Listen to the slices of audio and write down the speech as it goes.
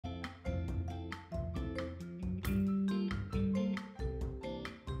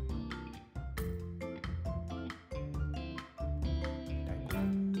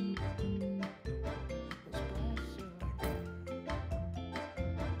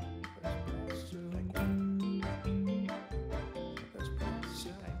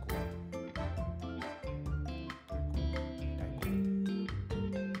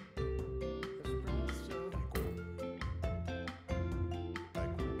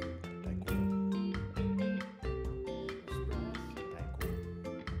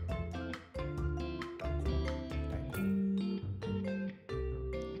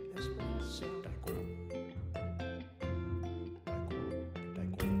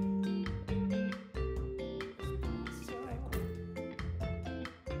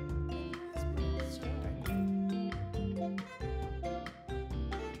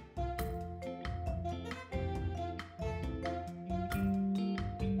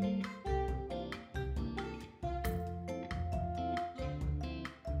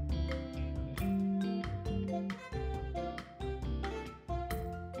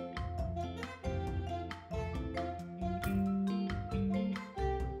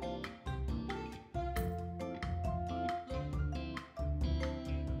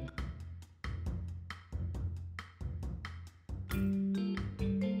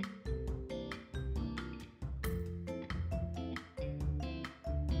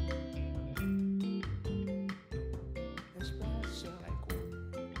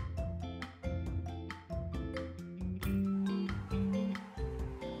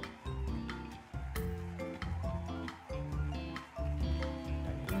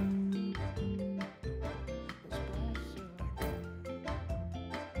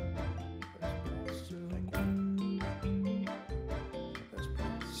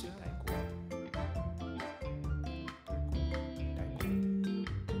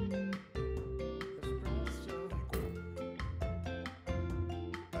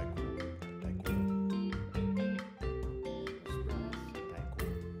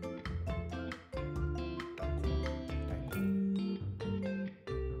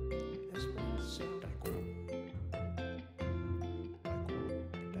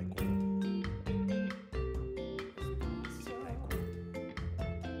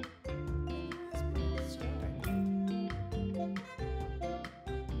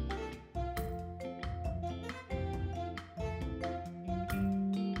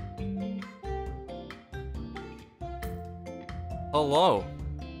Hello.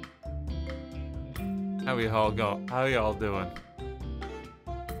 How y'all doing?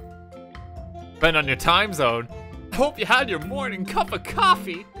 Depending on your time zone. I hope you had your morning cup of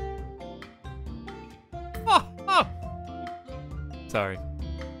coffee. Oh. Sorry.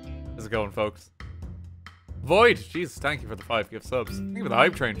 How's it going, folks? Void, jeez, thank you for the 5 gift subs. Thank you for the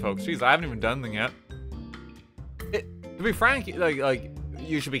hype train, folks. Jeez, I haven't even done anything yet. To be frank, like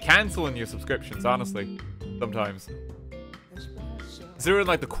you should be canceling your subscriptions, honestly. Sometimes. Considering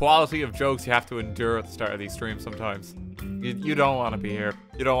like the quality of jokes you have to endure at the start of these streams sometimes. You don't want to be here.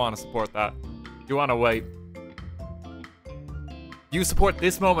 You don't want to support that. You want to wait. You support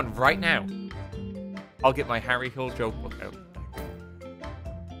this moment right now. I'll get my Harry Hill joke book out.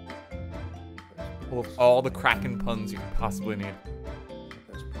 Full of all the cracking puns you could possibly need.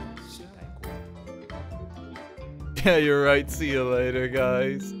 Yeah, you're right. See you later,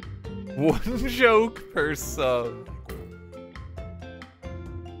 guys. 1 joke per sub.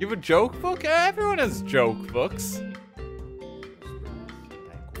 You have a joke book? Everyone has joke books.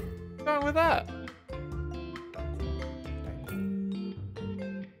 What's wrong with that?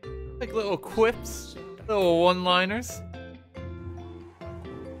 Like little quips, little one-liners.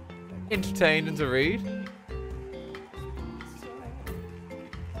 Entertaining to read.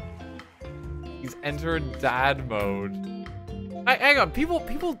 He's entering dad mode. Hang on, people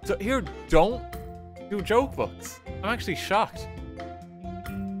here don't do joke books. I'm actually shocked.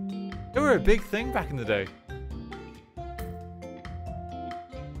 They were a big thing back in the day.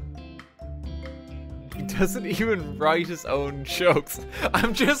 He doesn't even write his own jokes.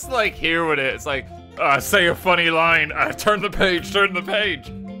 I'm just like here with it. It's like, say a funny line. Turn the page, turn the page.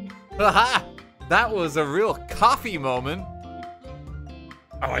 Haha! That was a real coffee moment.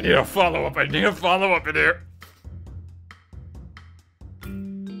 Oh, I need a follow-up. I need a follow-up in here.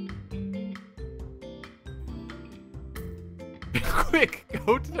 Quick,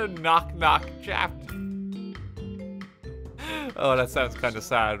 go to the knock-knock chapter. Oh, that sounds kind of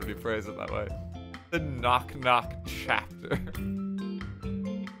sad when you phrase it that way. The knock-knock chapter.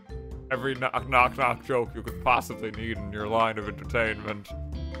 Every knock-knock joke you could possibly need in your line of entertainment.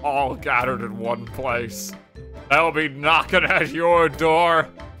 All gathered in one place. They'll be knocking at your door,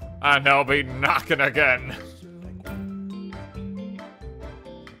 and they'll be knocking again.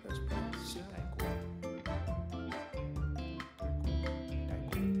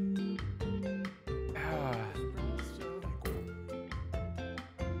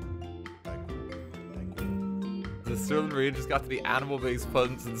 The Sterling Reed just got to the animal-based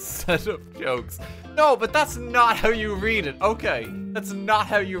puns instead of jokes. No, but that's not how you read it. Okay, that's not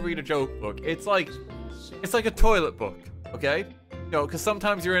how you read a joke book. It's like a toilet book, okay? You know, because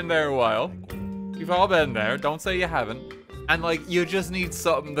sometimes you're in there a while. You've all been there. Don't say you haven't. And like, you just need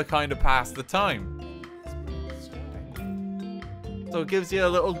something to kind of pass the time. So it gives you a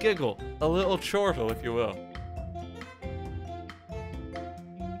little giggle, a little chortle, if you will.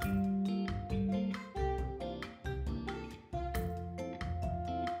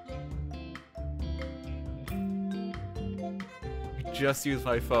 Just use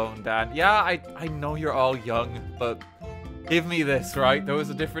my phone, Dan. Yeah, I know you're all young, but give me this, right? There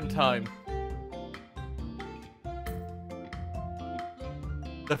was a different time.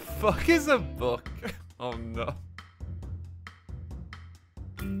 The fuck is a book? Oh no.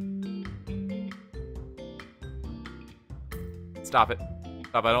 Stop it.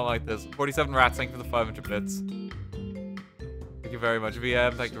 Stop, I don't like this. 47 rats, thank you for the 500 bits. Thank you very much.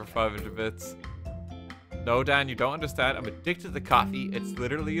 VM, thank you for 500 bits. No, Dan, you don't understand. I'm addicted to coffee. It's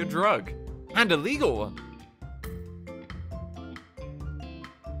literally a drug. And a legal one.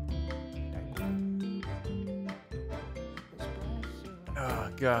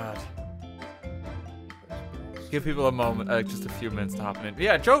 Oh, God. Give people a moment, just a few minutes to hop in.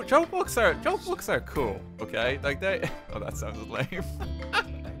 Yeah, joke books are cool, okay? Like they... Oh, that sounds lame.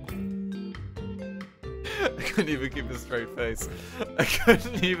 I couldn't even keep a straight face. I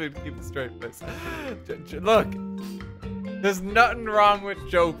couldn't even keep a straight face. Look, there's nothing wrong with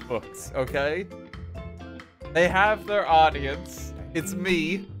joke books, okay? They have their audience. It's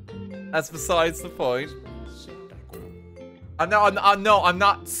me. That's besides the point. I'm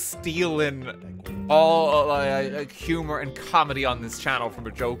not stealing all like humor and comedy on this channel from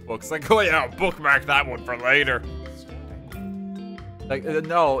a joke book. It's like, oh yeah, I'll bookmark that one for later. Like,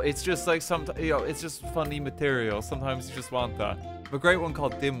 no, it's just like it's just funny material. Sometimes you just want that. I have a great one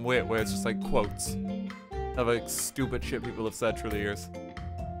called Dim Wit, where it's just like quotes of like stupid shit people have said through the years.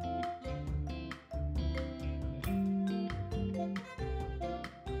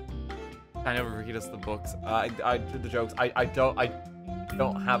 I never read us the books. I do the jokes. I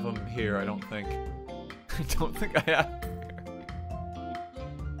don't have them here. I don't think. I don't think I have.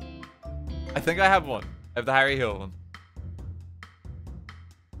 I think I have one. I have the Harry Hill one.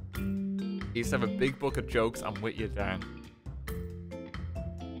 He used to have a big book of jokes. I'm with you, Dan.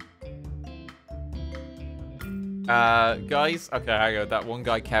 Guys, okay, I got that one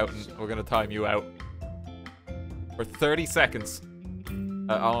guy counting. We're gonna time you out for 30 seconds. I don't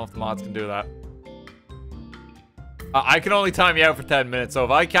know if the mods can do that. I can only time you out for 10 minutes, so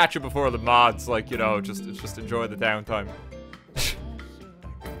if I catch you before the mods, like, you know, just enjoy the downtime.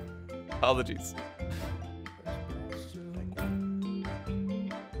 Apologies.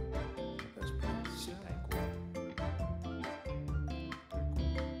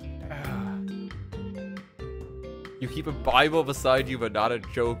 You keep a Bible beside you, but not a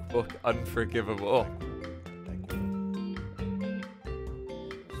joke book. Unforgivable.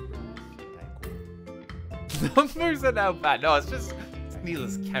 Numbers are now bad. No, it's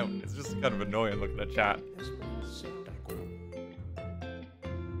needless counting. It's just kind of annoying looking at chat.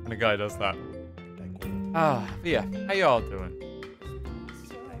 And a guy does that. But yeah, how y'all doing?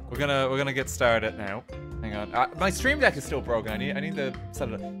 We're gonna get started now. Hang on. My stream deck is still broken. I need to set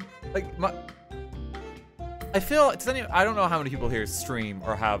it up. Like I feel, I don't know how many people here stream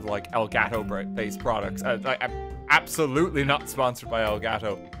or have like Elgato based products. I'm absolutely not sponsored by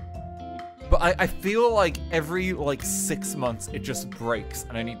Elgato. But I feel like every like 6 months it just breaks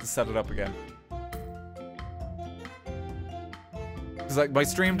and I need to set it up again. Cause like my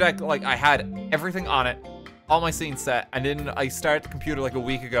stream deck, like I had everything on it, all my scenes set, and then I started the computer like a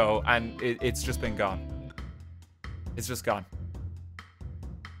week ago and it's just been gone. It's just gone.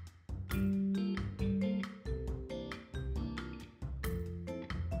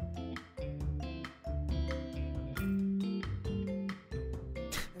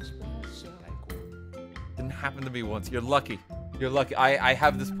 Happened to me once. You're lucky. You're lucky. I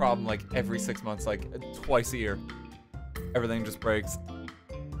have this problem like every 6 months, like twice a year. Everything just breaks.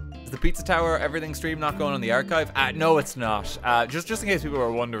 Is the Pizza Tower everything stream not going on the archive? No, it's not. Just in case people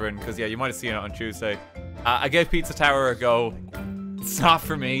are wondering, because yeah, you might have seen it on Tuesday. I gave Pizza Tower a go. It's not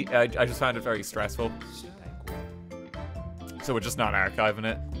for me. I just found it very stressful. So we're just not archiving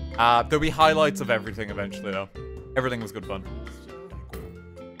it. There'll be highlights of everything eventually though. Everything was good fun.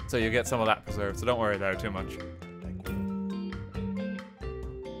 So you get some of that preserved, so don't worry there too much.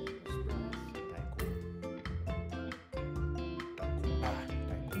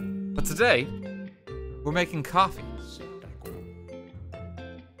 But today, we're making coffee.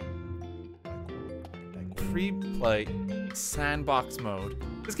 Free play sandbox mode.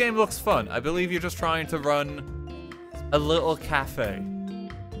 This game looks fun. I believe you're just trying to run a little cafe.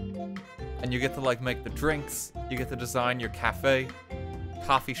 And you get to like make the drinks, you get to design your cafe.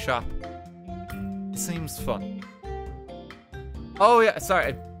 Coffee shop. It seems fun. Oh yeah,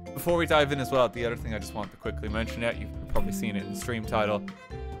 sorry. Before we dive in as well, the other thing I just want to quickly mention, yeah, you've probably seen it in the stream title.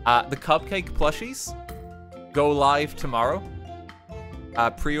 The Cupcake Plushies go live tomorrow.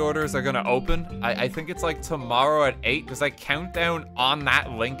 Pre-orders are gonna open. I think it's like tomorrow at 8. There's like countdown on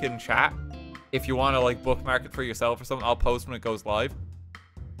that link in chat. If you want to like bookmark it for yourself or something, I'll post when it goes live.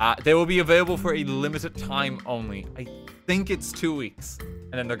 They will be available for a limited time only. I think it's 2 weeks,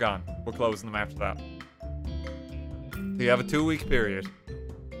 and then they're gone. We're closing them after that. So you have a 2-week period.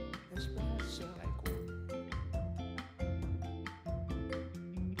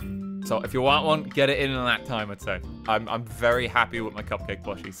 So if you want one, get it in that time, I'd say. I'm very happy with my Cupcake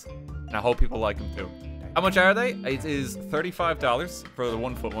Plushies, and I hope people like them too. How much are they? It is $35 for the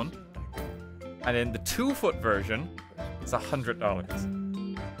 1-foot one, and then the 2-foot version is $100.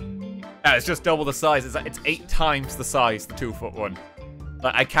 It's just double the size. It's 8 times the size, the 2-foot one.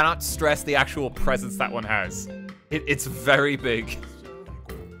 Like, I cannot stress the actual presence that one has. It's very big.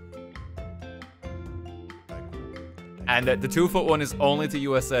 And the 2-foot one is only to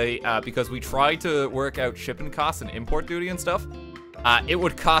USA because we tried to work out shipping costs and import duty and stuff. It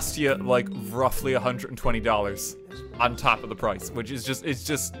would cost you like roughly $120 on top of the price, which is it's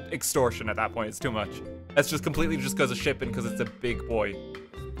just extortion at that point. It's too much. That's just completely just because of shipping, because it's a big boy.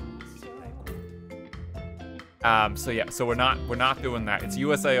 So yeah, so we're not doing that. It's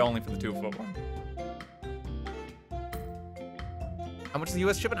USA only for the 2-foot one. How much is the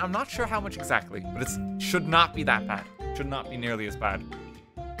US shipping? I'm not sure how much exactly, but it should not be that bad. Should not be nearly as bad.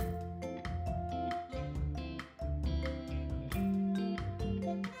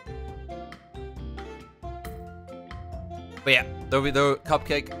 But yeah, the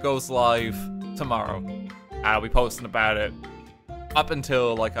Cupcake goes live tomorrow. I'll be posting about it up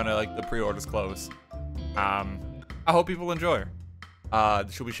until like kind of like the pre-orders close. I hope people enjoy her.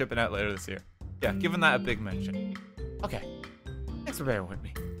 She'll be shipping out later this year. Yeah, giving that a big mention. Okay, thanks for bearing with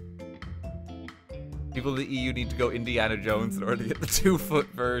me. People in the EU need to go Indiana Jones in order to get the 2-foot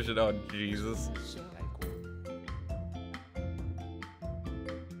version. Oh, Jesus.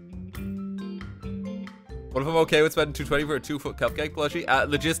 What if I'm okay with spending $220 for a 2-foot cupcake plushie?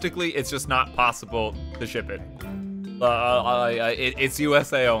 Logistically, it's just not possible to ship it. It's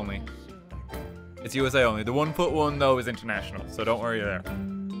USA only. It's USA only. The 1-foot one, though, is international, so don't worry there.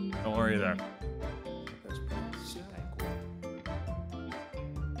 Don't worry there.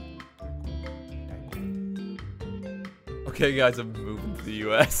 Okay, guys, I'm moving to the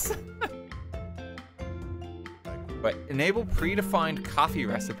US. Wait, enable predefined coffee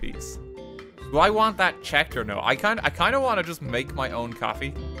recipes. Do I want that checked or no? I kind of want to just make my own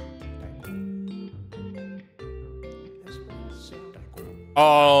coffee.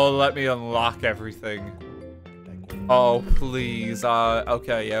 Oh, let me unlock everything. Oh, please.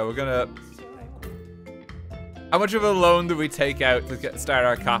 Okay, yeah, we're gonna... How much of a loan do we take out to start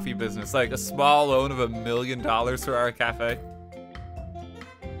our coffee business? Like a small loan of $1 million for our cafe?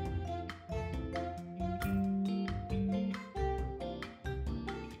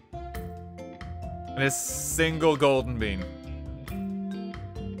 And a single golden bean.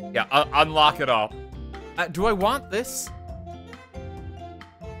 Yeah, unlock it all. Do I want this?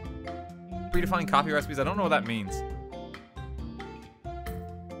 Predefined coffee recipes, I don't know what that means.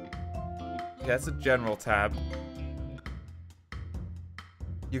 Yeah, that's a general tab.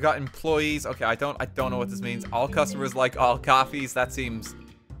 You got employees. Okay, I don't know what this means. All customers like all coffees. That seems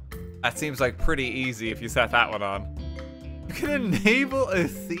like pretty easy if you set that one on. You can enable a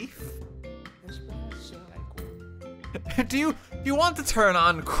thief? Do you want to turn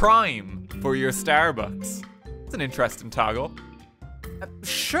on crime for your Starbucks? It's an interesting toggle.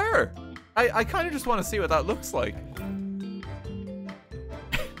 Sure. I kind of just want to see what that looks like.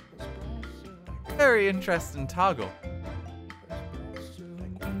 Very interesting toggle.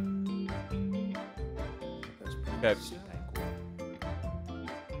 Okay.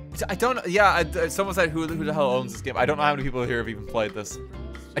 I don't. Yeah. Someone said who the hell owns this game. I don't know how many people here have even played this.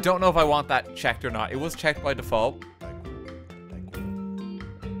 I don't know if I want that checked or not. It was checked by default.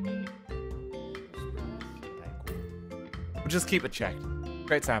 We'll just keep it checked.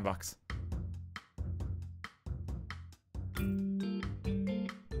 Great sandbox.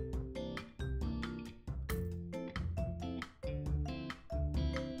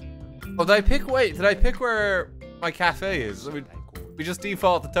 Oh, did I pick? Wait, did I pick where my cafe is? I mean, we just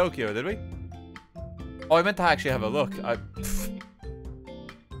default to Tokyo, did we? Oh, I meant to actually have a look.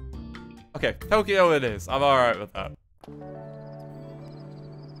 Okay, Tokyo it is. I'm alright with that.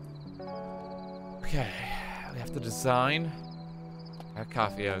 Okay, we have to design our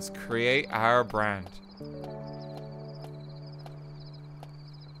coffee house. Create our brand.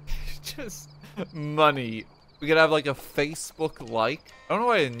 Just money. We could have like a Facebook like. I don't know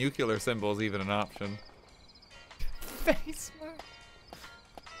why a nuclear symbol is even an option. Facebook.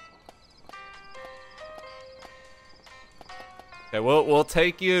 Okay, we'll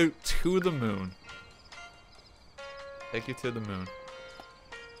take you to the moon. Take you to the moon.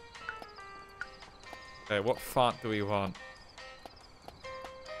 Okay, what font do we want?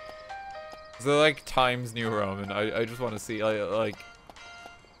 Is it like Times New Roman? I just want to see like.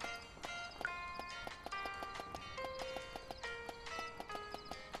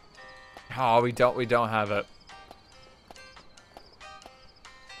 Oh, we don't have it.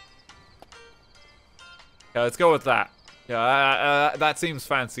 Yeah, let's go with that. Yeah, that seems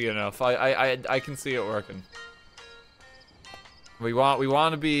fancy enough. I can see it working. We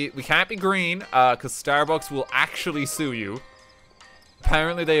want to be. We can't be green, because Starbucks will actually sue you.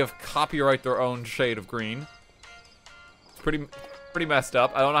 Apparently, they have copyright their own shade of green. It's pretty messed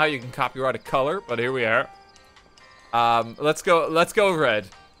up. I don't know how you can copyright a color, but here we are. Let's go red.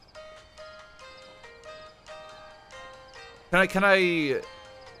 Can I?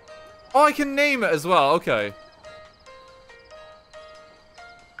 Oh, I can name it as well. Okay.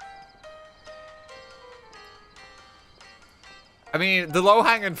 I mean, the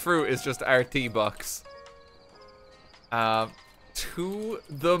low-hanging fruit is just RT bucks. To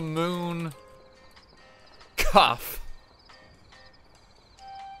the moon. Cough.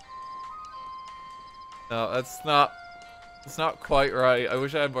 No, that's not. It's not quite right. I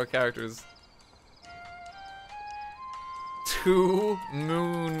wish I had more characters. To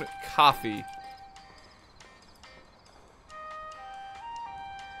moon coffee.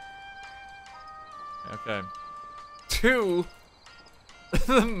 Okay. To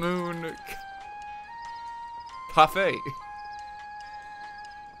the moon cafe.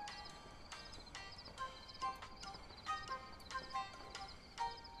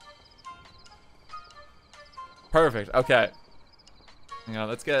 Perfect. Okay. Hang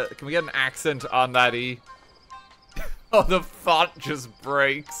on, can we get an accent on that E? Oh, the font just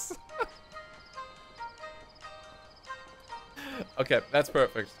breaks. Okay, that's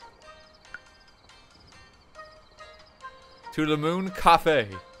perfect. To the Moon Cafe.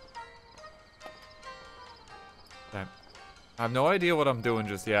 Okay. I have no idea what I'm doing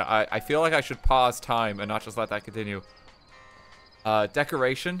just yet. I feel like I should pause time and not just let that continue.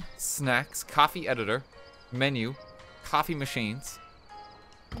 Decoration, snacks, coffee editor, menu, coffee machines.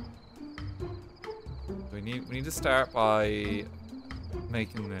 We need to start by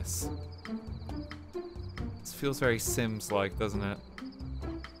making this. This feels very Sims-like, doesn't it?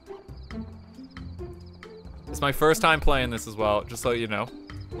 It's my first time playing this as well, just so you know.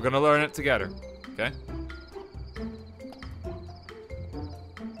 We're gonna learn it together, okay?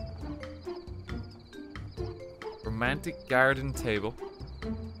 Romantic garden table.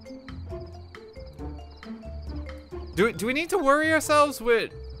 Do we need to worry ourselves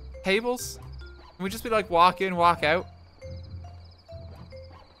with tables? Can we just be like walk in, walk out?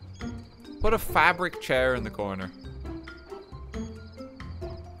 Put a fabric chair in the corner.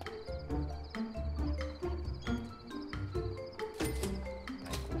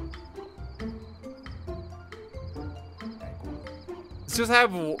 Let's just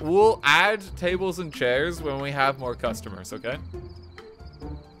have, we'll add tables and chairs when we have more customers, okay?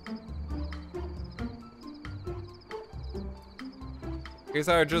 Here's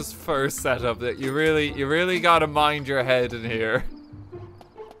our just first setup that you really gotta mind your head in here.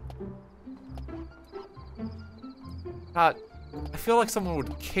 God, I feel like someone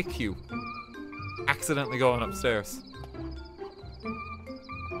would kick you accidentally going upstairs.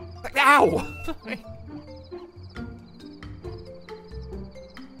 Like, ow!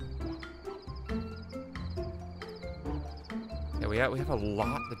 Yeah, we have a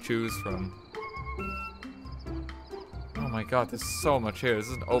lot to choose from. Oh my god, there's so much here. This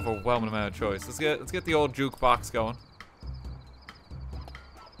is an overwhelming amount of choice. Let's get the old jukebox going.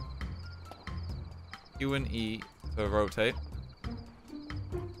 Q and E to rotate.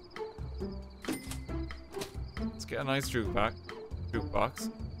 Let's get a nice jukebox.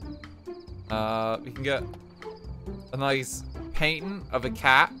 We can get a nice painting of a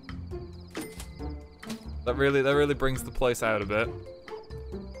cat. That really brings the place out a bit.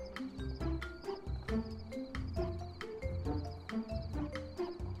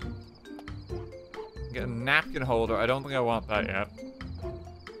 Get a napkin holder. I don't think I want that yet.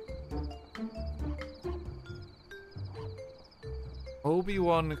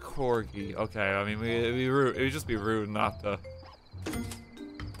 Obi-Wan Corgi. Okay, I mean, it'd be rude. It'd just be rude not to. There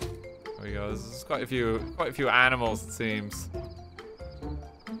we go. There's quite a few animals, it seems.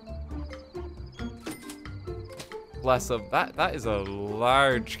 Bless him. That is a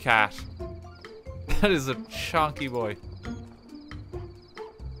large cat. That is a chunky boy.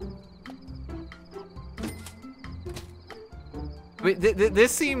 I mean,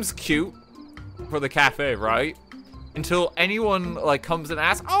 this seems cute for the cafe, right? Until anyone like comes and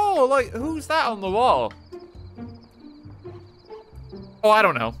asks, "Oh, like who's that on the wall?" Oh, I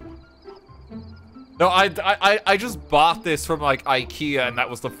don't know. No, I just bought this from like IKEA, and that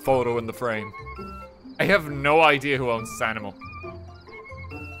was the photo in the frame. I have no idea who owns this animal.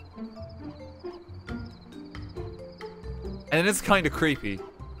 And it's kind of creepy.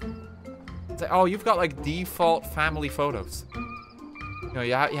 It's like, oh, you've got like default family photos. You know,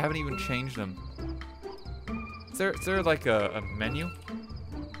 you haven't even changed them. Is there like a menu?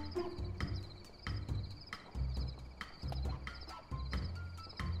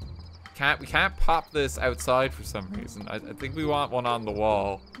 We can't pop this outside for some reason. I think we want one on the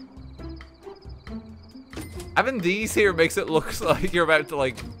wall. Having these here makes it look like you're about to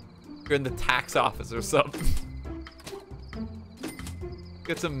like, you're in the tax office or something.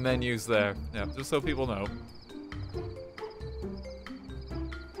 Get some menus there. Yeah, just so people know.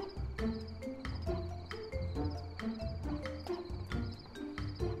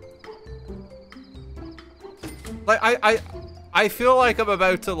 Like, I feel like I'm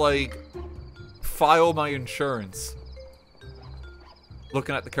about to like, file my insurance.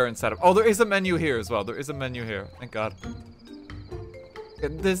 Looking at the current setup. Oh, there is a menu here as well. There is a menu here. Thank God.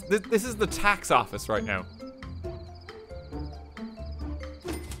 This is the tax office right now.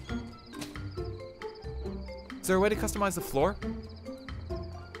 Is there a way to customize the floor?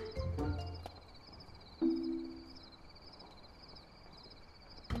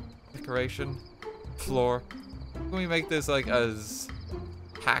 Decoration. Floor. How can we make this like as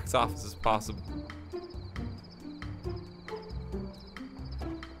tax office as possible?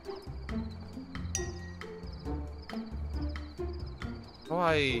 Oh,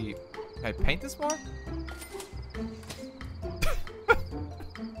 can I paint this more?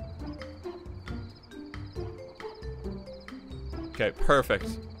 Okay, perfect.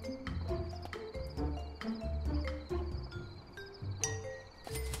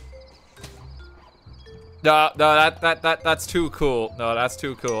 No, that's too cool. No, that's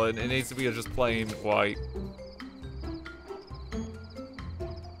too cool. It needs to be just plain white.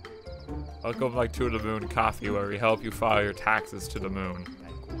 Welcome like to the moon coffee, where we help you file your taxes to the moon.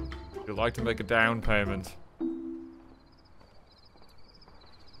 If you'd like to make a down payment.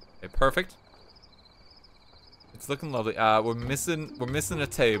 Okay, perfect. It's looking lovely. We're missing a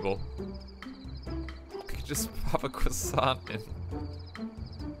table. We could just pop a croissant in.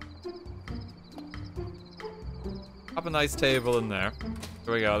 Pop a nice table in there.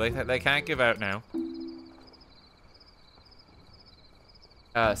 There we go. They can't give out now.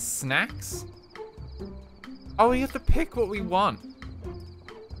 Snacks? Oh, we have to pick what we want.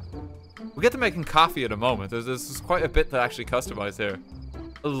 We get to making coffee in a moment. There's quite a bit to actually customize here.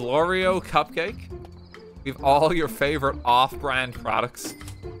 A L'Oreo cupcake. We have all your favorite off-brand products.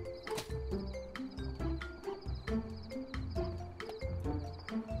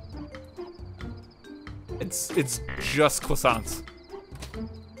 It's just croissants.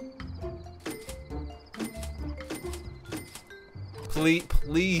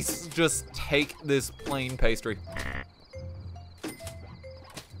 Please just take this plain pastry.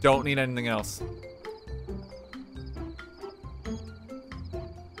 Don't need anything else.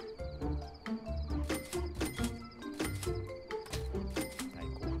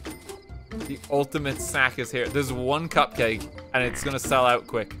 The ultimate snack is here. There's one cupcake and it's gonna sell out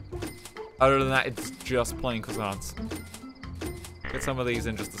quick. Other than that, it's just plain croissants. Get some of these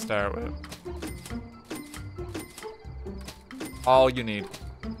in just to start with. All you need.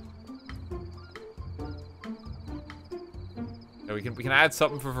 Yeah, we can add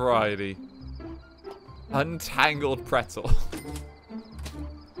something for variety. Untangled pretzel.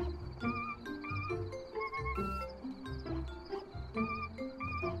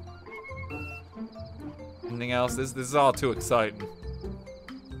 Anything else? This is all too exciting.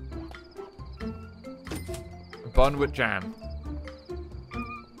 Bun with jam.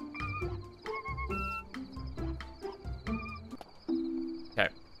 Okay.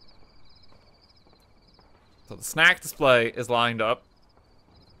 So the snack display is lined up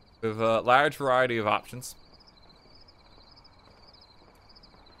with a large variety of options.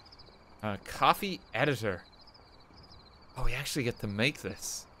 Coffee editor. Oh, we actually get to make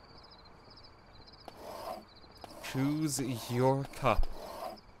this. Choose your cup.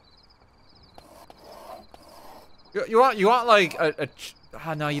 You want like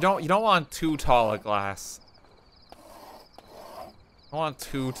no, you don't want too tall a glass. I want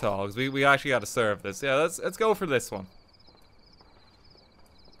too tall because we actually got to serve this. Yeah, let's go for this one.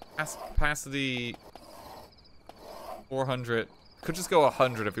 Capacity 400. Could just go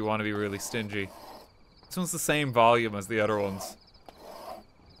 100 if we want to be really stingy. This one's the same volume as the other ones.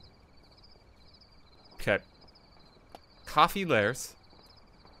 Okay. Coffee layers.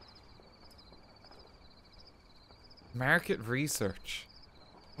 Market research.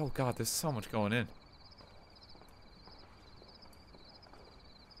 Oh god, there's so much going in.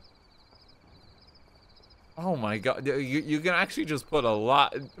 Oh my god, you can actually just put a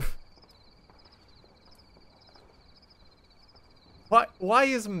lot. Why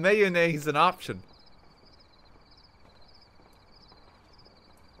is mayonnaise an option?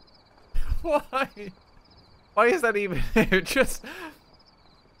 Why? Why is that even here? Just...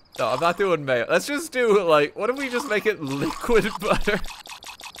 No, I'm not doing mayo. Let's just do, like, what if we just make it liquid butter?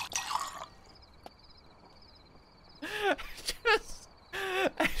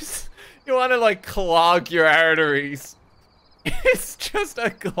 You want to, like, clog your arteries. It's just a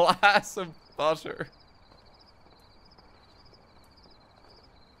glass of butter.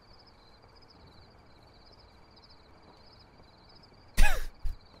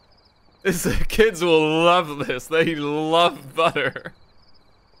 Kids will love this. They love butter.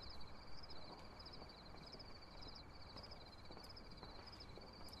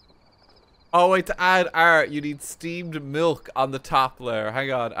 Oh wait, to add art, you need steamed milk on the top layer.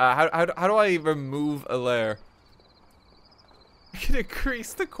 Hang on. How do I remove a layer? I can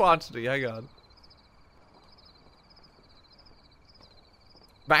increase the quantity. Hang on.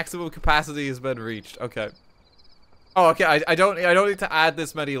 Maximum capacity has been reached. Okay. Oh, okay. I don't need to add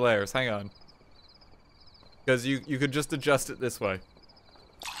this many layers. Hang on. Because you could just adjust it this way.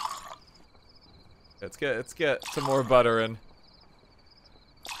 Let's get some more butter in.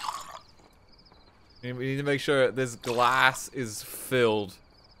 We need to make sure this glass is filled.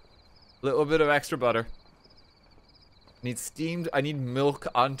 A little bit of extra butter. Need steamed. I need milk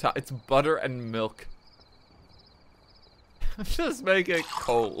on top. It's butter and milk. Just make it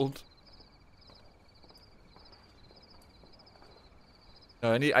cold.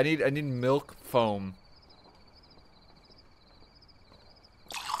 No, I need milk foam.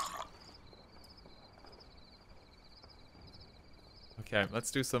 Okay,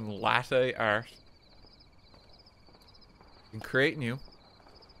 let's do some latte art. You can create new.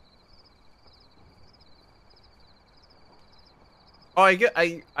 Oh, I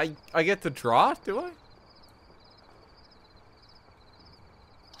get to draw it, do I?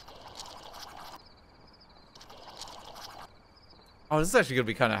 Oh, this is actually gonna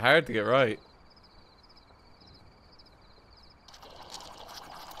be kind of hard to get right.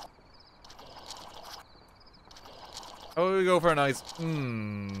 Oh, we go for a nice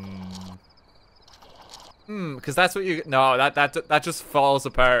because that's what you no, that just falls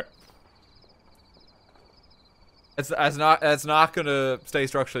apart. It's not gonna stay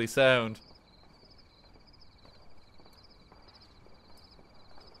structurally sound.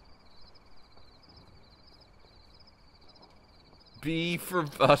 B for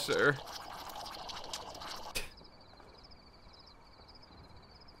butter.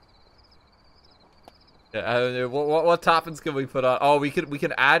 Yeah, what toppings can we put on? Oh, we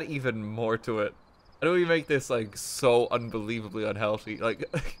can add even more to it. How do we make this like so unbelievably unhealthy? Like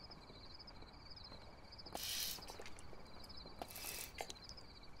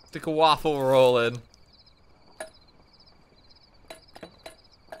stick a waffle roll in.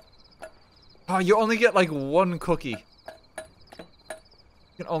 Oh, you only get like one cookie.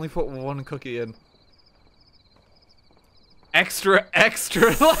 You can only put one cookie in. Extra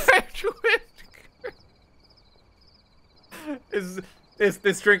large whipped cream.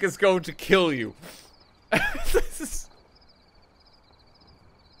 This drink is going to kill you.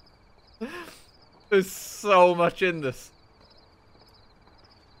 There's so much in this.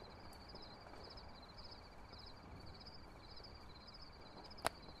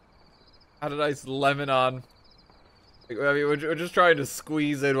 Add a nice lemon on. I mean, we're just trying to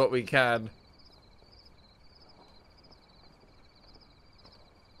squeeze in what we can.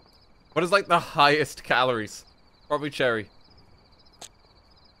 What is like the highest calories? Probably cherry.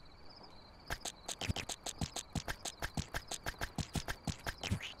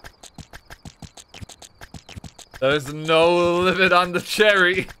 There's no limit on the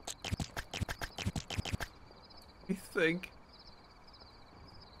cherry. I think.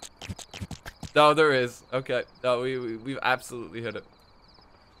 No, there is. Okay. No, we've absolutely hit it.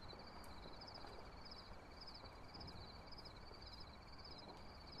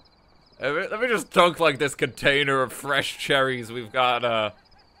 Let me just dunk like this container of fresh cherries we've got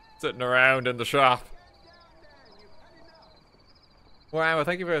sitting around in the shop. Wow,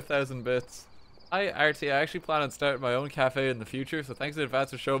 thank you for 1,000 bits. Hi, RT. I actually plan on starting my own cafe in the future, so thanks in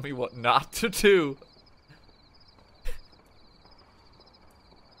advance for showing me what not to do.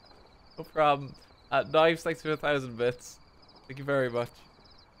 No problem. Knives, thanks for 1,000 bits. Thank you very much.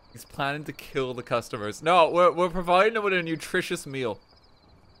 He's planning to kill the customers. No, we're providing them with a nutritious meal.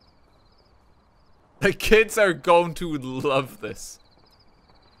 The kids are going to love this.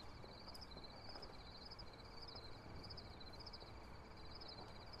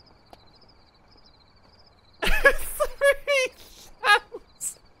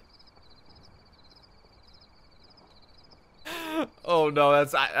 Oh no,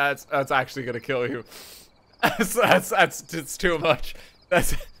 that's actually gonna kill you. That's too much.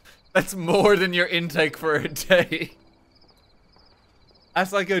 That's more than your intake for a day.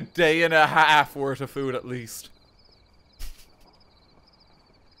 That's like a day and a half worth of food at least.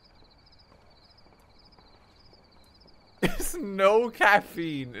 There's no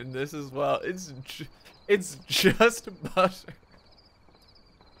caffeine in this as well. It's just butter.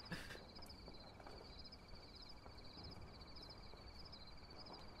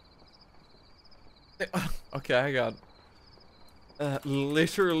 Okay, I got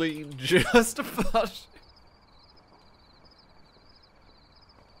literally just butter.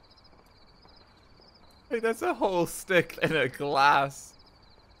 Like, that's a whole stick in a glass.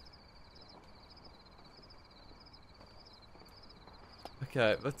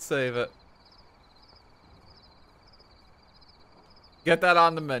 Okay, let's save it. Get that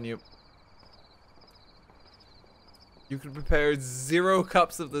on the menu. You can prepare 0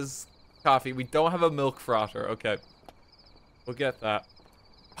 cups of this coffee. We don't have a milk frother. Okay. We'll get that.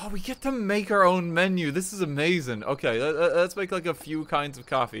 Oh, we get to make our own menu. This is amazing. Okay, let's make like a few kinds of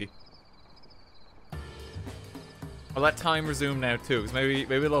coffee. I'll let time resume now too, because maybe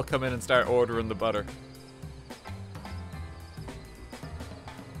they'll come in and start ordering the butter.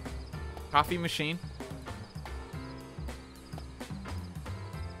 Coffee machine.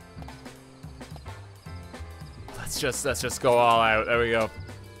 Let's just go all out. There we go.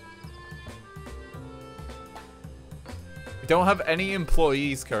 don't have any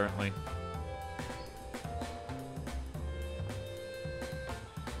employees currently.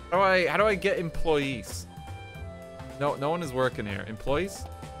 How do I get employees? No one is working here. Employees?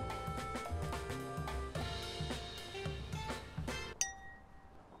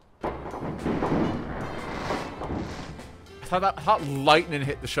 I thought lightning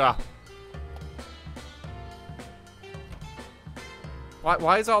hit the shop.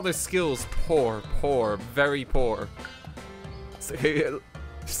 Why is all their skills poor, very poor?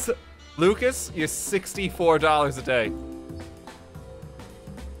 Lucas, you're $64 a day.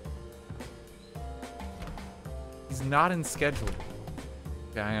 He's not in schedule.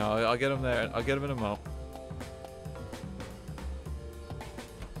 Okay, hang on, I'll get him there. I'll get him in a mo.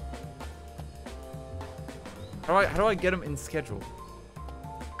 How do I get him in schedule?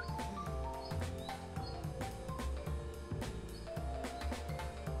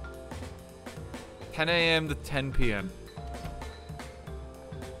 $10 a.m. to 10 p.m.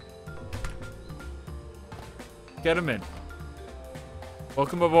 Get him in.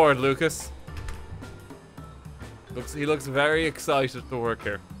 Welcome aboard, Lucas. He looks very excited to work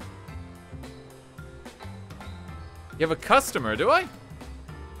here. You have a customer, do I?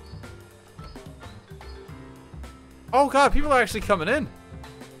 Oh god, people are actually coming in.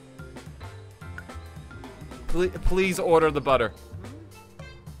 Please order the butter.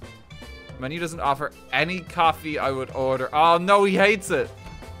 Menu doesn't offer any coffee I would order. Oh no, he hates it.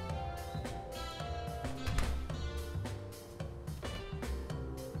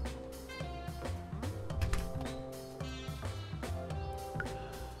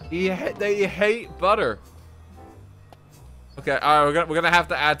 They hate butter. Okay, all right, we're gonna have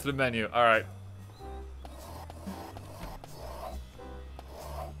to add to the menu. All right.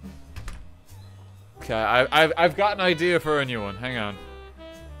 Okay, I've got an idea for a new one. Hang on.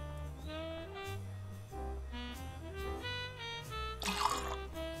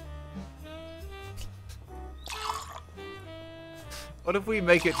 What if we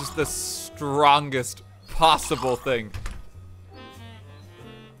make it just the strongest possible thing?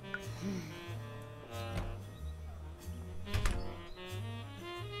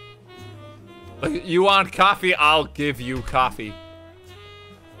 Like, you want coffee? I'll give you coffee.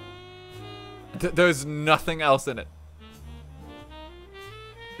 There's nothing else in it.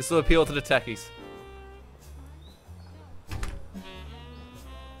 This will appeal to the techies.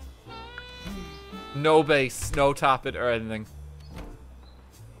 No base, no top it or anything.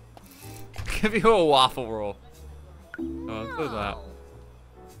 Give you a waffle roll. Oh, let's do that.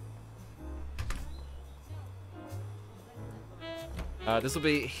 This will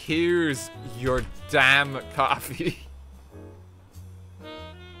be, here's your damn coffee.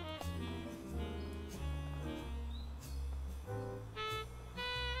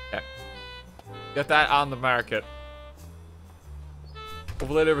 Okay. Get that on the market.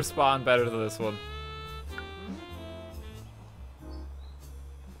 Hopefully they respond better to this one.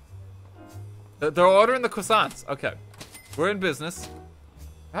 They're ordering the croissants. Okay. We're in business.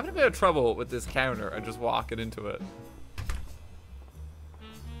 I'm having a bit of trouble with this counter and just walking into it.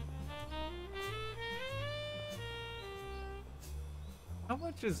 How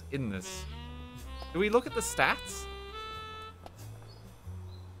much is in this? Do we look at the stats?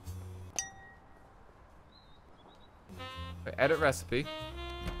 Okay, edit recipe.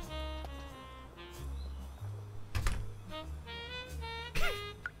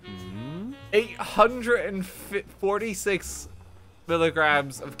 Mm-hmm. 846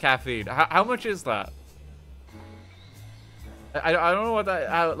 milligrams of caffeine. How much is that? I don't know what that,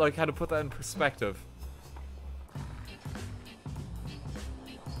 how to put that in perspective.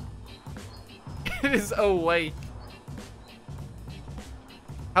 It is awake.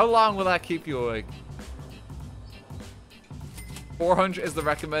 How long will that keep you awake? 400 is the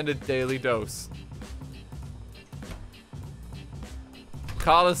recommended daily dose.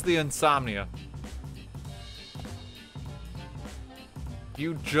 Call us the insomnia.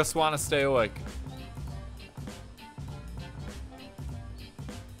 You just want to stay awake.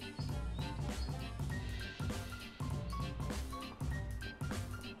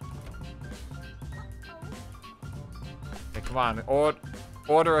 Okay, come on,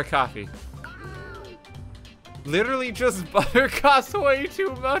 order a coffee. Literally just butter costs way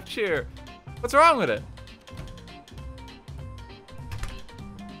too much here. What's wrong with it?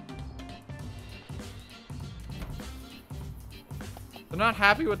 They're not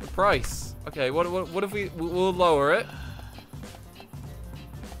happy with the price. Okay, what if we'll lower it?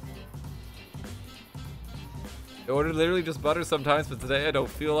 I ordered literally just butter sometimes, but today I don't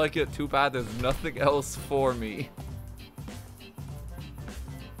feel like it. Too bad there's nothing else for me.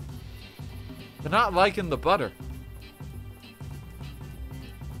 They're not liking the butter.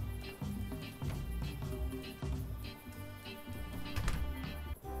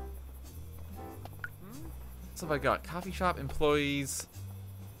 else have I got? Coffee shop employees.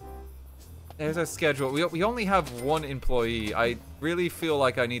 There's our schedule. We only have one employee. I really feel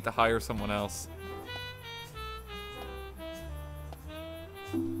like I need to hire someone else.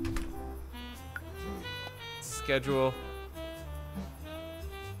 Schedule.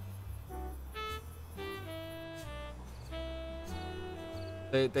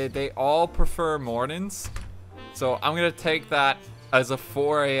 They all prefer mornings. So I'm going to take that as a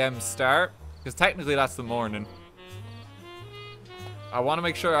 4 a.m. start. Because technically that's the morning. I want to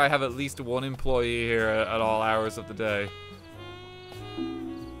make sure I have at least one employee here at all hours of the day.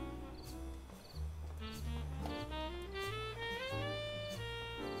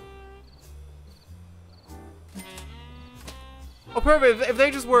 Oh, perfect. If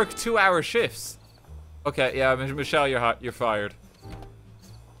they just work 2-hour shifts. Okay, yeah, Michelle, you're fired.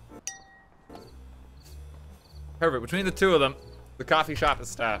 Perfect. Between the two of them, the coffee shop is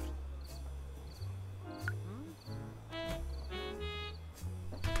staffed.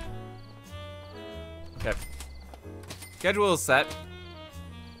 Okay. Schedule is set.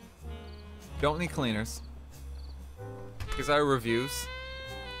 Don't need cleaners. Here's our reviews.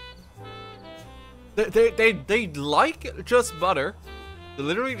 They like just butter.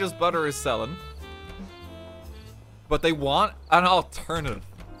 Literally just butter is selling. But they want an alternative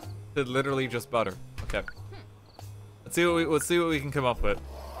to literally just butter. Okay. Let's see what we can come up with.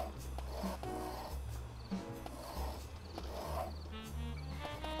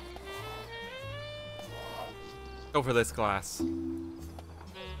 Go for this class.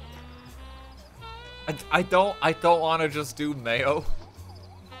 I don't want to just do mayo.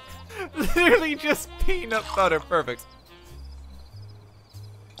 Literally just peanut butter. Perfect.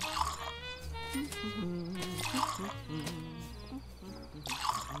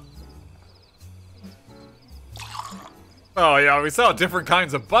 Oh yeah, we sell different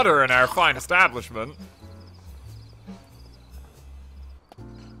kinds of butter in our fine establishment.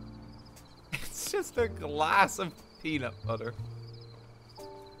 It's just a glass of peanut butter.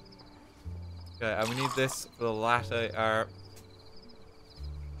 Okay, and we need this for the latte art.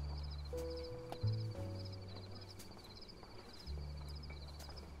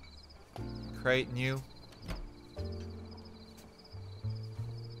 Create new.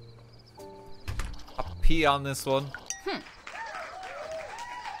 A P on this one.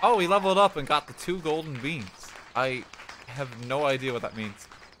 Oh, we leveled up and got the 2 golden beans. I have no idea what that means.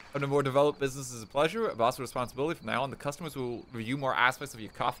 Having a more developed business is a pleasure, but also a responsibility. From now on, the customers will review more aspects of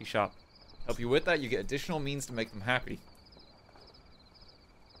your coffee shop. Help you with that, you get additional means to make them happy.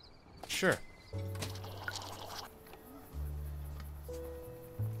 Sure.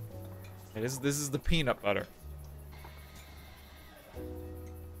 Okay, this is the peanut butter.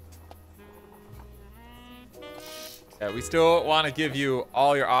 Yeah, we still want to give you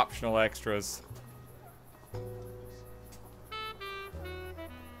all your optional extras.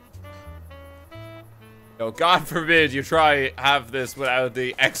 No, God forbid you try have this without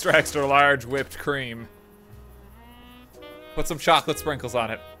the extra large whipped cream. Put some chocolate sprinkles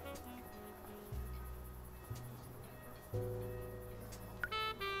on it.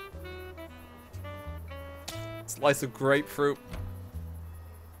 Slice of grapefruit.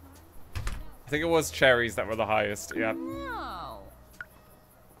 I think it was cherries that were the highest, yeah. No.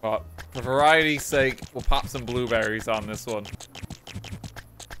 But for variety's sake, we'll pop some blueberries on this one.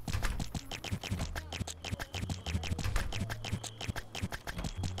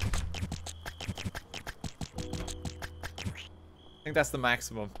 I think that's the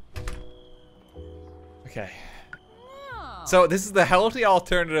maximum. Okay. No. So this is the healthy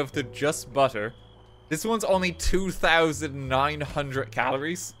alternative to just butter. This one's only 2,900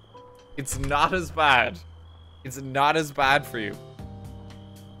 calories. It's not as bad. It's not as bad for you.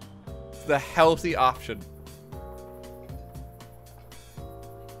 It's the healthy option.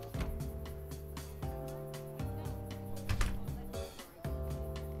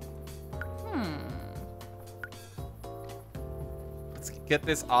 Let's get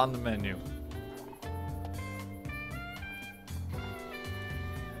this on the menu.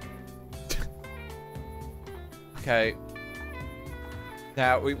 Okay.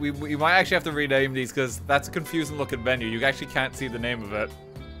 Now, we might actually have to rename these because that's a confusing looking menu. You actually can't see the name of it.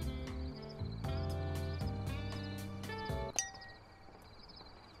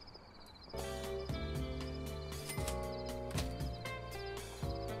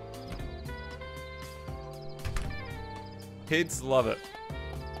 Kids love it.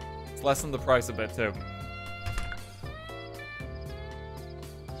 It's lessen the price a bit too.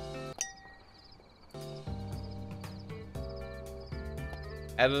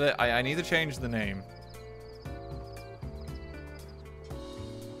 Edit it. I need to change the name.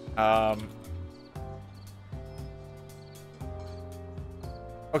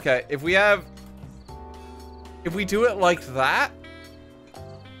 Okay, if we do it like that.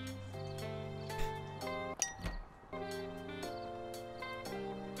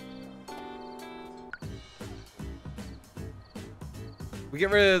 We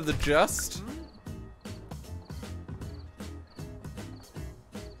get rid of the just.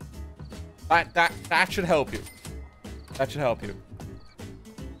 That should help you. That should help you.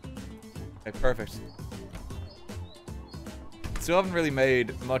 Okay, perfect. Still haven't really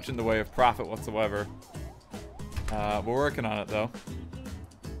made much in the way of profit whatsoever. We're working on it though.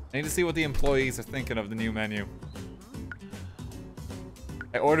 I need to see what the employees are thinking of the new menu.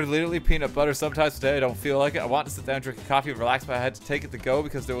 I ordered literally peanut butter sometimes today. I don't feel like it. I want to sit down, drink a coffee, and relax, but I had to take it to go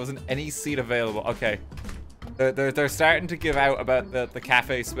because there wasn't any seat available. Okay. They're starting to give out about the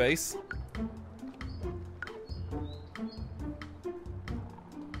cafe space.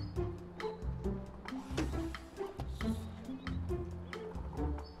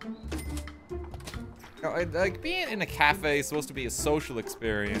 Like, being in a cafe is supposed to be a social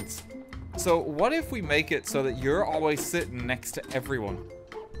experience. So what if we make it so that you're always sitting next to everyone?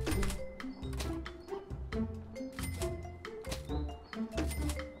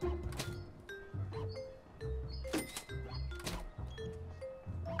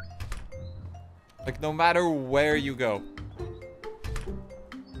 Like, no matter where you go.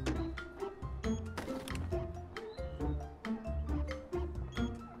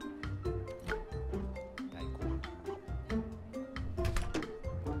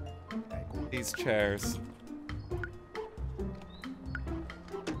 These chairs.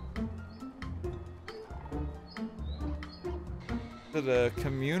 To the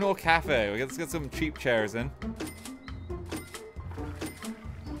communal cafe. Let's get some cheap chairs in.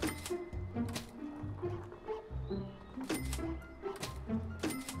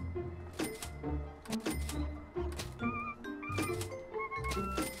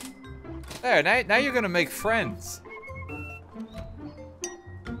 There, now you're gonna make friends.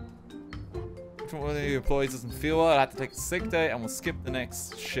 One of the employees doesn't feel well, I have to take a sick day and we'll skip the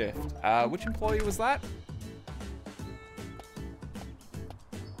next shift. Which employee was that? Is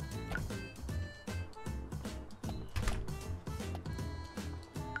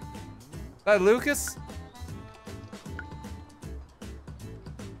that Lucas?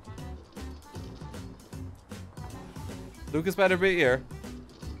 Lucas better be here.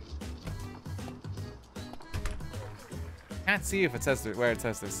 Can't see if it says where it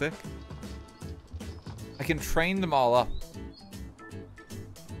says they're sick. I can train them all up.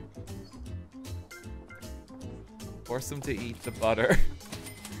 Force them to eat the butter.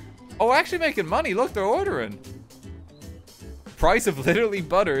 Oh, actually making money. Look, they're ordering. Price of literally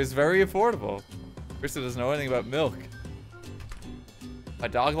butter is very affordable. Krista doesn't know anything about milk. My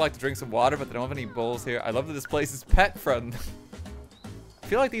dog would like to drink some water, but they don't have any bowls here. I love that this place is pet friendly. I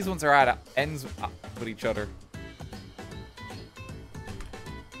feel like these ones are at ends with each other.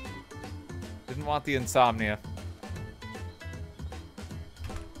 Didn't want the insomnia.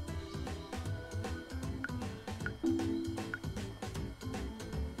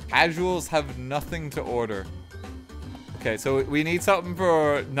 Casuals have nothing to order. Okay, so we need something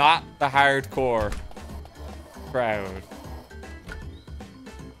for not the hardcore crowd.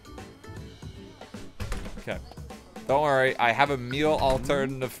 Okay. Don't worry, I have a meal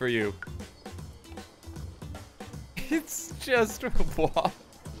alternative for you. It's just what?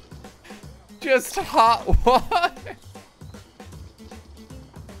 Just hot water.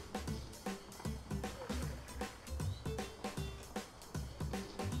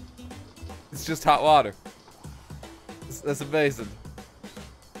 It's just hot water. That's amazing.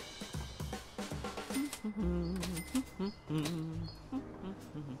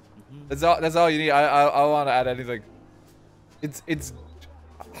 That's all you need. I want to add anything. It's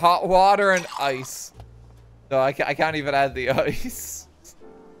hot water and ice. No, I can't even add the ice.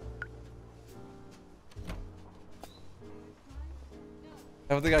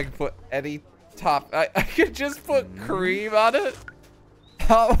 I don't think I can put any top. I could just put cream on it.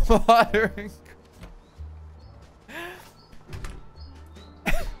 Hot water.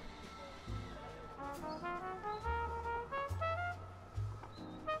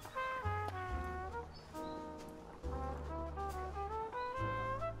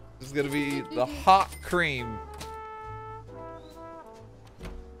 This is gonna be the hot cream.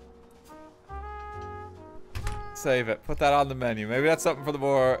 Save it. Put that on the menu. Maybe that's something for the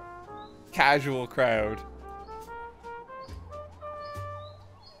more casual crowd.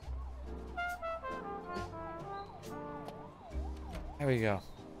 There we go.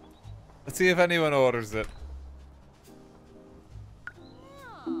 Let's see if anyone orders it.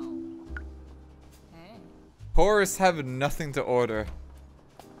 Chorus have nothing to order.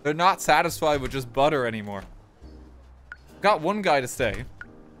 They're not satisfied with just butter anymore. Got one guy to stay.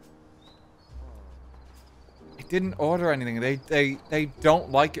 He didn't order anything. They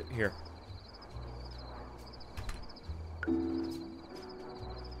don't like it here.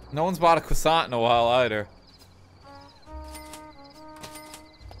 No one's bought a croissant in a while either.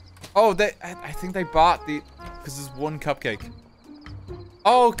 Oh, I think they bought the, because there's one cupcake.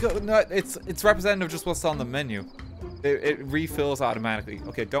 Oh, no, it's representative of just what's on the menu. It refills automatically.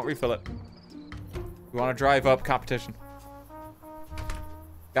 Okay, don't refill it. We want to drive up competition.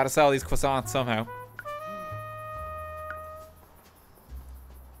 Gotta sell these croissants somehow.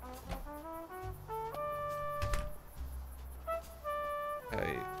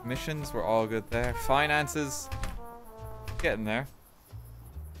 Okay, missions were all good there. Finances, getting there.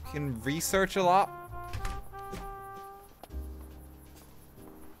 Can research a lot.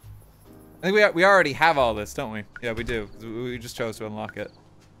 I think we already have all this, don't we? Yeah, we do. We just chose to unlock it.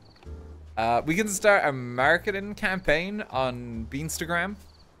 We can start a marketing campaign on Beanstagram.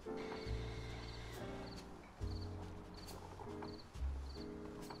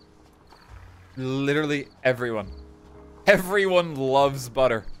 Literally everyone. Everyone loves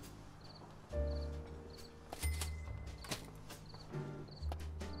butter.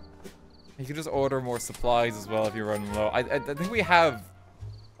 You can just order more supplies as well if you're running low. I think we have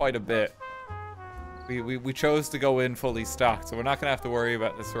quite a bit. We chose to go in fully stocked, so we're not gonna have to worry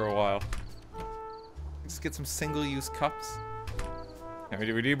about this for a while. Just get some single-use cups. Yeah,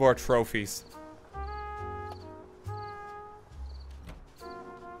 we need more trophies.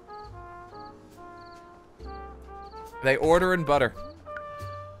 They order in butter.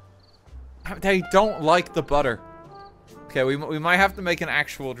 They don't like the butter. Okay, we might have to make an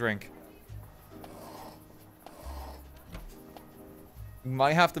actual drink. We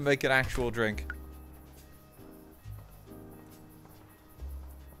might have to make an actual drink.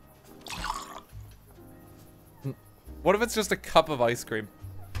 What if it's just a cup of ice cream?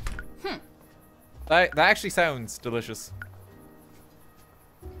 That actually sounds delicious.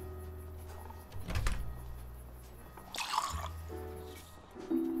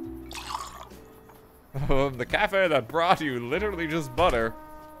 The cafe that brought you literally just butter.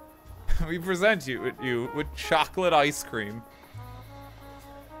 We present you with chocolate ice cream.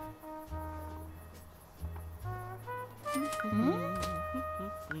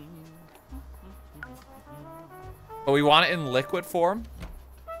 Oh, we want it in liquid form?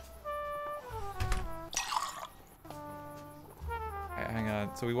 Okay, hang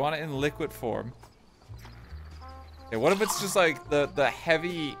on. So we want it in liquid form. Okay, what if it's just like the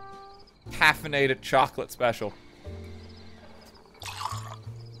heavy caffeinated chocolate special?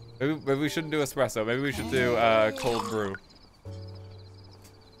 Maybe we shouldn't do espresso. Maybe we should do cold brew.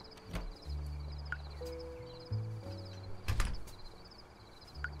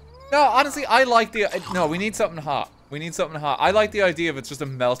 No, honestly, I like the... No, we need something hot. We need something hot. I like the idea of it's just a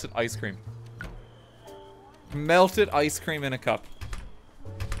melted ice cream. Melted ice cream in a cup.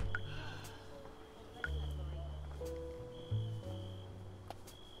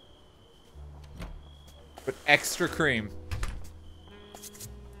 With extra cream.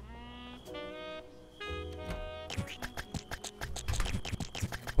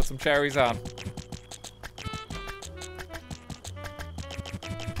 Put some cherries on.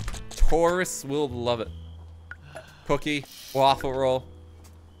 Tourists will love it. Cookie, waffle roll.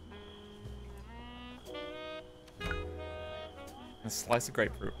 And a slice of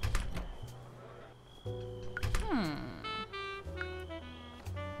grapefruit.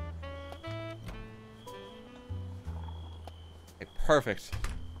 Okay, perfect.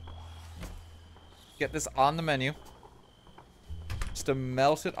 Get this on the menu. Just a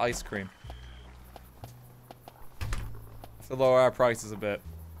melted ice cream. Have to lower our prices a bit.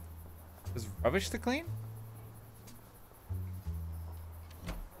 Is rubbish to clean?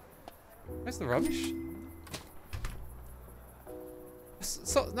 Where's the rubbish?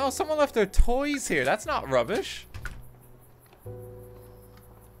 No, someone left their toys here. That's not rubbish.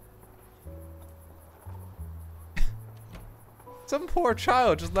 Some poor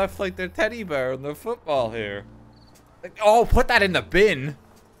child just left like their teddy bear and their football here. Like, oh, put that in the bin.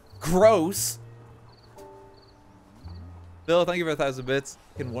 Gross. Bill, thank you for 1,000 bits.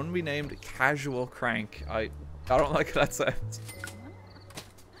 Can one be named Casual Crank? I don't like how that sounds.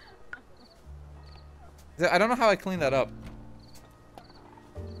 I don't know how I clean that up.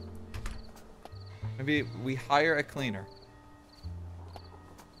 Maybe we hire a cleaner.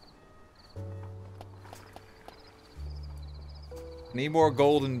 Need more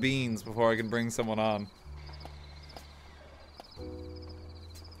golden beans before I can bring someone on.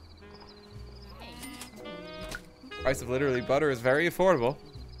 Price of literally butter is very affordable.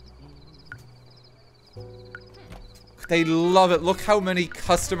 They love it. Look how many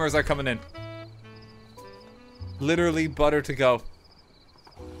customers are coming in. Literally butter to go.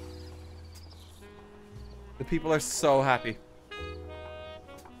 The people are so happy.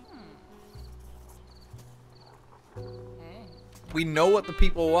 We know what the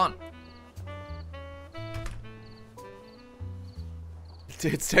people want.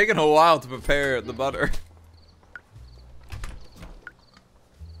 It's taken a while to prepare the butter.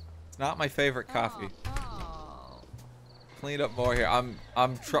 It's not my favorite coffee. Clean up more here. I'm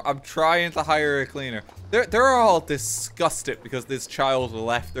trying to hire a cleaner. They're all disgusted because this child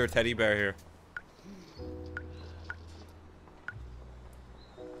left their teddy bear here.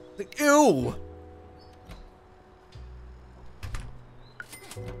 Like, ew!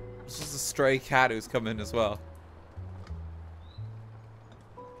 This is a stray cat who's come in as well.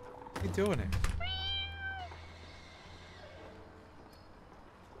 What are you doing here?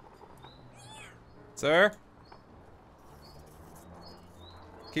 Sir?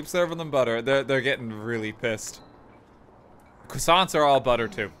 Keep serving them butter. They're getting really pissed. Croissants are all butter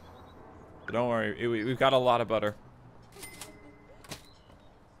too. But don't worry, we've got a lot of butter.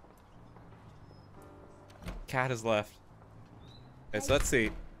 Cat has left. Okay, so let's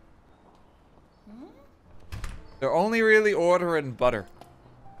see. They're only really ordering butter.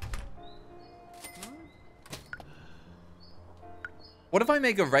 What if I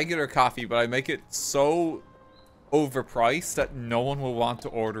make a regular coffee, but I make it so overpriced that no one will want to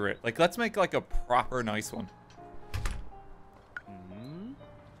order it? Like, let's make like a proper nice one.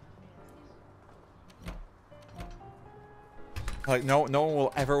 Like, no one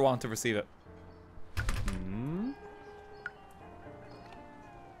will ever want to receive it.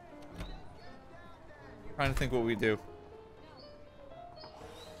 Trying to think what we do.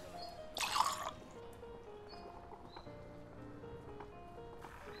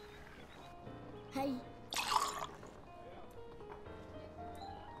 Hey.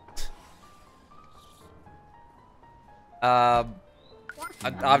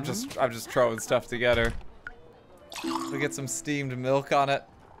 I'm just throwing stuff together. We'll get some steamed milk on it.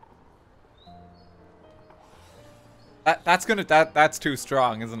 That's too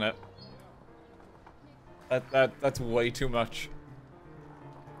strong, isn't it? That's way too much.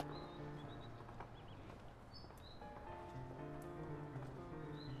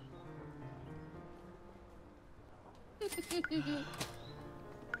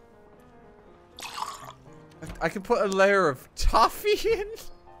 I could put a layer of toffee in.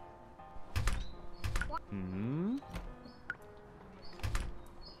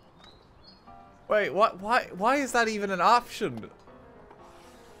 Wait, what? Why is that even an option?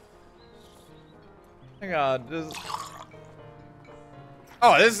 Hang on.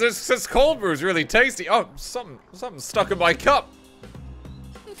 Oh, this cold brew is really tasty. Oh, something stuck in my cup.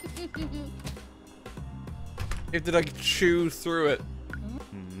 Did I chew through it?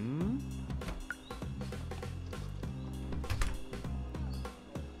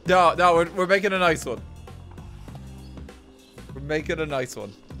 No, we're making a nice one. We're making a nice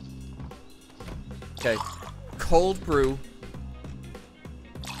one. Okay, cold brew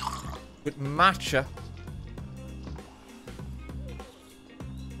with matcha.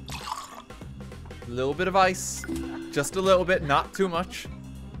 A little bit of ice, just a little bit, not too much.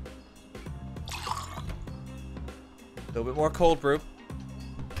 A little bit more cold brew.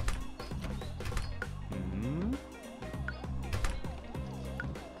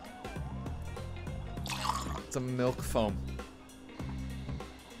 Some milk foam.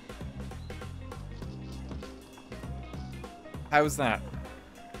 How's that?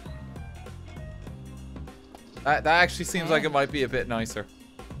 That actually seems like it might be a bit nicer.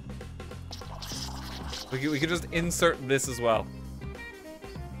 We could just insert this as well.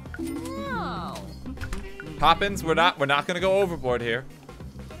 No. Toppins, we're not gonna go overboard here.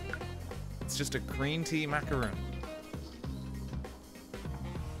 It's just a green tea macaroon.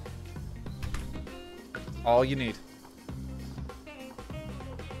 All you need.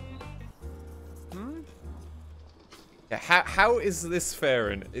 Yeah, how is this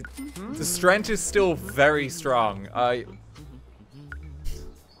faring? The strength is still very strong.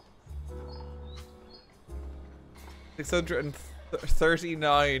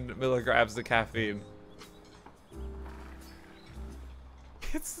 639 milligrams of caffeine.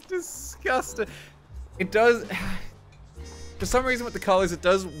 It's disgusting. It does. For some reason with the colors, it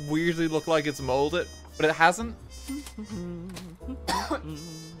does weirdly look like it's molded, but it hasn't.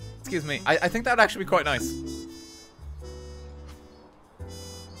 Excuse me. I think that would actually be quite nice.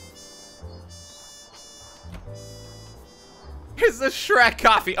 Here's the Shrek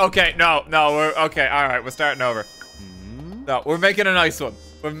coffee. Okay, no, we're okay. All right, we're starting over. No, we're making a nice one.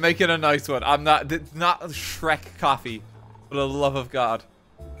 We're making a nice one. I'm not Shrek coffee, for the love of God.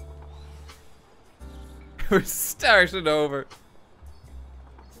 We're starting over.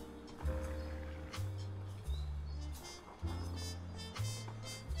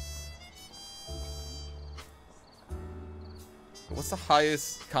 What's the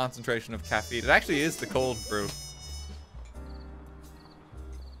highest concentration of caffeine? It actually is the cold brew.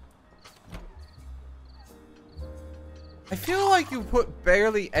 I feel like you put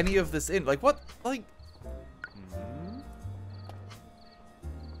barely any of this in. Like, what? Like...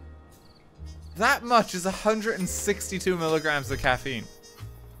 That much is 162 milligrams of caffeine.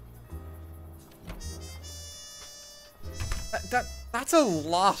 That's a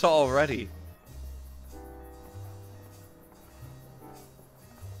lot already.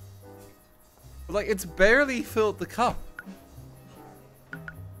 Like, it's barely filled the cup.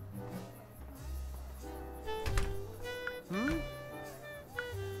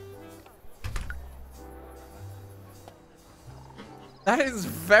 That is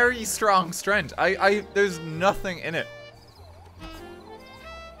very strong strength. There's nothing in it.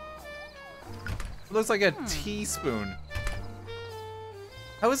 It looks like a teaspoon.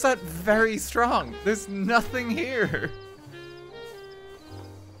 How is that very strong? There's nothing here.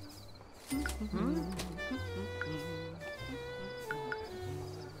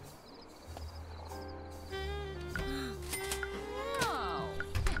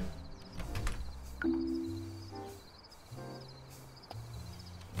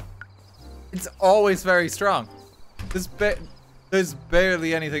 It's always very strong. There's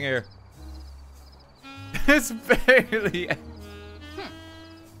barely anything here. There's barely.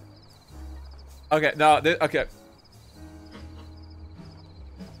 Okay, no, okay.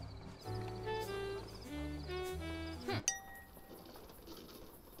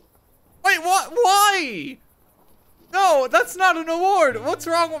 Wait, what? Why? No, that's not an award. What's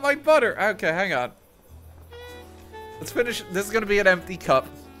wrong with my butter? Okay, hang on. Let's finish. This is gonna be an empty cup.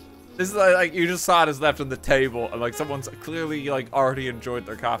 This is like you just saw it as left on the table, and like someone's clearly like already enjoyed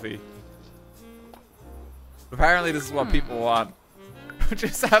their coffee. Apparently, this is what people want.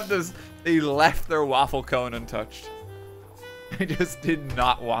 Just have this. They left their waffle cone untouched. They just did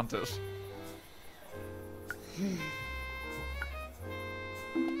not want it.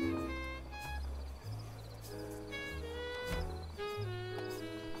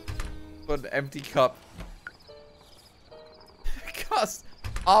 But an empty cup. It costs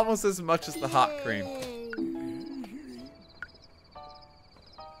almost as much as the hot cream.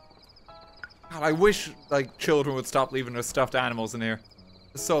 God, I wish like children would stop leaving their stuffed animals in here.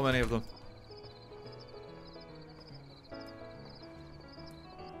 There's so many of them.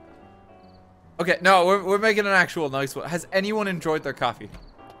 Okay, no, we're making an actual nice one. Has anyone enjoyed their coffee?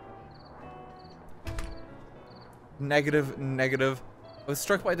 Negative, negative. I was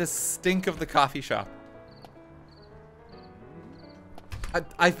struck by the stink of the coffee shop.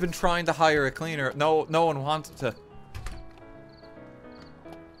 I've been trying to hire a cleaner. No one wanted to.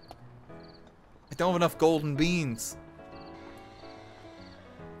 I don't have enough golden beans.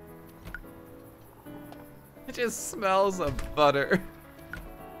 It just smells of butter.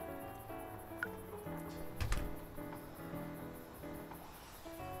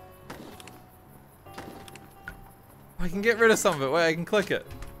 I can get rid of some of it. Wait, I can click it.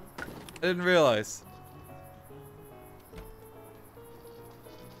 I didn't realize.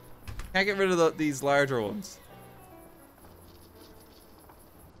 Can't get rid of these larger ones.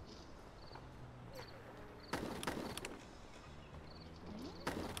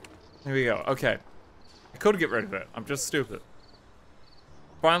 Here we go. Okay. I could get rid of it. I'm just stupid.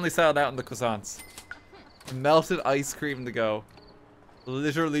 Finally settled out in the croissants. Melted ice cream to go.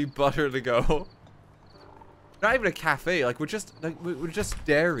 Literally butter to go. Not even a cafe. Like we're just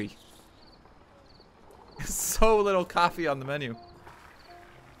dairy. There's so little coffee on the menu.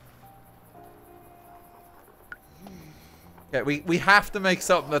 Okay, we have to make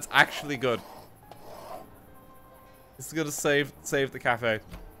something that's actually good. This is gonna save the cafe.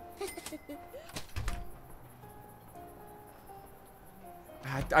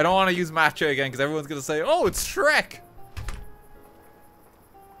 I don't want to use matcha again because everyone's gonna say, "Oh, it's Shrek."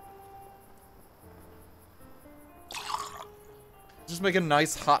 Just make a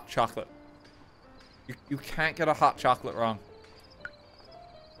nice hot chocolate. You can't get a hot chocolate wrong.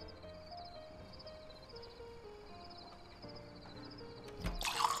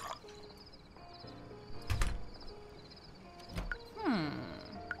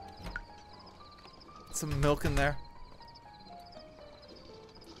 Some milk in there.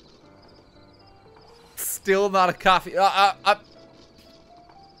 Still not a coffee. Okay,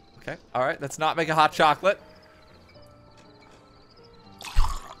 all right. Let's not make a hot chocolate.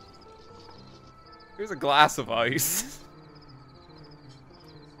 Here's a glass of ice.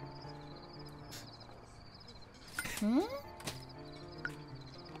 Hmm?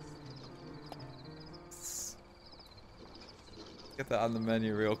 Get that on the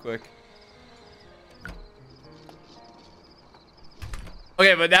menu real quick.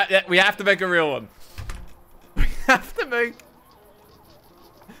 Okay, but that we have to make a real one. We have to make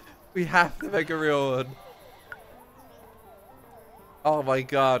a real one. Oh my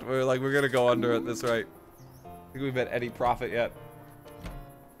god, we're gonna go under at this rate. I think we've made any profit yet.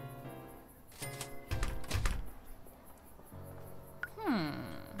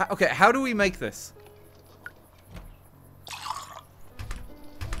 Okay, how do we make this?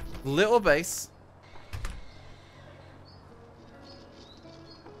 Little base.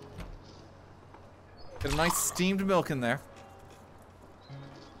 Get a nice steamed milk in there.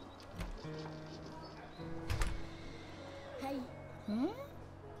 Hey. Hmm?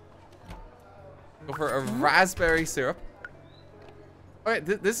 Go for a raspberry syrup. All right,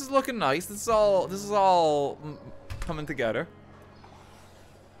 this is looking nice. This is all coming together.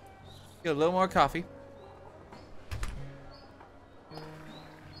 Get a little more coffee.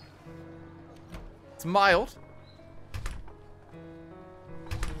 It's mild.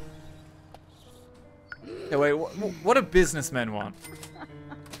 Hey, wait, what do businessmen want?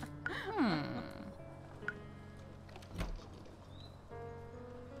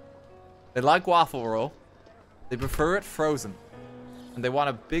 They like waffle roll. They prefer it frozen. And they want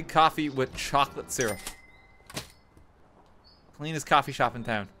a big coffee with chocolate syrup. Cleanest coffee shop in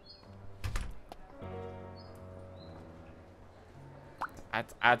town.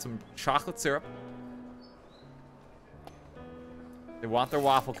 Add some chocolate syrup. They want their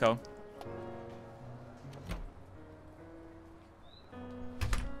waffle cone.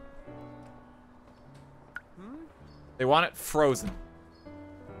 They want it frozen.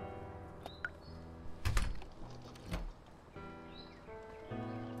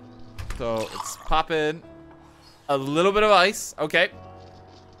 So let's pop in a little bit of ice. Okay.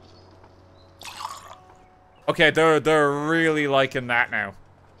 Okay, they're really liking that now.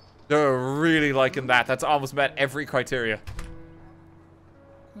 They're really liking that. That's almost met every criteria.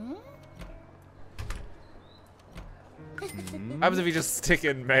 What happens if you just stick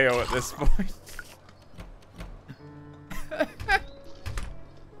in mayo at this point?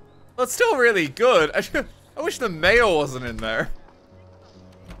 Well, it's still really good. I wish the mayo wasn't in there.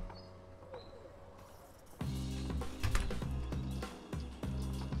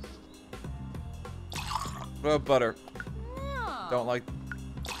 What about butter? Don't like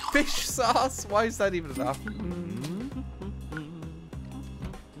fish sauce. Why is that even enough?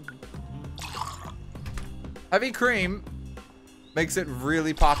 Heavy cream makes it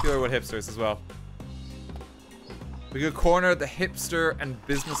really popular with hipsters as well. We could corner the hipster and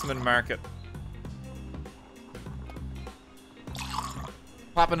businessman market.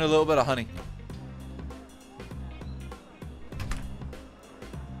 Pop in a little bit of honey.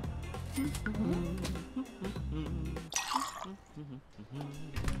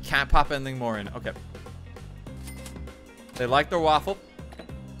 Can't pop anything more in. Okay. They like their waffle.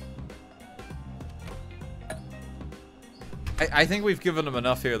 I think we've given them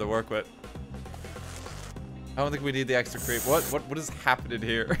enough here to work with. I don't think we need the extra cream. What is happening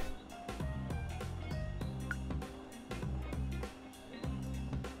here?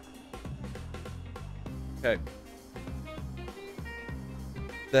 Okay.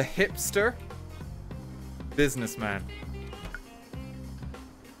 The hipster businessman.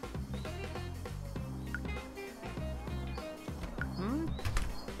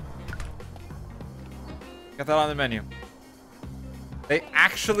 Got that on the menu. They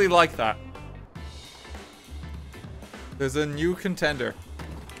actually like that. There's a new contender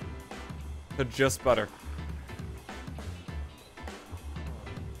to just butter.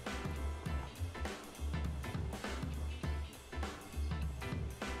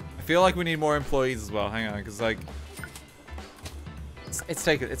 I feel like we need more employees as well. Hang on, because like it's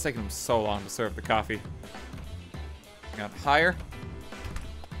taken them so long to serve the coffee. Hang on, higher.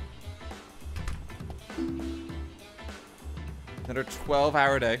 Another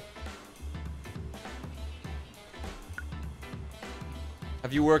 12-hour day.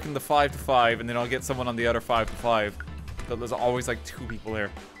 Have you working the 5 to 5, and then I'll get someone on the other 5 to 5. So there's always like 2 people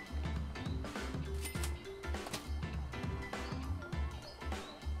here.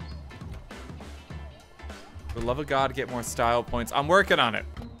 For the love of God, get more style points. I'm working on it.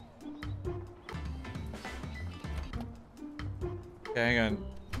 Okay, hang on.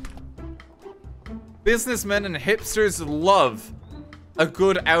 Businessmen and hipsters love a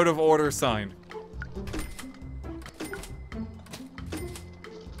good out of order sign.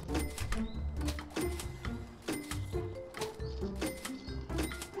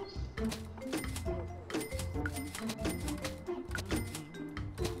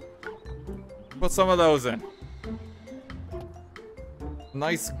 Put some of those in.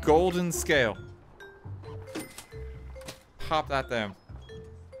 Nice golden scale. Pop that down.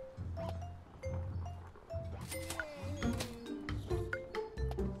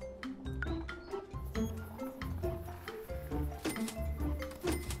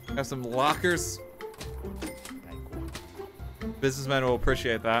 Have some lockers. Businessmen will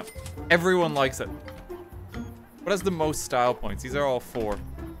appreciate that. Everyone likes it. What has the most style points? These are all 4.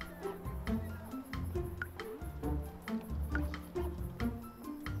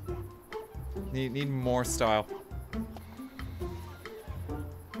 Need more style.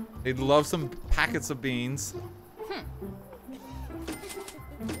 They'd love some packets of beans.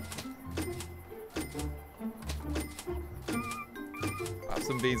 Pop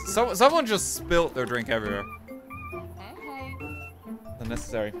some beans. Someone just spilt their drink everywhere.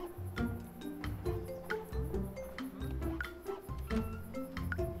 Unnecessary.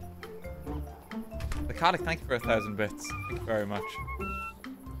 Narcotic, thank you for 1,000 bits. Thank you very much.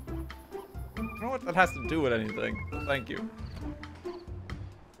 I don't know what that has to do with anything. Thank you.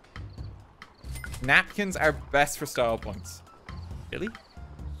 Napkins are best for style points. Really?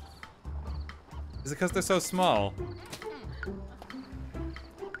 Is it because they're so small?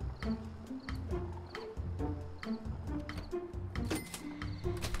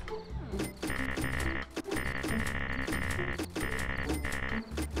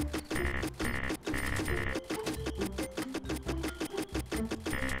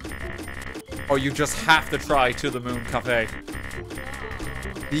 Oh, you just have to try To the Moon Cafe.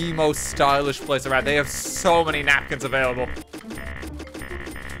 The most stylish place around. They have so many napkins available.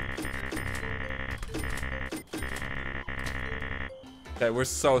 Okay, we're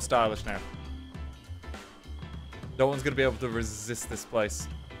so stylish now. No one's gonna be able to resist this place.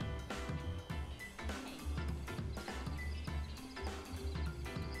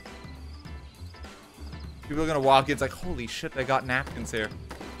 People are gonna walk in, it's like, holy shit, they got napkins here.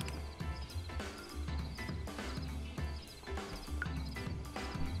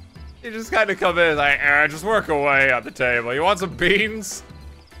 You just kind of come in like, just work away at the table. You want some beans?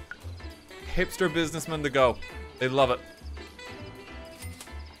 Hipster businessmen to go. They love it.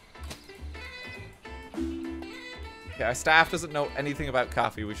 Okay, our staff doesn't know anything about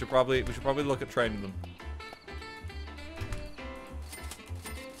coffee. We should probably look at training them.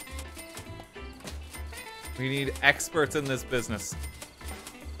 We need experts in this business.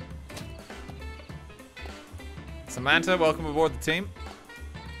 Samantha, welcome aboard the team.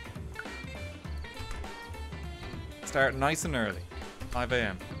 Start nice and early, 5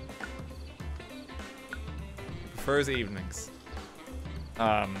 a.m. Prefers evenings.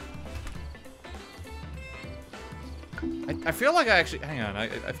 I feel like I actually, hang on,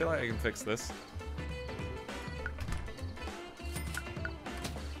 I feel like I can fix this.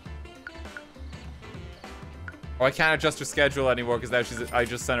 Oh, I can't adjust her schedule anymore because now I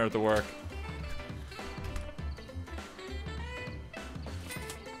just sent her to work.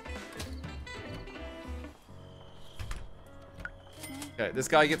 Okay, this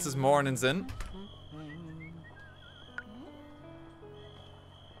guy gets his mornings in.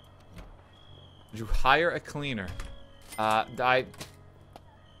 Did you hire a cleaner? I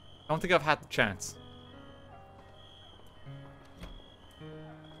don't think I've had the chance.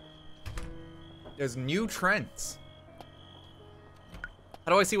 There's new trends.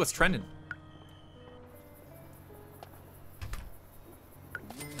 How do I see what's trending?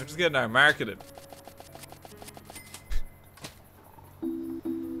 We're just getting our marketed.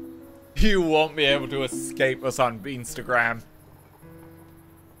 You won't be able to escape us on Beanstagram.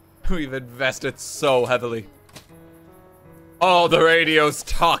 We've invested so heavily. All the radios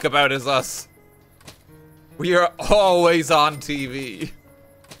talk about is us. We are always on TV.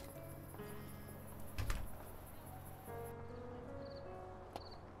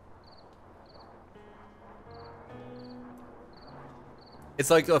 It's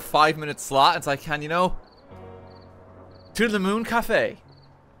like a 5-minute slot. It's like, you know, To the Moon Cafe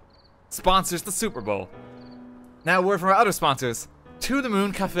sponsors the Super Bowl. Now a word from our other sponsors. To the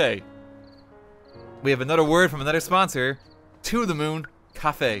Moon Cafe. We have another word from another sponsor. To the Moon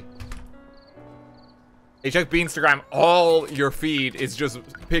Cafe. Hey, check Beanstagram. All your feed is just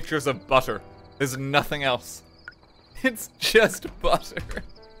pictures of butter. There's nothing else. It's just butter.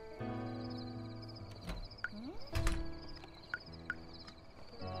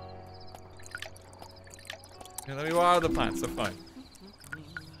 Here, let me water the plants. They're fine.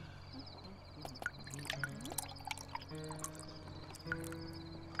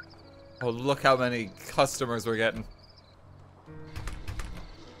 Oh, look how many customers we're getting.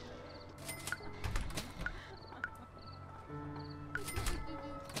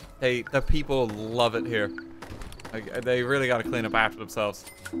 Hey, the people love it here. Like, they really gotta clean up after themselves.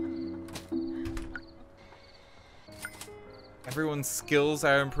 Everyone's skills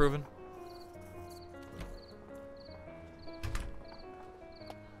are improving.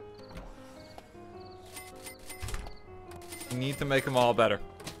 You need to make them all better.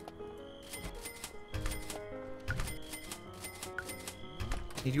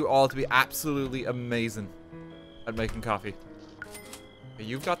 Need you all to be absolutely amazing at making coffee. Okay,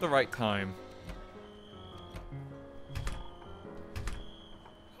 you've got the right time.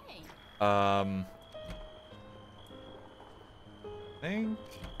 I think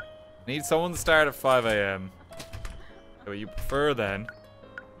need someone to start at 5 a.m. What you prefer then?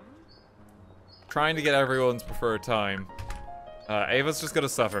 Trying to get everyone's preferred time. Ava's just gonna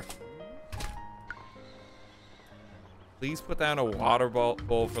suffer. Please put down a water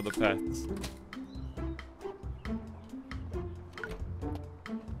bowl for the pets.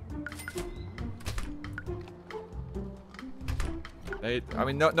 I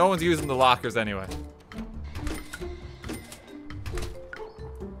mean, no one's using the lockers anyway.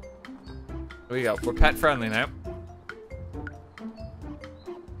 There we go. We're pet friendly now.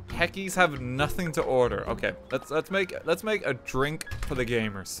 Techies have nothing to order. Okay, let's make a drink for the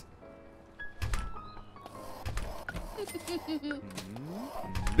gamers.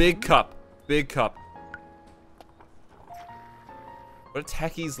 Big cup. Big cup. What do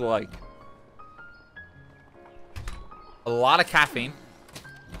techies like? A lot of caffeine.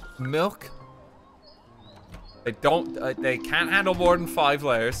 Milk. They can't handle more than 5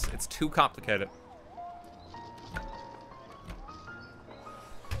 layers. It's too complicated.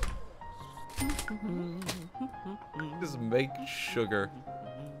 Just make sugar.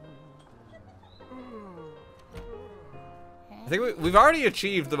 I think we've already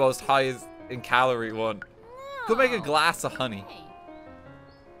achieved the most highest in calorie one. Could make a glass of honey. I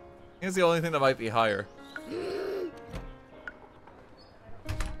think it's the only thing that might be higher.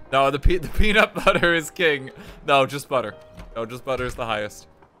 No, the peanut butter is king. No, just butter. No, just butter is the highest.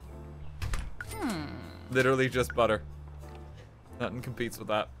 Literally just butter. Nothing competes with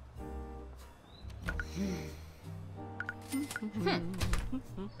that.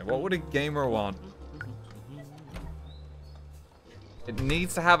 What would a gamer want? It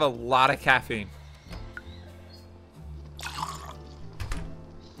needs to have a lot of caffeine.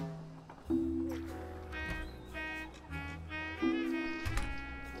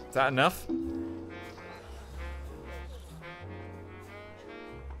 Is that enough?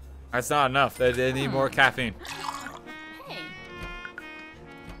 That's not enough. They need more caffeine.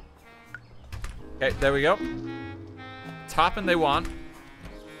 Okay, there we go. Topping they want.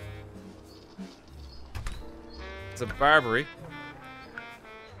 It's a Barbary.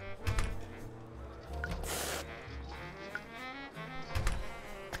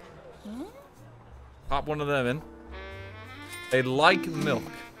 Pop one of them in. They like milk.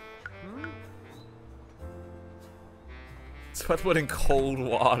 So let's put in cold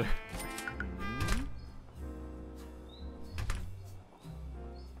water.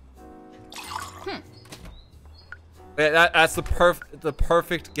 Yeah, that's the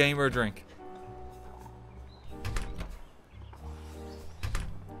perfect gamer drink.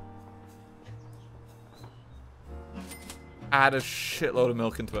 Add a shitload of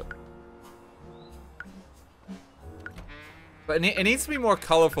milk into it. But it needs to be more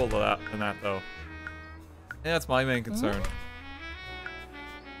colorful than that though. Yeah, that's my main concern.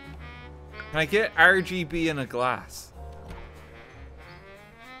 Can I get RGB in a glass?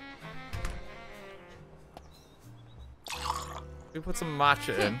 We put some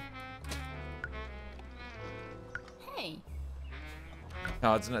matcha in. Hey.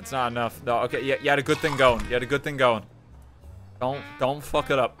 No, it's not enough. No, okay, you had a good thing going. You had a good thing going. Don't fuck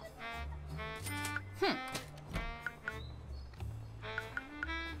it up.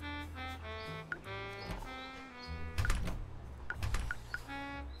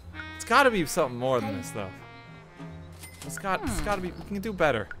 It's gotta be something more than this though. It's gotta be, we can do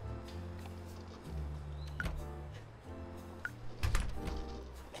better.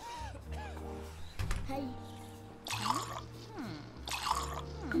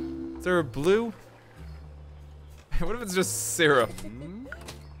 Is there a blue? What if it's just syrup?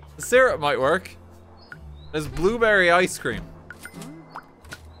 The syrup might work. There's blueberry ice cream.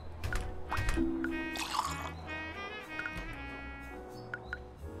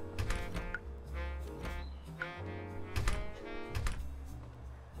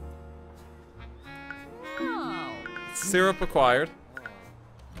 Syrup acquired.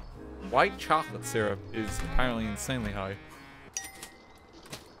 White chocolate syrup is apparently insanely high.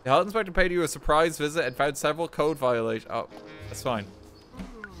 The health inspector paid you a surprise visit and found several code violations. Oh, that's fine.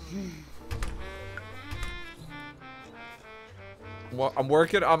 Well, I'm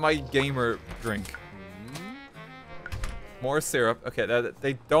working on my gamer drink. More syrup. Okay,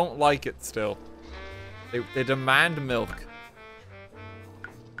 they don't like it still. They demand milk.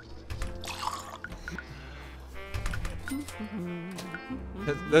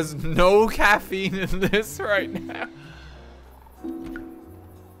 There's no caffeine in this right now.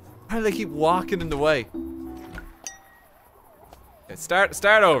 Why do they keep walking in the way? Okay,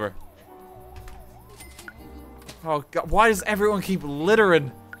 start over. Oh God, why does everyone keep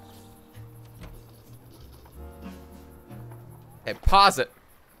littering? Okay, pause it.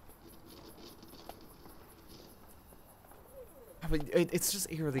 I mean, it's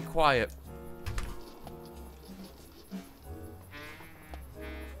just eerily quiet.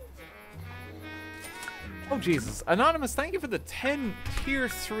 Oh Jesus, Anonymous, thank you for the 10 tier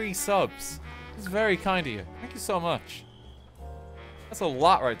 3 subs. It's very kind of you. Thank you so much. That's a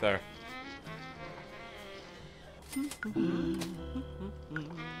lot right there.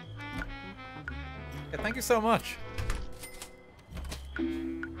 Yeah, thank you so much.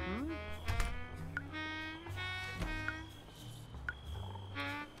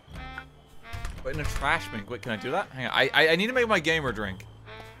 But in a trash bin. Wait, can I do that? Hang on. I need to make my gamer drink.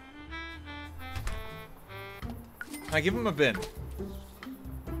 Can I give him a bin?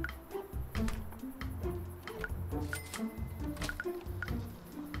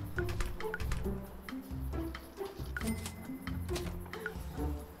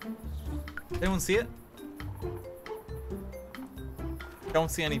 Anyone see it?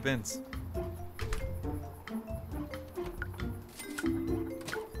 Don't see any bins.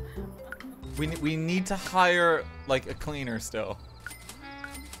 We need to hire like a cleaner still.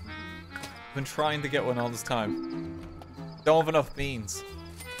 I've been trying to get one all this time. Don't have enough beans.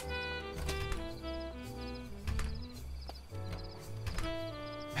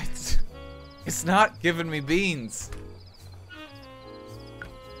 It's not giving me beans.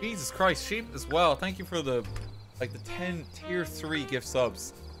 Jesus Christ, sheep as well. Thank you for the 10 tier 3 gift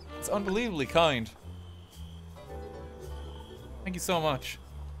subs. It's unbelievably kind. Thank you so much.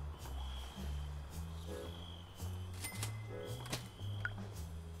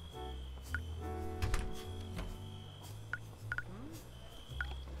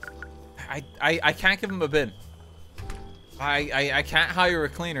 I can't give him a bin. I can't hire a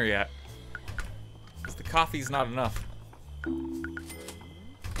cleaner yet. Because the coffee's not enough.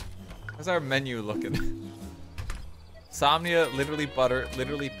 How's our menu looking? Somnia, literally butter,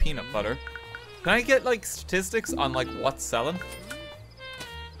 literally peanut butter. Can I get like statistics on like what's selling?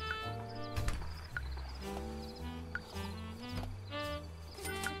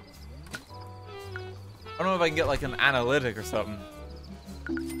 I don't know if I can get like an analytic or something.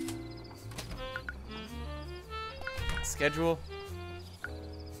 Schedule.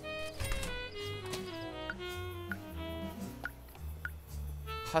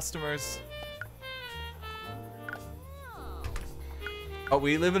 Customers. Oh,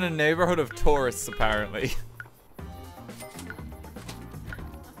 we live in a neighborhood of tourists, apparently.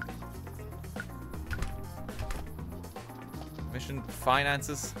 Mission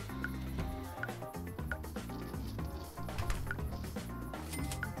finances.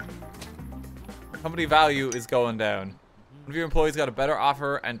 Company value is going down. One of your employees got a better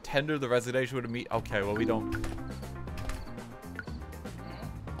offer and tendered the resignation with a meet. Okay, well, we don't.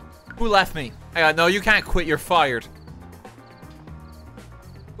 Who left me? No, you can't quit. You're fired.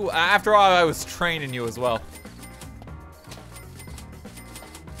 Ooh, after all, I was training you as well.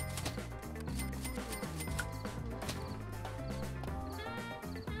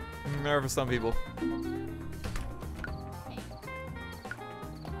 Nerve for some people.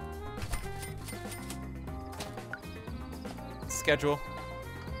 Schedule.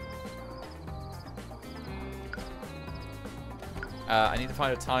 I need to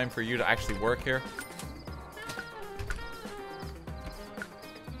find a time for you to actually work here.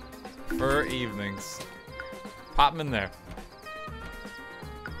 For evenings. Pop them in there.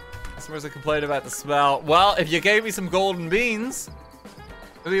 Customers are complaining about the smell. Well, if you gave me some golden beans,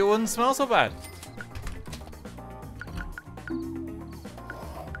 maybe it wouldn't smell so bad.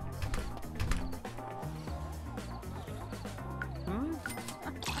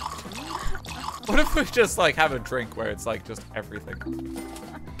 What if we just like have a drink where it's like just everything?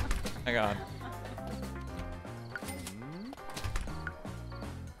 Hang on.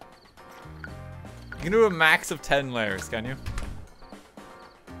 You can do a max of 10 layers, can you?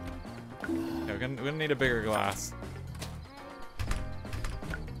 Okay, we're gonna need a bigger glass.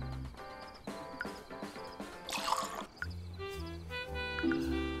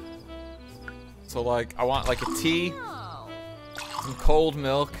 So like, I want like a tea. Some cold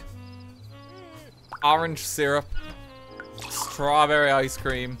milk. Orange syrup. Strawberry ice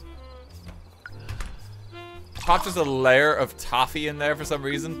cream. Pop just a layer of toffee in there for some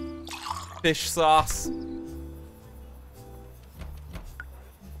reason. Fish sauce.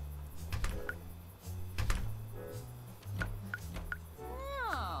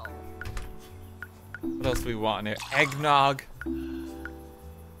 What else do we want in here? Eggnog.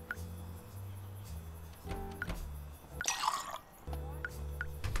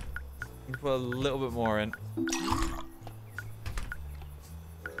 Put a little bit more in.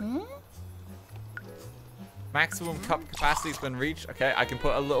 Maximum cup capacity has been reached. Okay, I can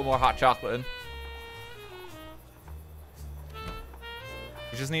put a little more hot chocolate in.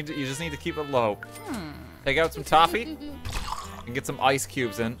 You just need to keep it low. Take out some toffee and get some ice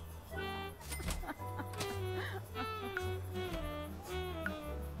cubes in.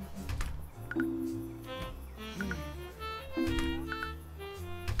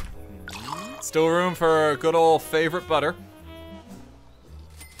 Still room for good old favorite butter.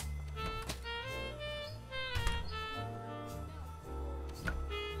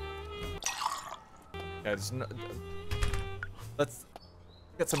 Yeah, let's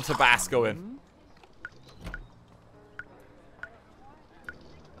get some Tabasco in.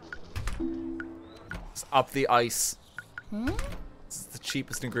 Just up the ice. This is the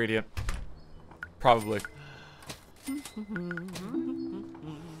cheapest ingredient. Probably.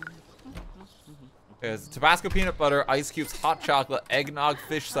 There's Tabasco peanut butter, ice cubes, hot chocolate, eggnog,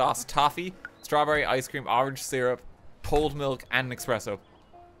 fish sauce, toffee, strawberry ice cream, orange syrup, cold milk, and an espresso.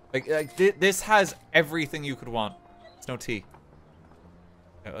 Like this has everything you could want. It's no tea.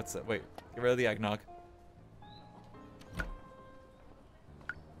 Okay, let's wait. Get rid of the eggnog.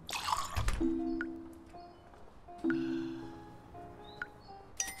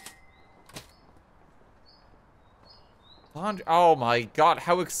 Laundry. Oh my god,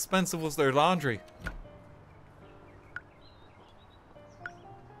 how expensive was their laundry?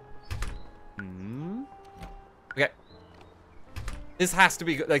 Okay. This has to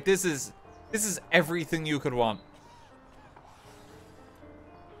be good. Like this is everything you could want.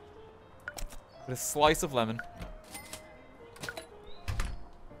 With a slice of lemon.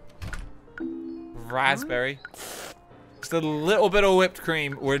 Raspberry. Just a little bit of whipped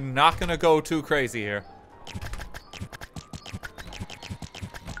cream. We're not gonna go too crazy here.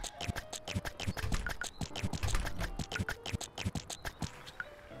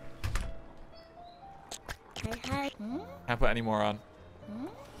 Can't put any more on.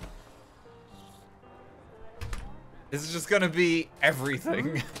 This is just gonna be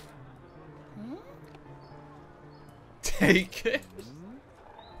everything. Take it.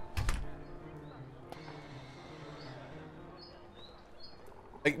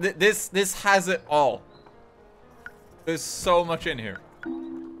 Like this has it all. There's so much in here.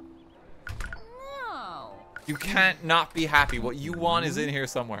 No. You can't not be happy. What you want is in here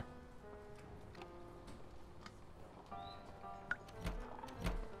somewhere.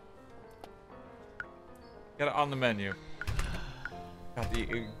 Get it on the menu. God, the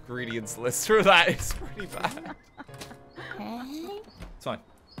ingredients list for that is pretty bad. It's fine.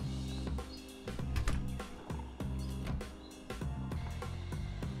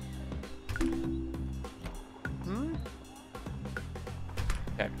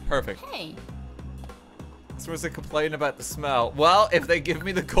 Okay, perfect. Hey. Customers are complaining about the smell. Well, if they give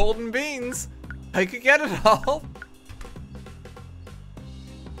me the golden beans, I could get it all.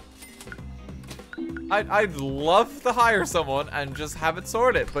 I'd love to hire someone and just have it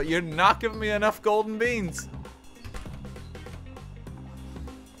sorted, but you're not giving me enough golden beans.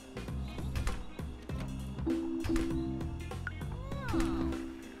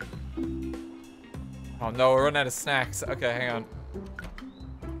 Oh no, we're running out of snacks. Okay, hang on.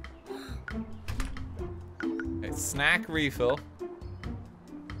 Okay, snack refill.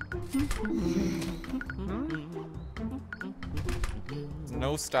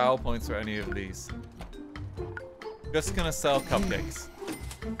 No style points for any of these. Just gonna sell cupcakes.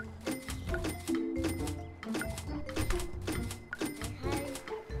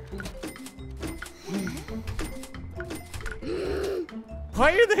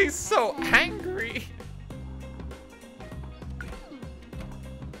 Why are they so angry?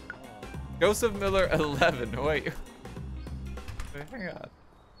 Joseph Miller 11. Wait. Wait, hang on.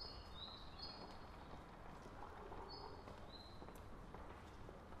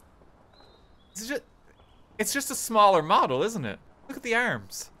 It's just a smaller model, isn't it? Look at the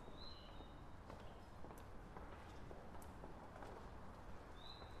arms.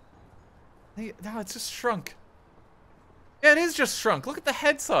 Hey, no, it's just shrunk. Yeah, it is just shrunk. Look at the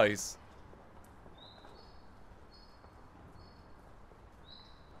head size.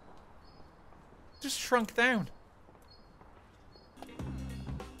 Just shrunk down.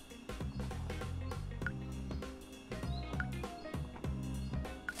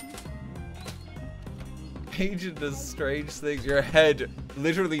 Agent does strange things. Your head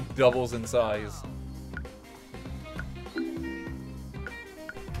literally doubles in size.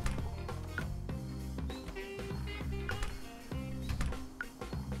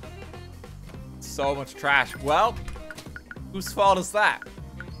 So much trash. Well, whose fault is that?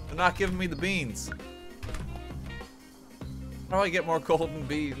 They're not giving me the beans. How do I get more golden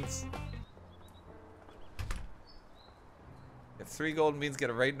beans? Get 3 golden beans, get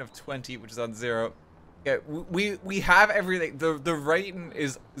a rating of 20, which is on 0. Yeah, we have everything. The rating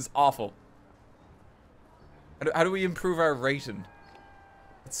is awful. How do we improve our rating?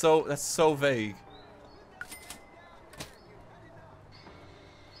 That's so vague.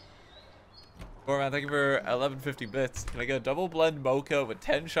 Oh man, thank you for 1150 bits. Can I get a double blend mocha with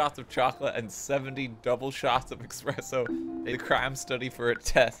 10 shots of chocolate and 70 double shots of espresso? A cram study for a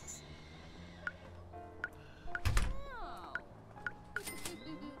test.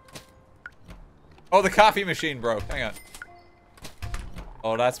 Oh, the coffee machine broke. Hang on.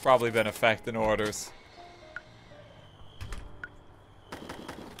 Oh, that's probably been affecting orders.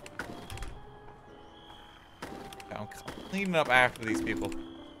 I'm cleaning up after these people.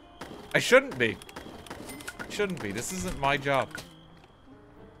 I shouldn't be. Shouldn't be. This isn't my job.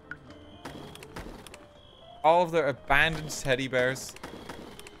 All of their abandoned teddy bears.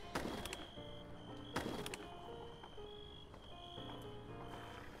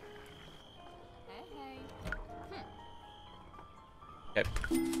 Okay.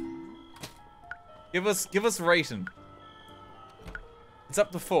 Give us rating. It's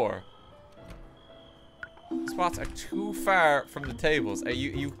up to 4. Spots are too far from the tables. Are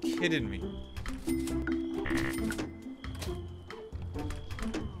you kidding me?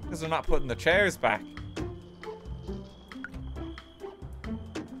 Because they're not putting the chairs back.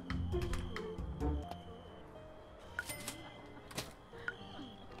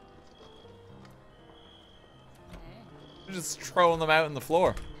 They're just throwing them out on the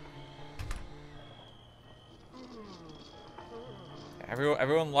floor.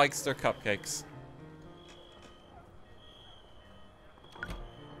 Everyone likes their cupcakes.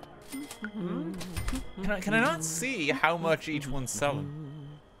 Can I not see how much each one's selling?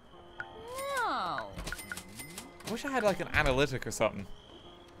 No. I wish I had like an analytic or something.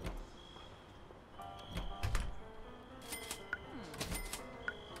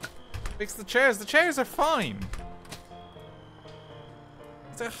 Fix the chairs. The chairs are fine.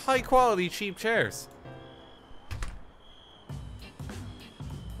 It's a high quality, cheap chairs.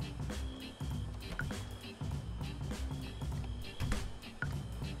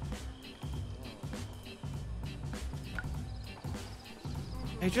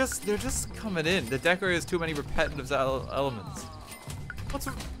 They're just coming in. The decor has too many repetitive elements.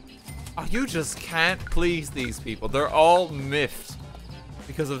 Oh, you just can't please these people. They're all miffed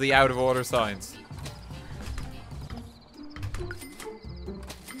because of the out of order signs.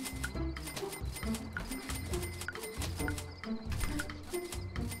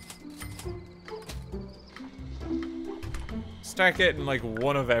 Start getting like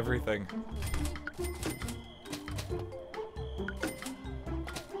one of everything.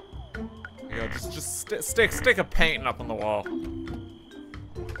 Just stick a painting up on the wall.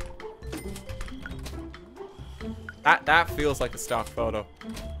 That feels like a stock photo.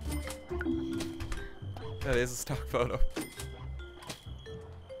 That is a stock photo.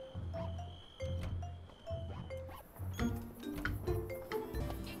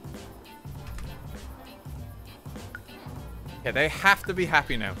 Yeah, they have to be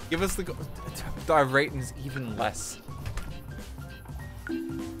happy now. Give us our ratings even less.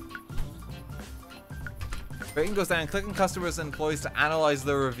 Rating goes down. Click on customers and employees to analyze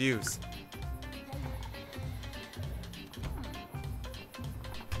their reviews.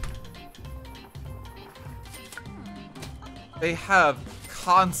 They have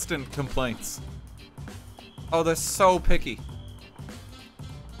constant complaints. Oh, they're so picky.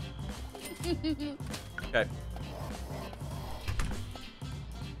 Okay.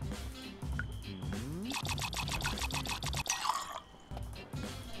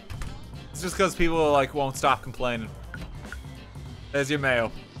 It's just because people like won't stop complaining. There's your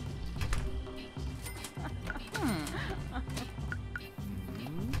mail.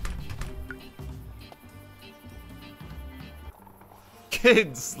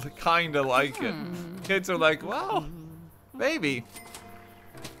 Kids kind of like it. Kids are like, well, maybe.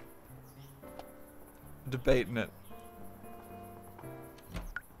 Debating it.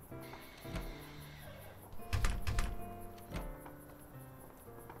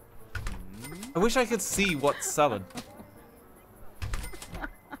 I wish I could see what's selling.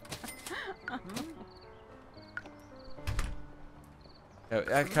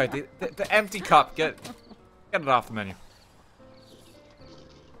 Okay, the empty cup, get it off the menu.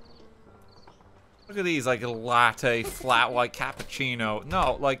 Look at these, like a latte, flat white cappuccino.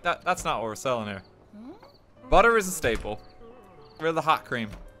 No, like that's not what we're selling here. Butter is a staple. Rid of the hot cream.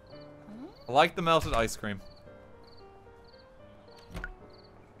 I like the melted ice cream.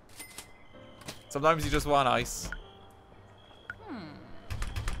 Sometimes you just want ice.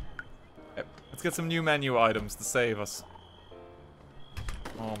 Okay, let's get some new menu items to save us.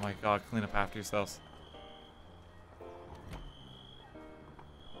 Oh my god, clean up after yourselves.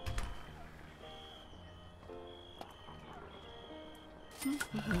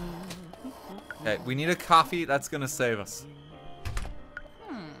 Okay, we need a coffee that's gonna save us.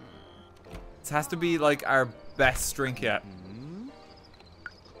 This has to be like our best drink yet.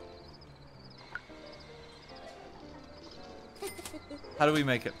 How do we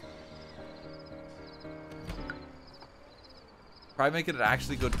make it? Try making it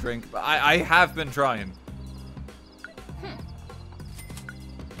actually good drink. But I have been trying.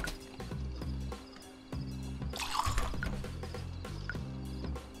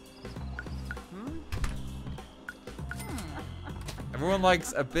 Everyone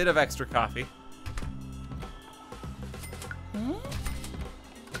likes a bit of extra coffee.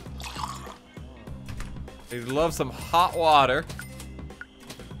 They love some hot water.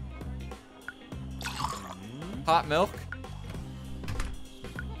 Hot milk.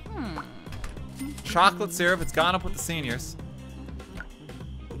 Chocolate syrup. It's gone up with the seniors.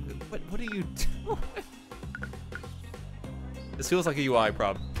 What are you doing? This feels like a UI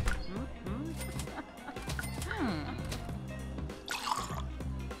problem.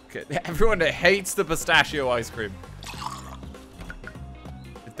 Okay, everyone that hates the pistachio ice cream.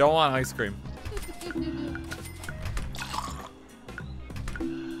 I don't want ice cream.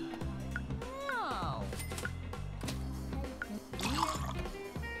 No.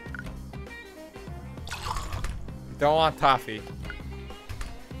 Don't want toffee.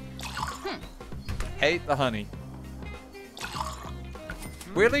 Hate the honey.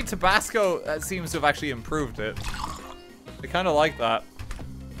 Weirdly, Tabasco seems to have actually improved it. I kind of like that.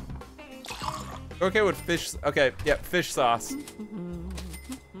 Okay with fish. Okay, yeah, fish sauce.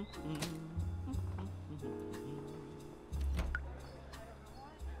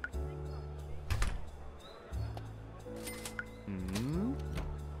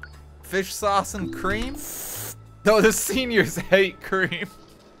 Fish sauce and cream? No, the seniors hate cream.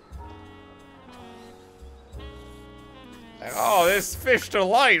 Oh, this fish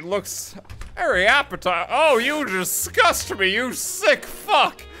delight looks very appetizing. Oh, you disgust me, you sick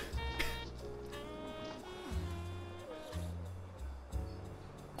fuck.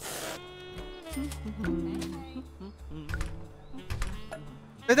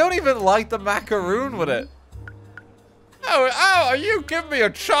 They don't even like the macaroon with it. Oh, you give me a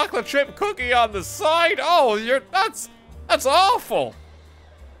chocolate chip cookie on the side? Oh, that's awful.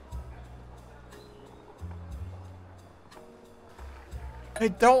 They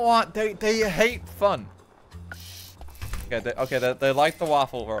don't want, they hate fun. Okay, they like the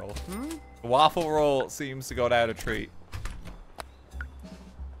waffle roll. The waffle roll seems to go down a treat.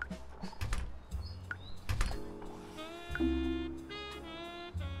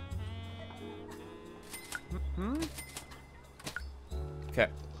 Okay.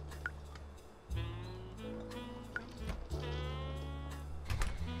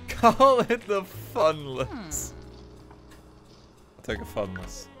 Call it the funless. I'll take a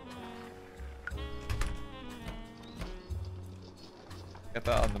funless. Get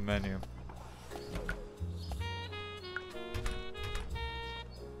that on the menu.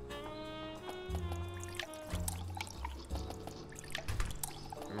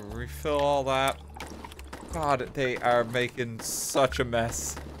 Refill all that. God, they are making such a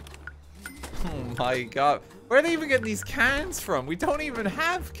mess. Oh my god. Where are they even getting these cans from? We don't even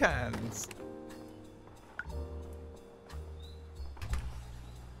have cans.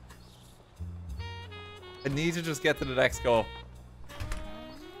 I need to just get to the next goal.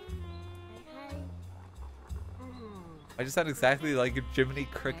 I just sound exactly like a Jiminy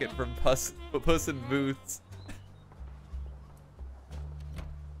Cricket from Puss in Boots.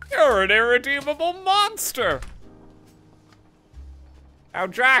 You're an irredeemable monster! Now,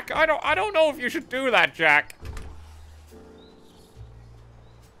 Jack, I don't know if you should do that, Jack.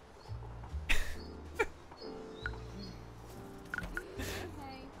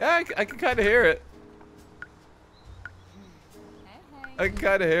 Yeah, I can kind of hear it. I can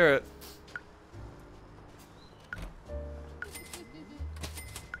kind of hear it.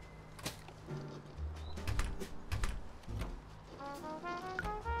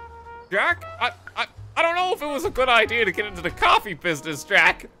 Jack, I don't know if it was a good idea to get into the coffee business,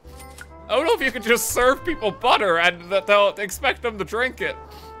 Jack. I don't know if you could just serve people butter and that they'll expect them to drink it.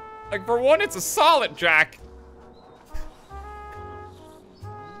 Like, for one, it's a solid, Jack.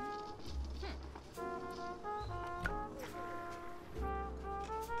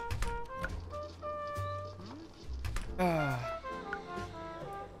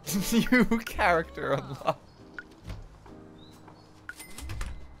 New character unlocked.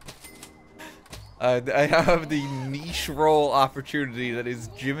 I have the niche role opportunity that is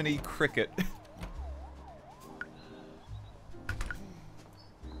Jiminy Cricket.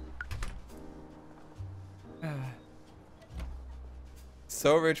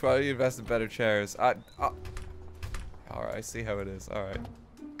 So rich, why don't you invest in better chairs? Alright, I see how it is. Alright.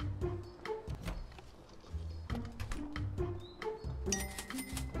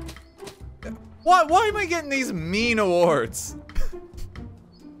 Why am I getting these mean awards?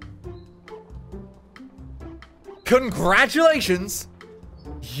 Congratulations!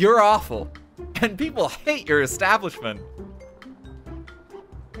 You're awful. And people hate your establishment.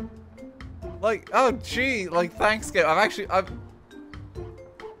 Like, oh gee, like Thanksgiving. I'm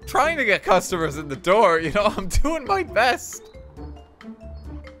trying to get customers in the door, you know, I'm doing my best.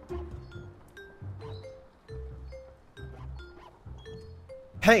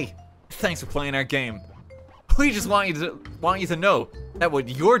 Hey, thanks for playing our game. We just want you to know that what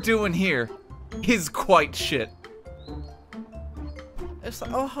you're doing here is quite shit. It's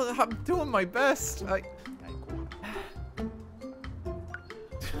like, oh, I'm doing my best. I'm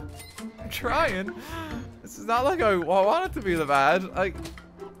trying. This is not like I want it to be the bad.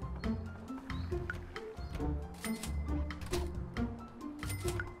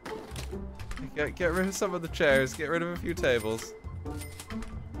 Get rid of some of the chairs. Get rid of a few tables.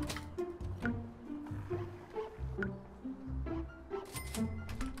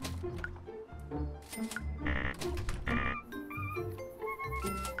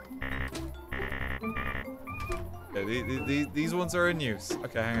 Okay, these ones are in use.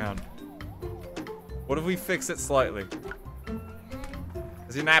 Okay, hang on. What if we fix it slightly?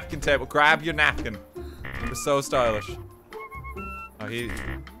 There's your napkin table. Grab your napkin. We're so stylish. Oh, this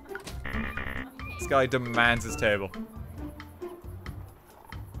guy demands his table.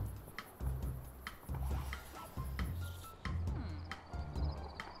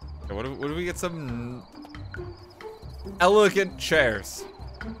 Okay, what if we get some elegant chairs?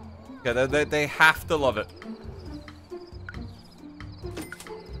 Okay, they have to love it.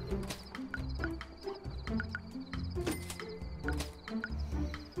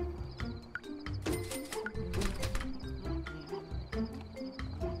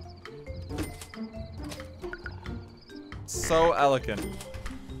 So elegant.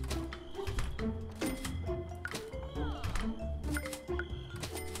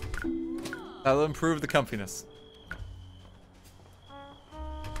 That'll improve the comfiness.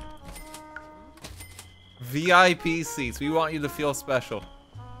 VIP seats. We want you to feel special.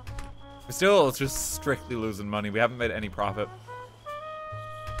 We're still just strictly losing money. We haven't made any profit.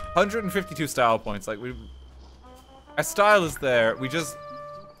 152 style points. Like, our style is there.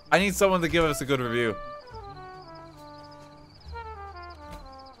 I need someone to give us a good review.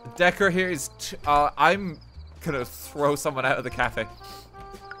 Decor here is I'm gonna throw someone out of the cafe.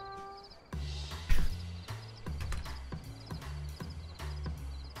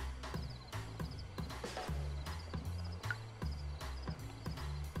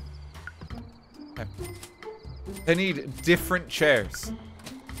 Okay. They need different chairs.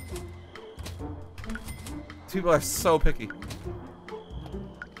 People are so picky.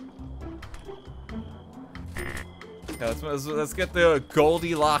 Yeah, let's get the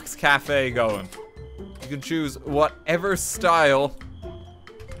Goldilocks Cafe going. You can choose whatever style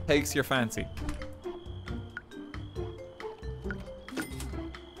takes your fancy.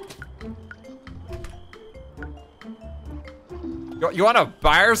 You want a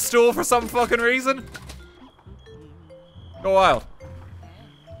bar stool for some fucking reason? Go wild.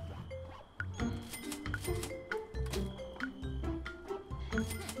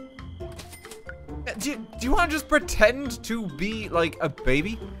 Do you want to just pretend to be like a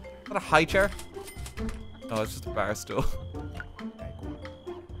baby? Not a high chair? No, it's just a bar stool.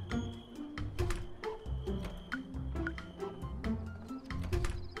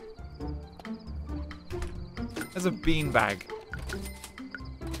 There's a beanbag.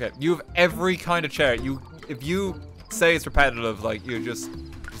 Okay, you have every kind of chair. If you say it's repetitive, like you just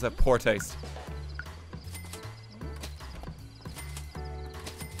have poor taste.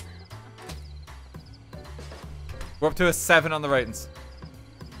 We're up to a 7 on the ratings.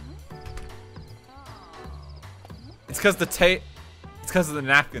 It's because of the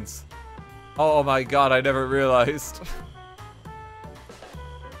napkins. Oh my god, I never realized.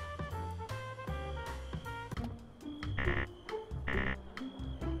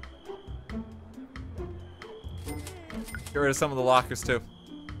 Get rid of some of the lockers too.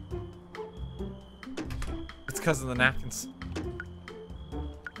 It's because of the napkins.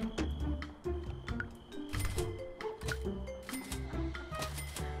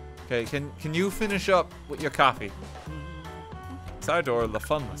 Okay, can you finish up with your coffee? I adore the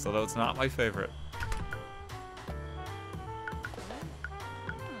funness, although it's not my favorite.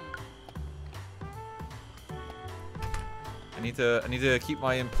 I need to keep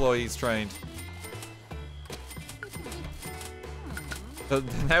my employees trained. The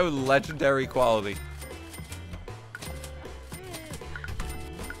now legendary quality.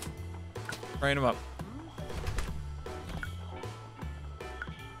 Train them up.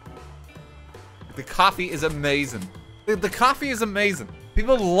 The coffee is amazing. The coffee is amazing.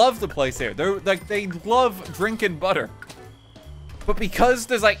 People love the place here. They're like, they love drinking butter. But because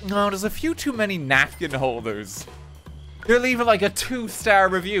there's like, no, there's a few too many napkin holders. They're leaving like a 2-star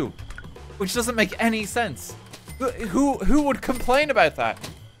review, which doesn't make any sense. Who would complain about that?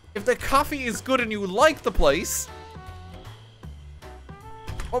 If the coffee is good and you like the place,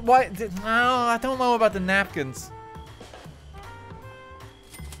 why? No, I don't know about the napkins.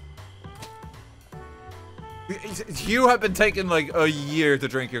 You have been taking like a year to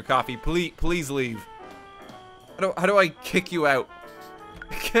drink your coffee. Please leave. How do I kick you out?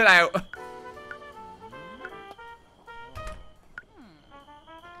 Get out.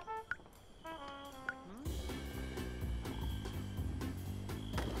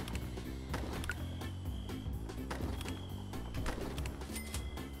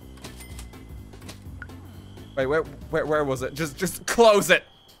 Wait, where was it? Just close it.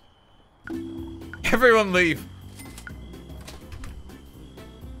 Everyone leave.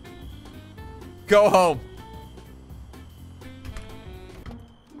 Go home.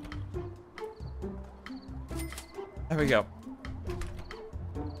 There we go.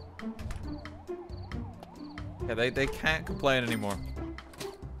 Yeah, they can't complain anymore.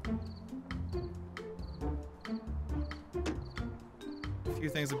 A few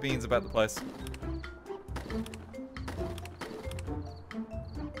things of beans about the place.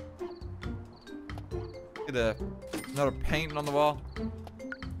 Another painting on the wall.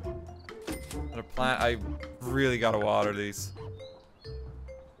 Another plant. I really gotta water these.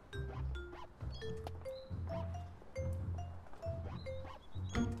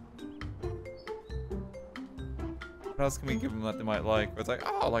 What else can we give them that they might like? It's like,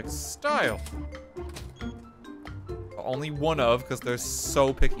 oh, like style. Only one of, because they're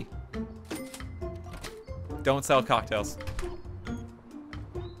so picky. Don't sell cocktails.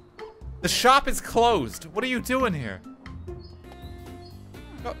 The shop is closed. What are you doing here?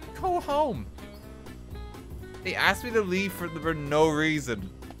 Go home. They asked me to leave for no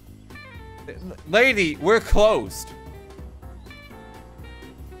reason. Lady, we're closed.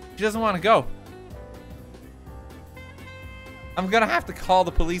 She doesn't want to go. I'm gonna have to call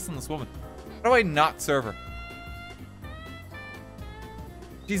the police on this woman. How do I not serve her?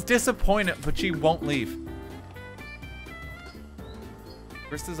 She's disappointed, but she won't leave.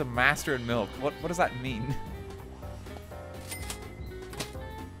 First is a master in milk. What does that mean?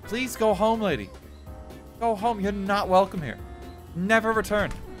 Please go home, lady. Go home. You're not welcome here. Never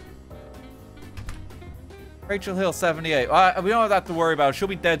return. Rachel Hill, 78. We don't have that to worry about. She'll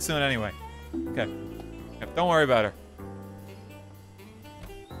be dead soon anyway. Okay. Yep, don't worry about her.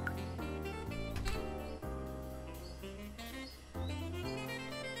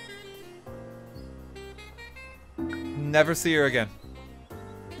 Never see her again.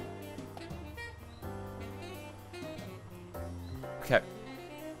 Okay.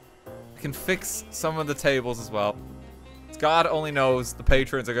 We can fix some of the tables as well. God only knows the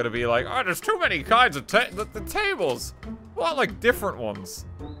patrons are going to be like, oh, there's too many kinds of the tables. I want like different ones.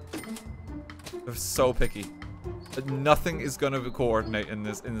 They're so picky. But nothing is going to coordinate in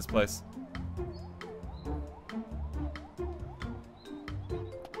this place.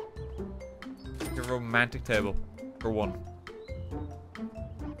 Like a romantic table for one.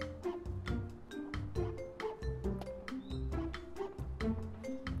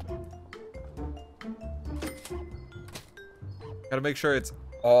 Gotta make sure it's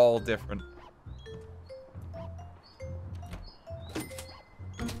all different.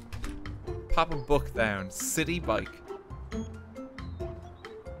 Pop a book down. City bike.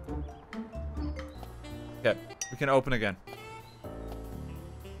 Okay, we can open again.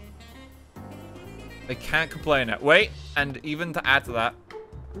 They can't complain now. Wait, and even to add to that,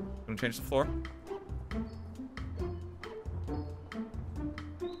 I'm gonna change the floor.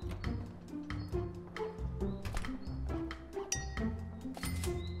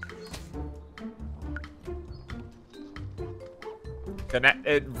 And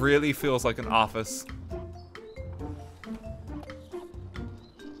it really feels like an office.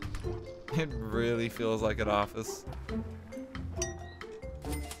 It really feels like an office.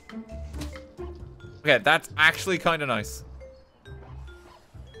 Okay, that's actually kind of nice.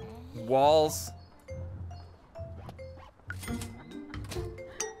 Walls.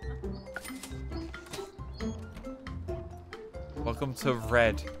 Welcome to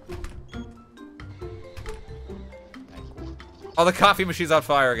Red. Oh, the coffee machine's on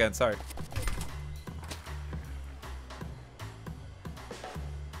fire again. Sorry.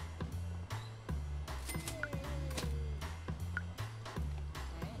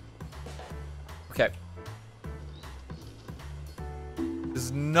 Okay.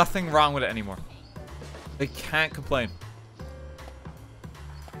 There's nothing wrong with it anymore. They can't complain.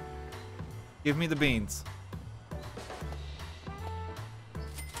 Give me the beans.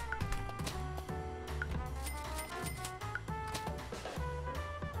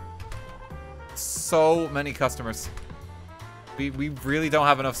 So many customers. We really don't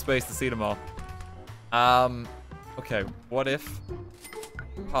have enough space to see them all. Okay, what if...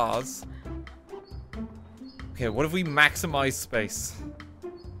 Pause. Okay, what if we maximize space?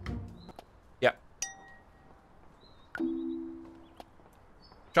 Yep.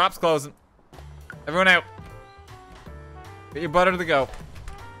 Shop's closing. Everyone out. Get your butter to go.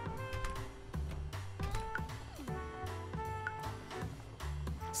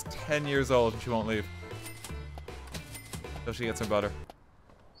 It's 10 years old and she won't leave. Until she gets her butter.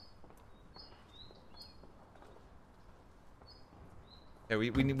 Yeah, we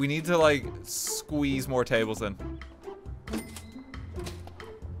need to, like, squeeze more tables in.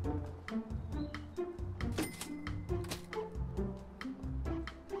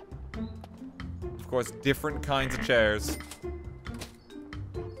 Of course, different kinds of chairs.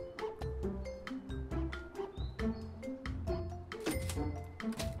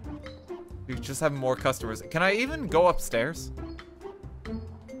 We just have more customers. Can I even go upstairs?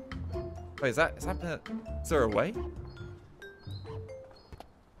 Wait, is there a way?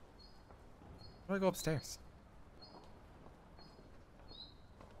 How do I go upstairs?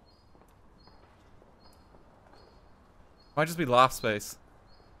 Might just be loft space.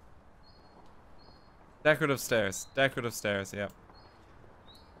 Decorative stairs. Decorative stairs, yeah.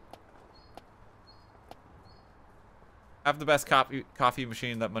 Have the best coffee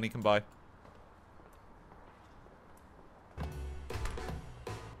machine that money can buy.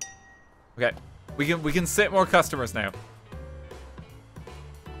 Okay. We can sit more customers now.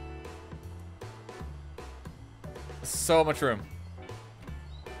 So much room.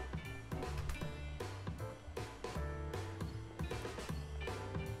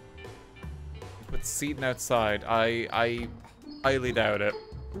 Put seating outside. I highly doubt it.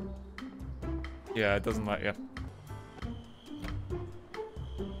 Yeah, it doesn't let you.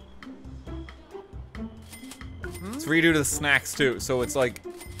 Let's redo the snacks too. So it's like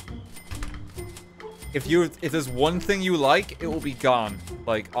if there's one thing you like, it will be gone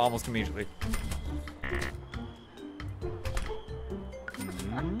like almost immediately.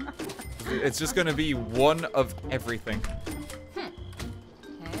 It's just gonna be one of everything.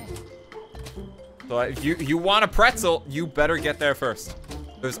 So if you want a pretzel, you better get there first.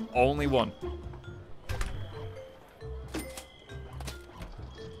 There's only one.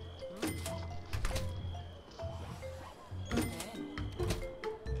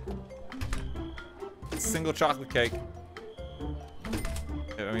 Single chocolate cake.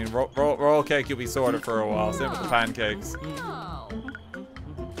 I mean, roll cake you'll be sorted for a while. Same with the pancakes.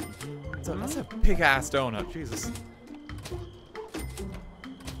 That's a big ass donut, Jesus.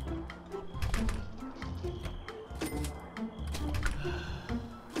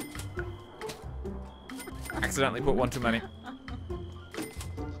 Accidentally put one too many.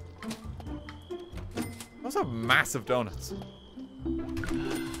 Those are massive donuts.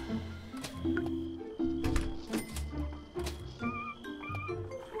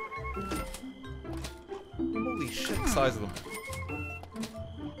 Holy shit, the size of them.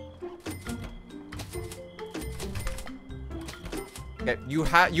 Okay, you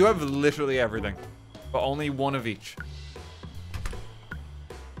have literally everything, but only one of each.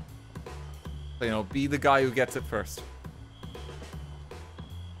 So, you know, be the guy who gets it first.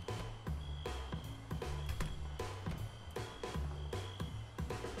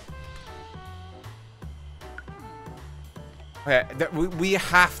 Okay, we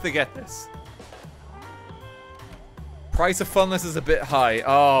have to get this. Price of funness is a bit high.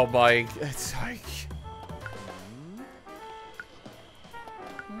 Oh my, it's like...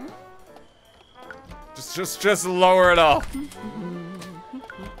 Just lower it all.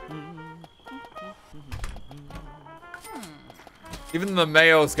 Even the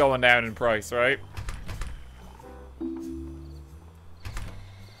mayo's going down in price, right?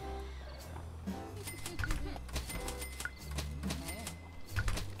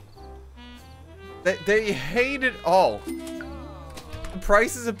 They hate it all. The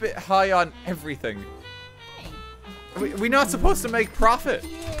price is a bit high on everything. We're not supposed to make profit.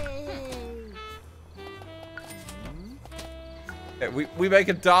 Yeah, we make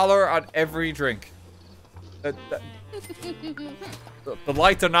 $1 on every drink. The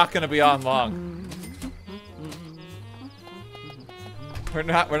lights are not going to be on long. We're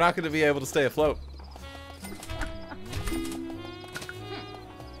not going to be able to stay afloat.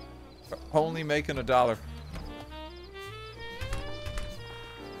 We're only making $1.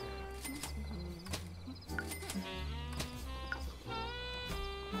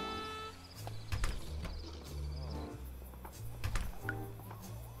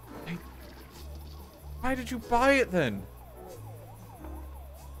 Why did you buy it then?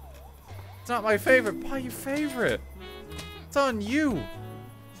 It's not my favorite. Buy your favorite. It's on you.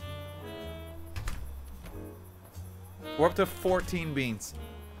 We're up to 14 beans.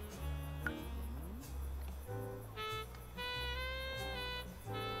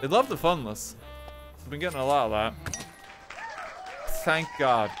 They love the funless. I've been getting a lot of that. Thank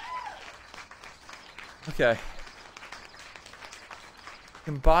God. Okay. You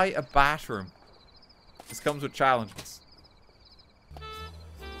can buy a bathroom. This comes with challenges.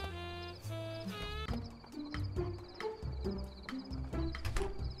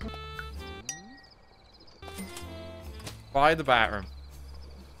 Buy the bathroom.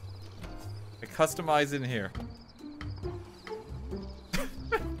 I customize in here.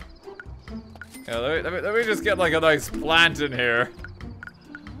 Yeah, let me just get like a nice plant in here.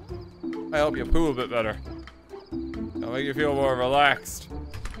 I help you poo a bit better. I'll make you feel more relaxed.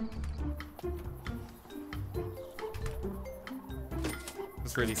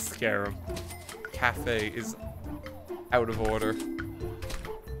 Just really scare him. Cafe is out of order.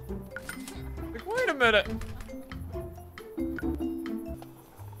 Like, wait a minute.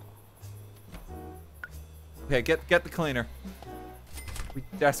 Okay, get the cleaner. We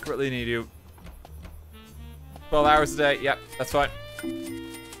desperately need you. 12 hours a day. Yep, that's fine.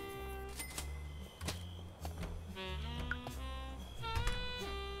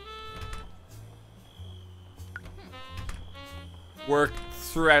 Work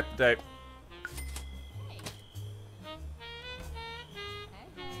throughout the day.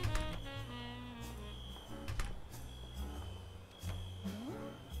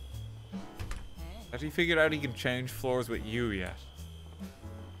 Have you figured out he can change floors with you yet?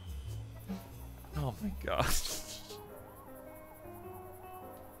 Oh my god.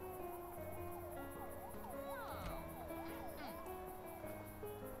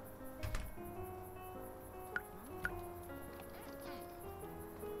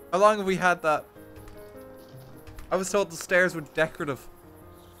 How long have we had that? I was told the stairs were decorative.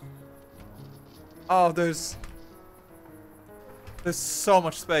 Oh, there's so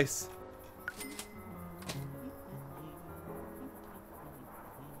much space.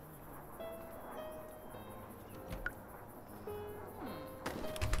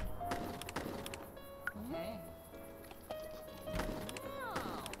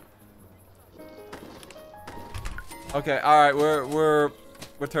 Okay, alright, we're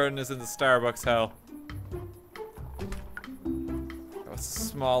turning this into Starbucks hell. What's the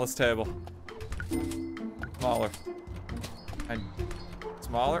smallest table? Smaller. And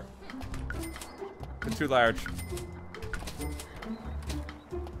smaller? And too large.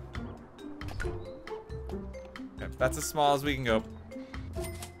 Okay, that's as small as we can go.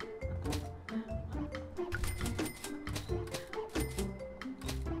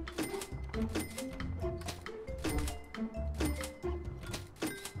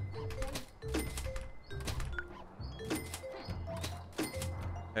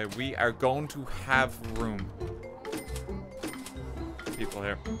 Okay, we are going to have room. People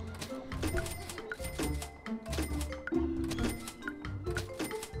here.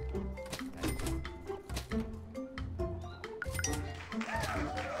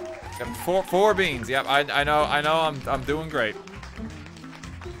 Yep, four beans. Yep, I know I'm doing great.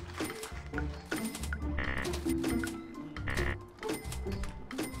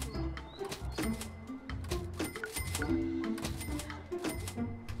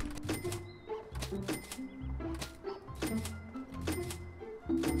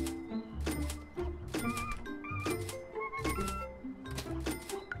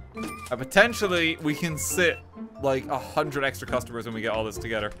 Potentially, we can sit like 100 extra customers when we get all this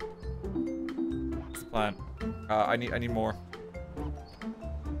together. That's the plan. I need more.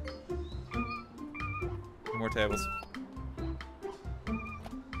 More tables.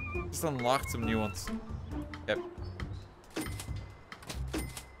 Just unlocked some new ones. Yep.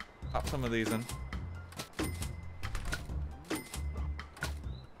 Pop some of these in.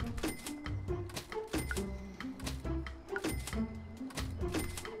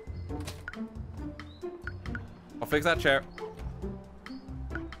 I'll fix that chair.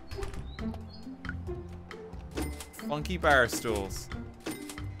 Funky bar stools.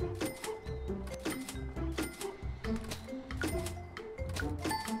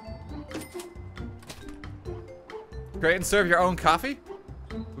 Create and serve your own coffee?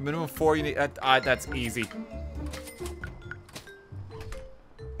 The minimum 4 you need. That's easy.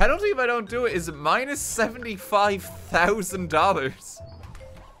 Penalty if I don't do it is minus $75,000.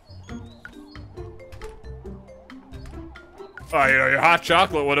 Oh, you know, your hot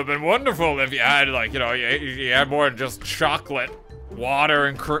chocolate would have been wonderful if you had, like, you know, you had more than just chocolate, water,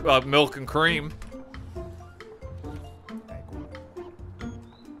 and milk and cream.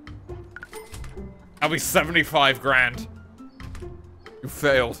 That'll be 75 grand. You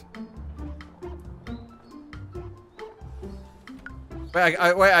failed. Wait,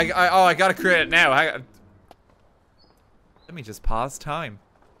 I gotta create it now. Let me just pause time.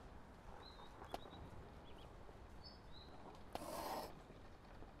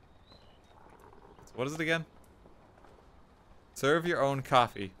 So what is it again? Serve your own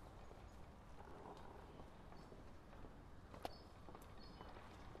coffee.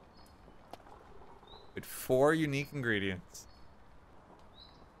 With 4 unique ingredients.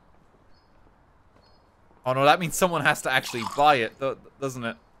 Oh no, that means someone has to actually buy it, doesn't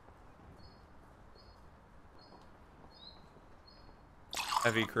it?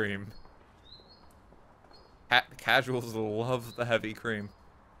 Heavy cream. Casuals love the heavy cream.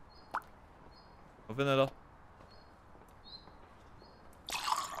 No vanilla.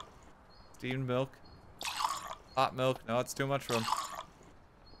 Steamed milk. Hot milk. No, it's too much for them.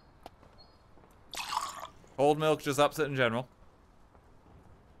 Cold milk just ups it in general.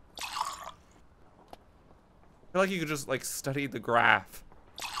 I feel like you could just, like, study the graph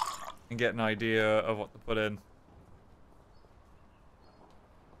and get an idea of what to put in.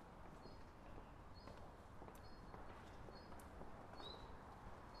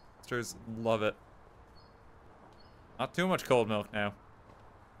 Sisters love it. Not too much cold milk now.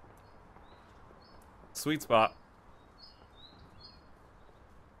 Sweet spot.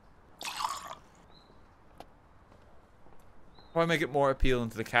 How do I make it more appealing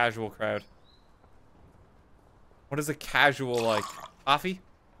to the casual crowd? What is a casual like? Coffee?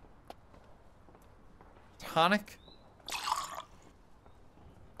 Tonic?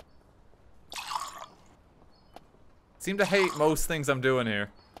 Seem to hate most things I'm doing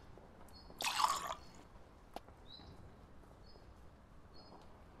here.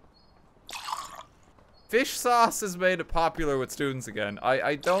 Fish sauce has made it popular with students again.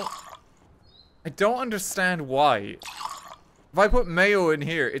 I don't understand why. If I put mayo in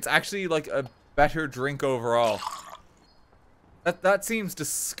here, it's actually like a better drink overall. That seems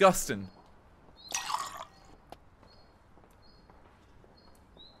disgusting.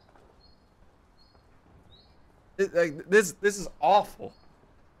 Like this is awful.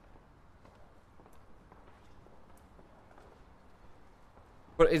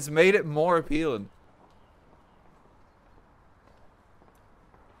 But it's made it more appealing.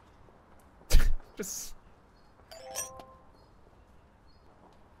 Just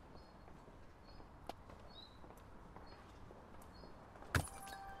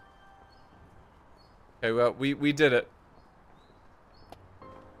okay, well, we did it.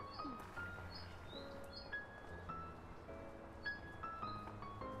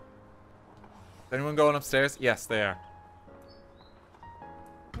 Is anyone going upstairs? Yes, they are.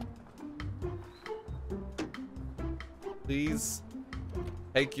 Please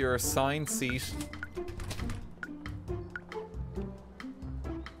take your assigned seat.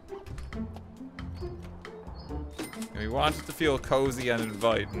 We want it to feel cozy and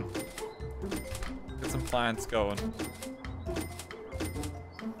inviting. Get some plants going.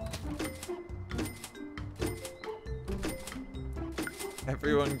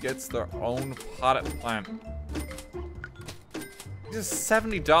 Everyone gets their own potted plant. This is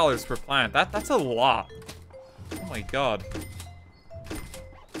 $70 per plant. That's a lot. Oh my god.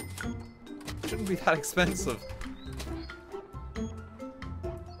 It shouldn't be that expensive.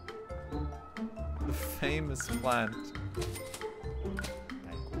 The famous plant.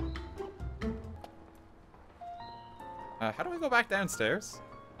 How do we go back downstairs?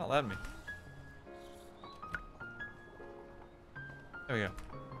 Not letting me. There we go.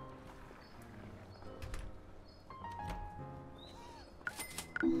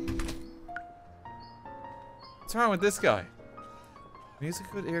 What's wrong with this guy? Music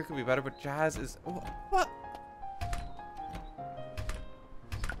here could be better, but jazz is... What?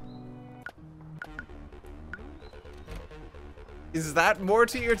 Is that more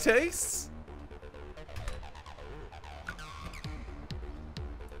to your tastes?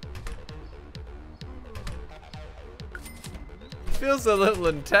 Feels a little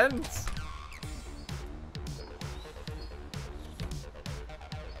intense.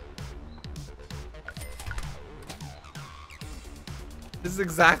 This is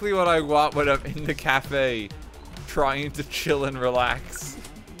exactly what I want when I'm in the cafe, trying to chill and relax.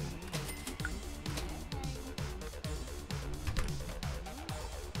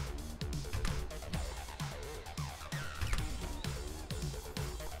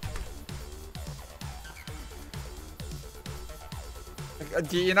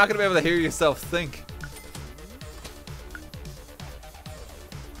 You're not gonna be able to hear yourself think.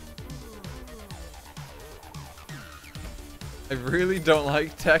 I really don't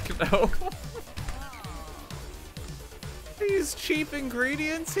like techno. These cheap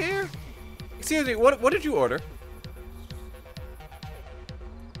ingredients here? Excuse me, what did you order?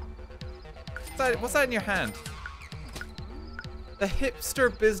 What's that in your hand? The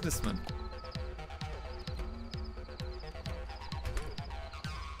hipster businessman.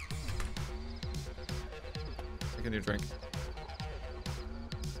 Make a new drink.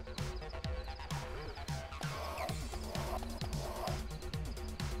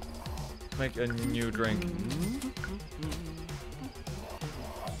 Make a new drink.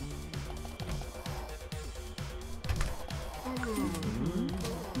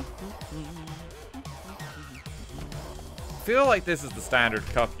 I feel like this is the standard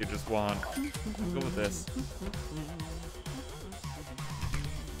cup you just want. Go with this.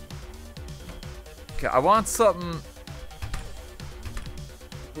 Okay, I want something.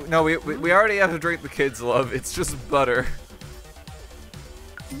 No, we already have a drink the kids love. It's just butter.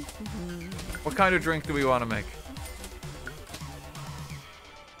 What kind of drink do we want to make?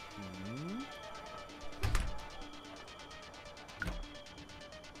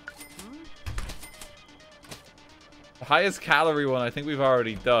 The highest calorie one I think we've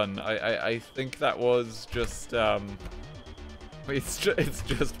already done. I think that was just it's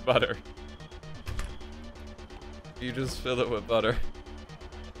just butter. You just fill it with butter.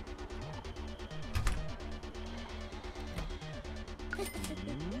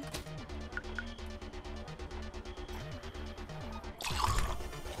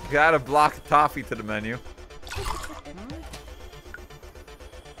 Gotta block toffee to the menu.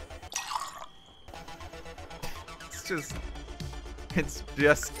 It's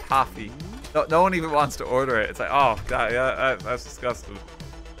just toffee. No one even wants to order it. It's like, oh god, yeah, that's disgusting.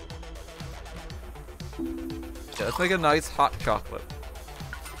 Yeah, let's make a nice hot chocolate.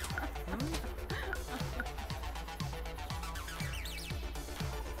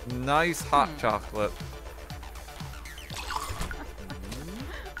 Nice hot chocolate.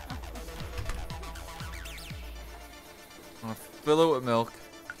 Fill it with milk.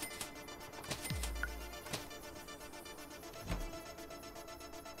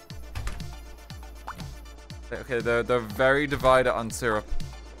 Okay, they're very divided on syrup.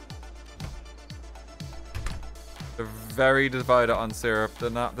 They're very divided on syrup.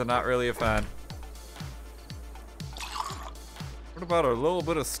 They're not really a fan. What about a little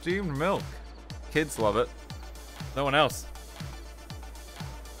bit of steamed milk? Kids love it. No one else.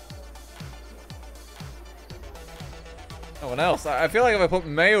 No one else. I feel like if I put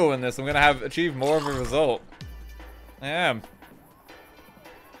mayo in this, I'm gonna achieve more of a result. I am.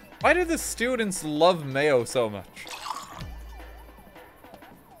 Why do the students love mayo so much?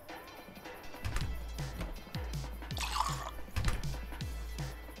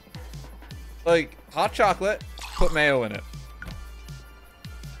 Like, hot chocolate, put mayo in it.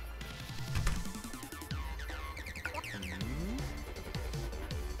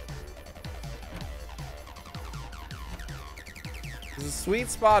 There's a sweet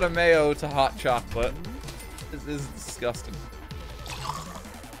spot of mayo to hot chocolate. This is disgusting.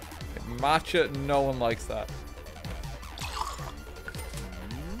 Matcha, no one likes that.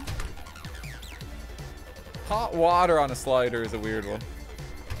 Hot water on a slider is a weird one.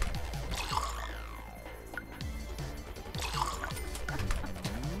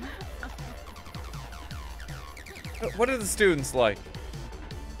 What do the students like?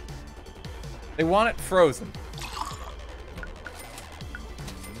 They want it frozen.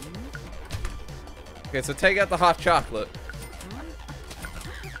 Okay, so take out the hot chocolate.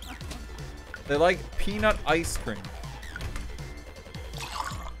 They like peanut ice cream.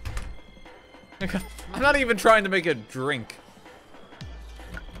 I'm not even trying to make a drink.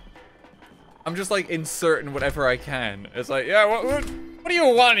 I'm just like inserting whatever I can. It's like, yeah, do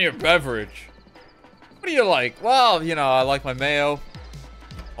you want in your beverage? What do you like? Well, you know, I like my mayo.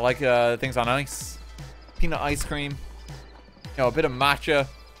 I like things on ice. Peanut ice cream. You know, a bit of matcha.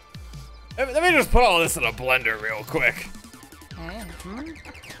 Let me just put all this in a blender real quick.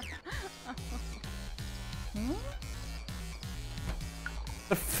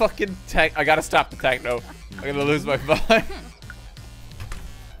 The fucking tech. I gotta stop the techno. I'm gonna lose my mind.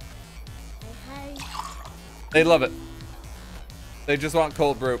 They love it. They just want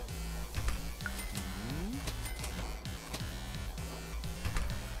cold brew.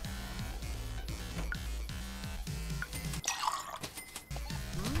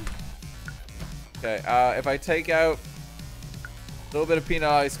 Okay, if I take out a little bit of peanut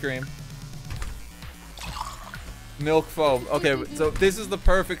ice cream, milk foam. Okay, so this is the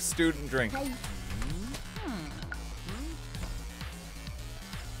perfect student drink.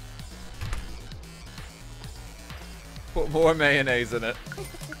 Put more mayonnaise in it.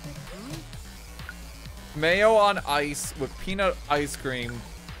 Mayo on ice with peanut ice cream,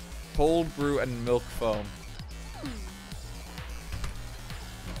 cold brew, and milk foam.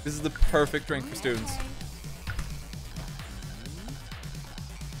 This is the perfect drink for students.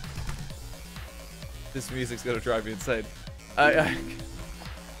 This music's gonna drive me insane. I'll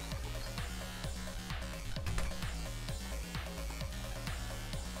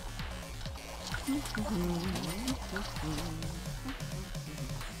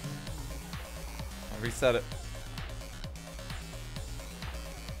reset it.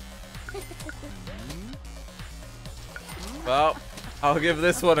 Well, I'll give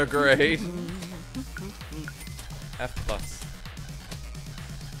this one a grade. F+.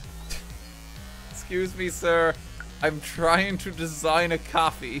 Excuse me, sir. I'm trying to design a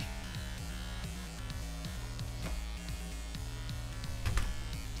coffee.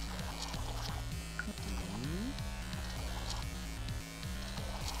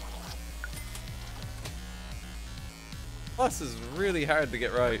 Plus is really hard to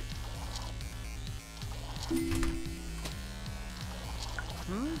get right.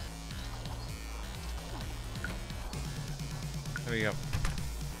 There we go.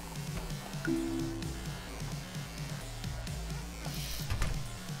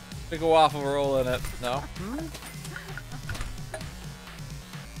 Stick a waffle roll in it. No?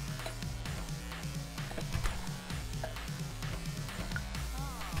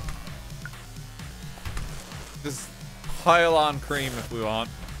 Just pile on cream if we want.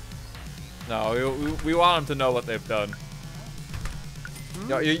 No, we want them to know what they've done.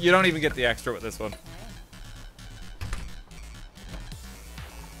 No, you don't even get the extra with this one.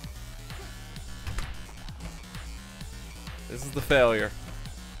 This is the failure.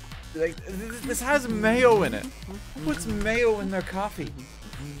 Like, this has mayo in it. Who puts mayo in their coffee?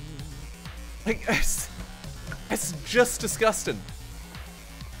 Like, it's just disgusting.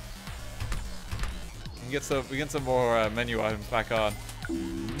 We get some more menu items back on.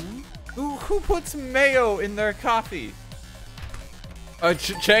 Who puts mayo in their coffee?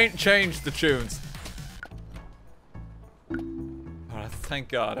 Change the tunes. Oh, thank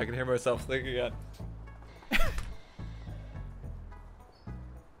God, I can hear myself think again.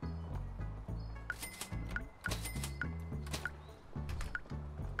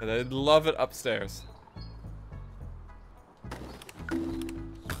 And I'd love it upstairs.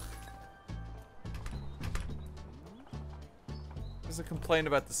 There's a complaint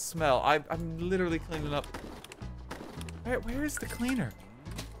about the smell. I'm literally cleaning up. Where is the cleaner?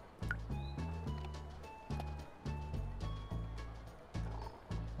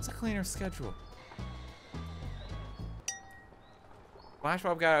 What's the cleaner schedule?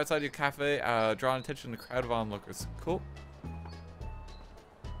 SpongeBob got outside your cafe, drawing attention to the crowd of onlookers. Cool.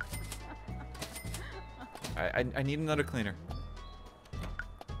 I need another cleaner.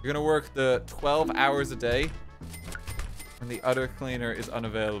 You're gonna work the 12 hours a day, and the other cleaner is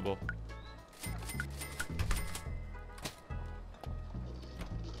unavailable.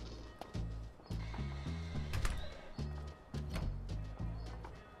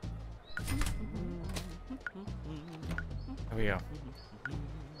 There we go.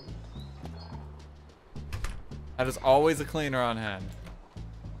 That is always a cleaner on hand.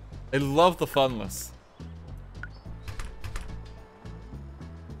 They love the funless.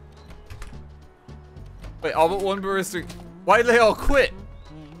 Wait, all but one barista. Why did they all quit?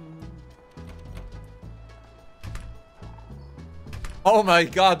 Oh my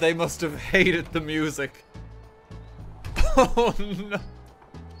God, they must have hated the music. Oh no.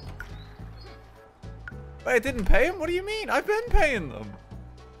 Wait, I didn't pay him? What do you mean? I've been paying them.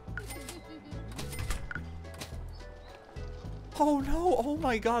 Oh no, oh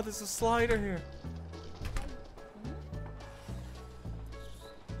my God, there's a slider here.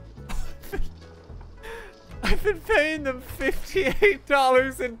 I've been paying them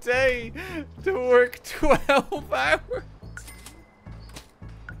 $58 a day to work 12 hours.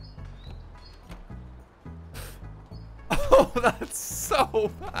 Oh, that's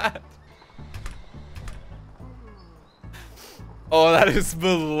so bad. Oh, that is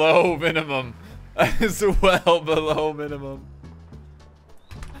below minimum. That is well below minimum.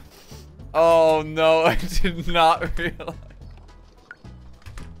 Oh no, I did not realize.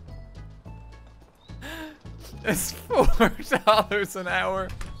 It's $4 an hour.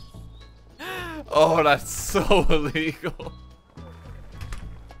 Oh, that's so illegal.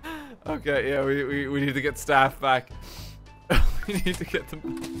 Okay, yeah, we need to get staff back. We need to get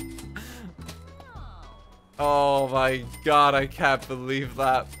them. Oh my god, I can't believe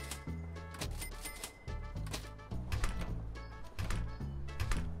that.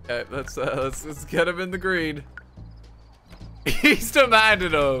 Okay, let's get him in the green. He's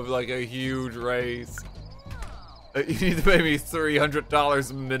demanded of like a huge raise. You need to pay me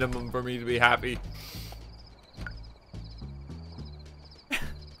 $300 minimum for me to be happy.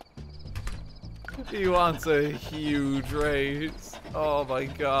 He wants a huge raise. Oh my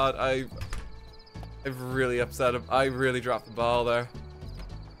god, I've really upset him. I really dropped the ball there.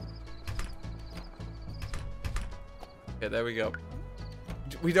 Okay, there we go.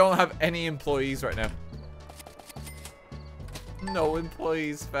 We don't have any employees right now. No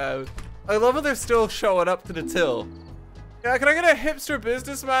employees found. I love how they're still showing up to the till. Yeah, can I get a hipster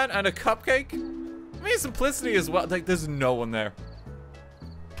businessman and a cupcake? I mean, simplicity as well. Like, there's no one there.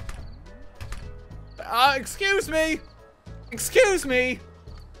 Excuse me? Excuse me?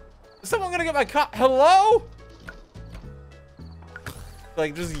 Is someone gonna get my cup? Hello?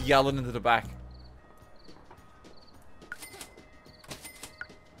 Like, just yelling into the back.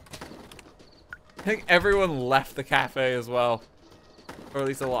 I think everyone left the cafe as well. Or at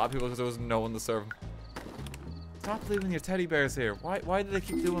least a lot of people, because there was no one to serve them. Stop leaving your teddy bears here. Why do they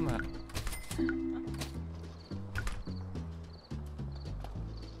keep doing that?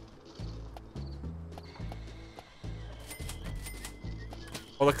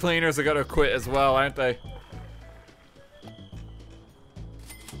 Well, the cleaners are gonna quit as well, aren't they?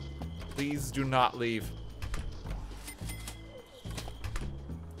 Please do not leave.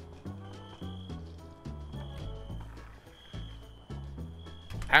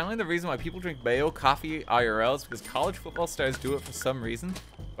 Apparently the reason why people drink mayo coffee IRL is because college football stars do it for some reason.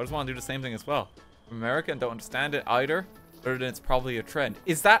 I just want to do the same thing as well. I'm American, don't understand it either, other than it's probably a trend.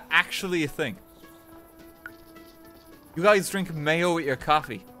 Is that actually a thing? You guys drink mayo with your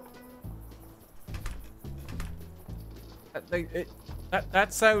coffee.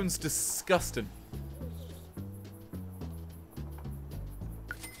 That sounds disgusting.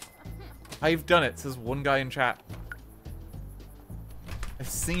 I've done it, says one guy in chat. I've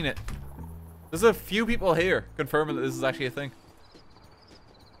seen it. There's a few people here confirming that this is actually a thing.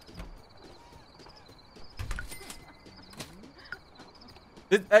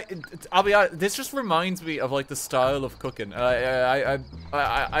 I'll be honest, this just reminds me of like the style of cooking.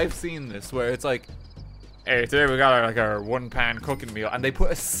 I've seen this where it's like, hey, today we got like our one-pan cooking meal, and they put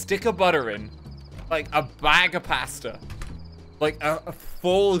a stick of butter in, like a bag of pasta, like a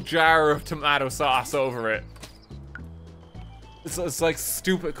full jar of tomato sauce over it. It's like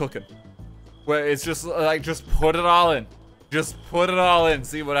stupid cooking, where it's just like, just put it all in. Just put it all in,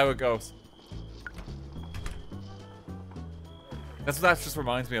 see how it goes. That's what that just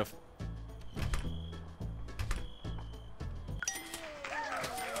reminds me of.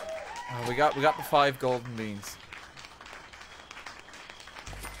 Oh, we got the 5 golden beans.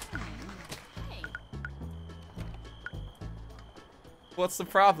 What's the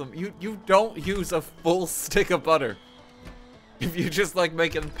problem? You don't use a full stick of butter. If you just like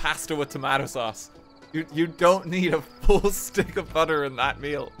making pasta with tomato sauce, you don't need a full stick of butter in that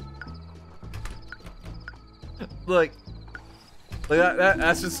meal. Like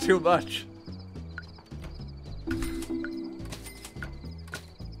that's just too much.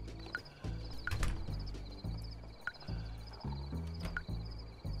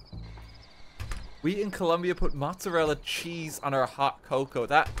 We in Colombia put mozzarella cheese on our hot cocoa.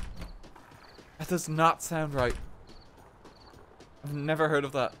 That does not sound right. I've never heard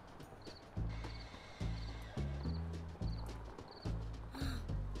of that.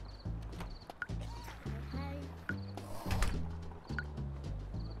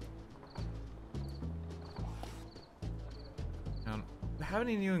 How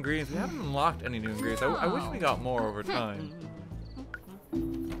many new ingredients? We haven't unlocked any new ingredients. I wish we got more over time.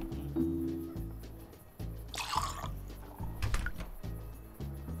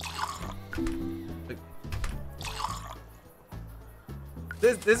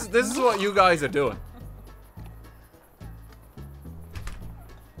 This is what you guys are doing.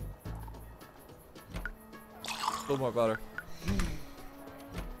 little more butter.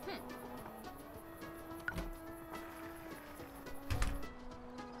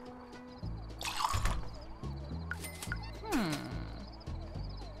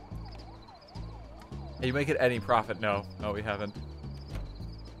 Are you making any profit? No. No, we haven't.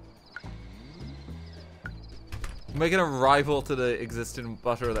 We're making a rival to the existing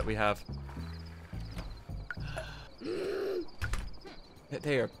butter that we have.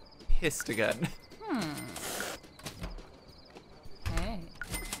 They are pissed again. Hey.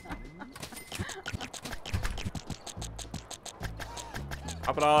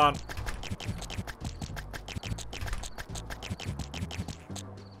 Pop it on.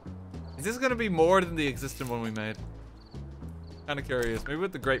 Is this gonna be more than the existing one we made? Kind of curious. Maybe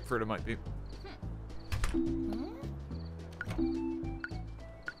with the grapefruit it might be.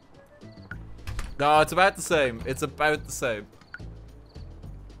 No, it's about the same. It's about the same.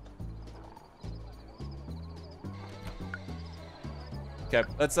 Okay,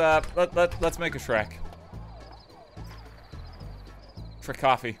 let's make a Shrek. For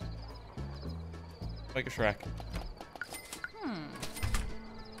coffee. Make a Shrek.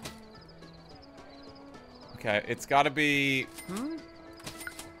 Okay, it's gotta be...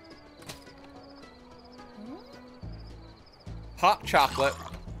 hot chocolate.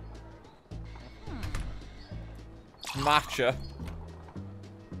 Matcha.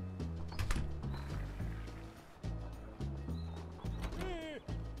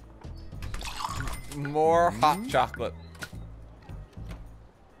 More hot chocolate.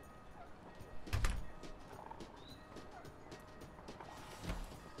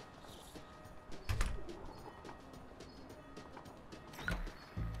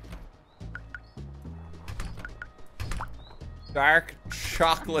 Dark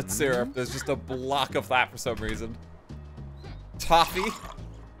chocolate syrup. There's just a block of that for some reason. Toffee.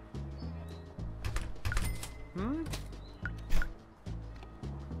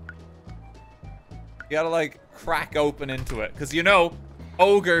 You gotta like crack open into it, because you know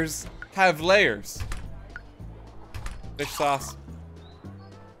ogres have layers. Fish sauce.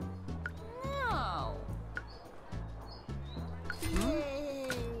 No.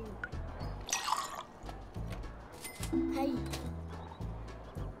 Hey.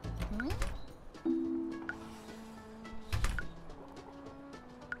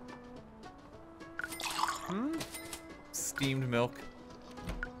 Steamed milk.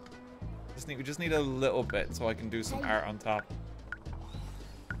 We just need a little bit so I can do some art on top.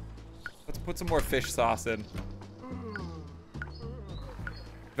 Let's put some more fish sauce in.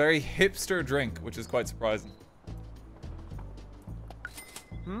 Very hipster drink, which is quite surprising.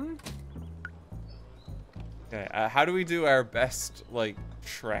 Okay, how do we do our best, like,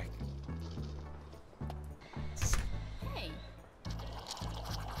 Shrek? Hey.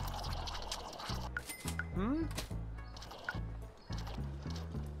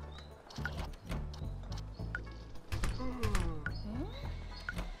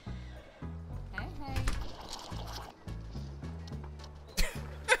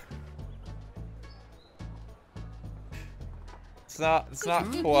 It's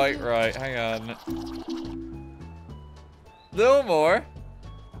not quite right. Hang on. Little more.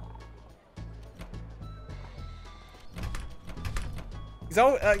 He's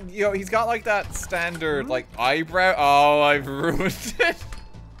you know, he's got like that standard like eyebrow. Oh, I've ruined it.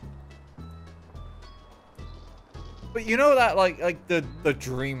 But you know that like the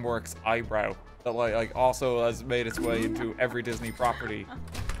DreamWorks eyebrow that like also has made its way into every Disney property.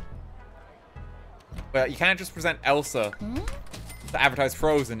 But you can't just present Elsa to advertise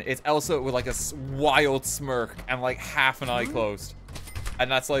Frozen. It's Elsa with like a wild smirk and like half an eye closed,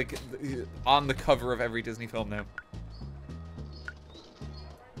 and that's like on the cover of every Disney film now.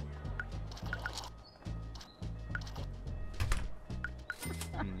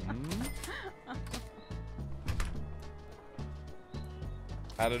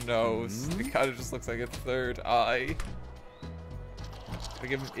 Add a nose. It kind of just looks like a third eye. I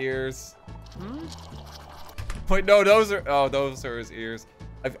give him ears. Wait, no, those are his ears.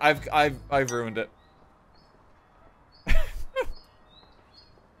 I've ruined it.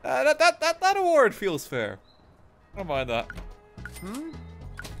 That award feels fair. I don't mind that.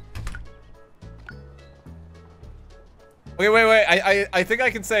 Wait. I think I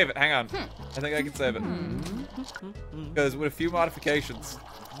can save it. Hang on. I think I can save it. Because with a few modifications.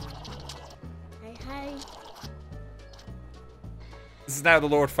 Hey. This is now the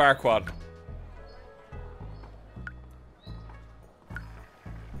Lord Farquaad.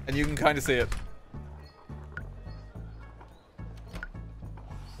 And you can kind of see it.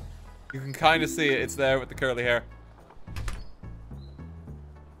 You can kind of see it. It's there with the curly hair.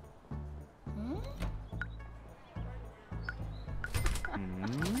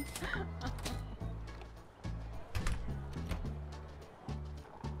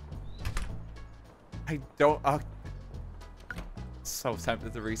 I don't... so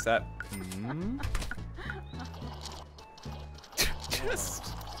tempted to reset. Hmm?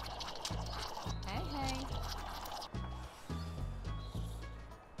 Just... Hey, hey.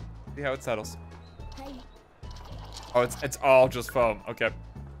 See how it settles. Hey. Oh, it's all just foam. Okay.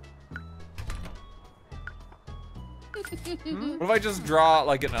 What if I just draw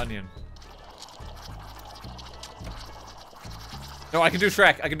like an onion? No, I can do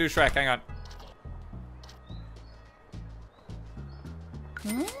Shrek. I can do Shrek. Hang on.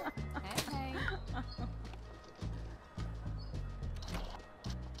 Hey, hey.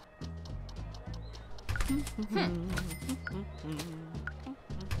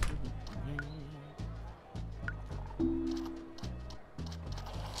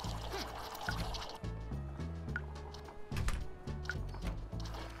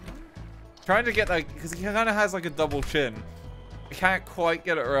 Trying to get like, because he kind of has like a double chin. I can't quite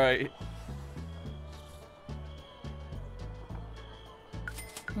get it right.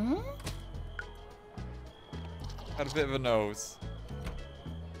 Got a bit of a nose.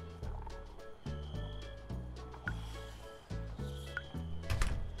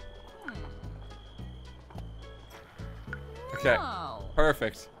 Okay, Oh.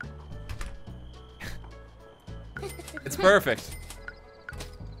 perfect. It's perfect.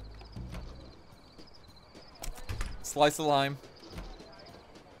 Slice of lime.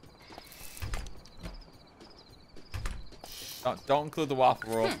 Don't include the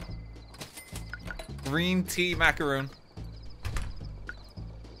waffle roll. Green tea macaroon.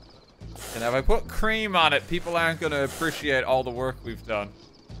 And if I put cream on it, people aren't going to appreciate all the work we've done.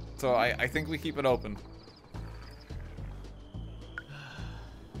 So I think we keep it open.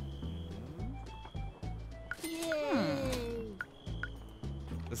 Yay.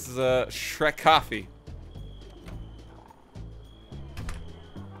 This is a Shrek coffee.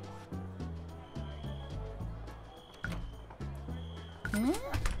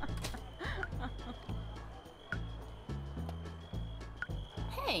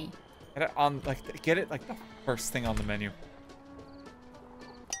 Hey. Get it on, like, get it like the first thing on the menu.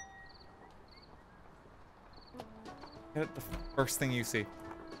 Get it the first thing you see.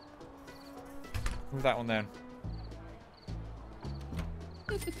 Move that one down.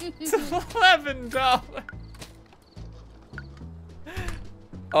 It's $11.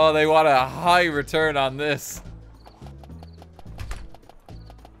 Oh, they want a high return on this.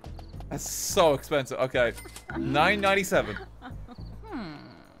 That's so expensive. Okay, $9.97.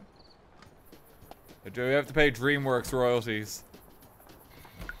 Do we have to pay DreamWorks royalties?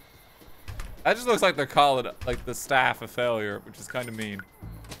 That just looks like they're calling like the staff a failure, which is kind of mean.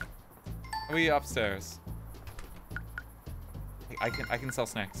 Are we upstairs? I can sell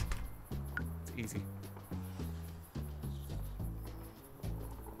snacks. It's easy.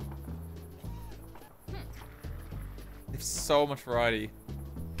 They have so much variety.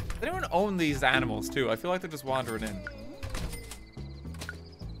 Does anyone own these animals too? I feel like they're just wandering in.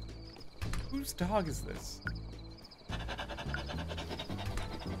 Whose dog is this?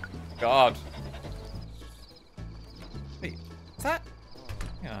 God. Wait, is that?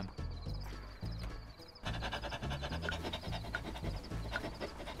 Hang on.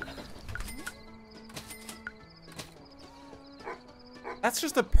 That's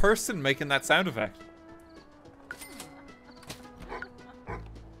just a person making that sound effect.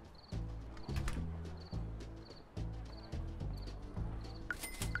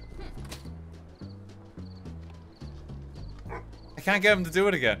 I can't get him to do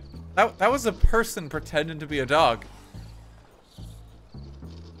it again. That was a person pretending to be a dog.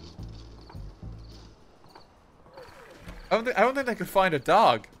 I don't think they could find a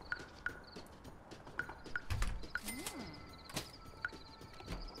dog.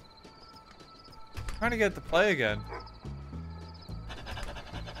 Trying to get it to play again.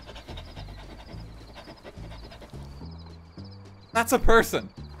 That's a person.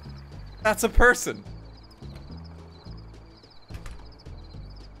 That's a person.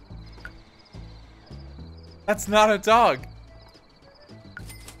 That's not a dog.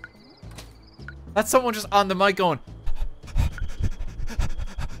 That's someone just on the mic going.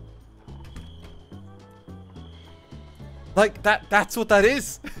 Like that's what that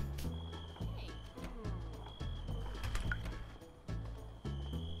is.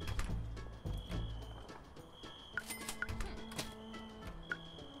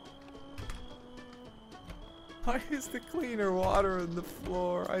 Why is the cleaner water on the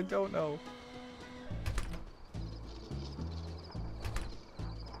floor? I don't know.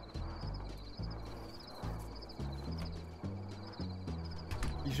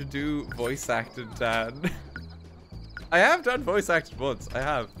 You should do voice acted, Dad. I have done voice acted once. I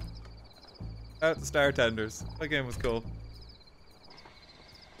have. Out the Star Tenders. That game was cool.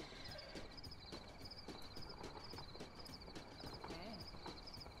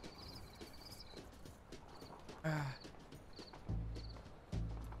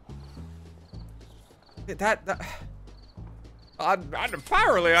 And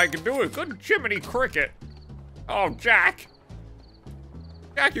apparently I can do a good Jiminy Cricket. Oh, Jack.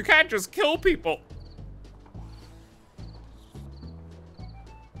 Jack, you can't just kill people.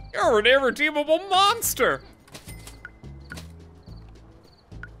 You're an irredeemable monster.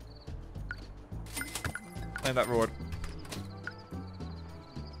 Find that reward.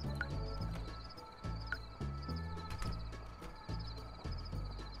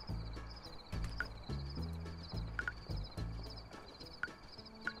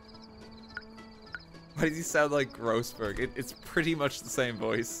 Why does he sound like Grossberg? It's pretty much the same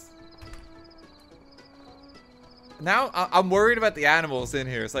voice. Now, I'm worried about the animals in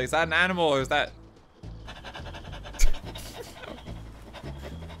here. It's like, is that an animal or is that...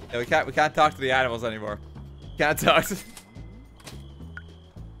 Yeah, we can't talk to the animals anymore. Can't talk to...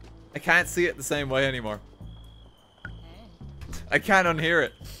 I can't see it the same way anymore. I can't unhear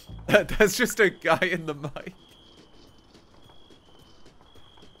it. That's just a guy in the mic.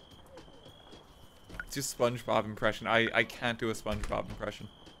 It's just SpongeBob impression. I can't do a SpongeBob impression.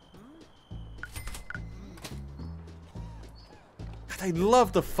 God, I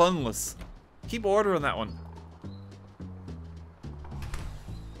love the Funless. Keep ordering that one.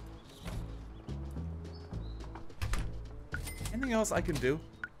 Anything else I can do?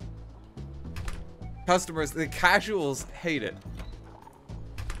 Customers, the casuals hate it.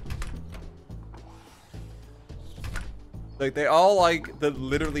 Like, they all like the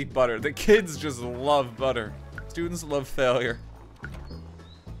literally butter. The kids just love butter. Students love failure.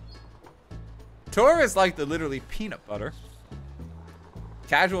 Tourists like the literally peanut butter.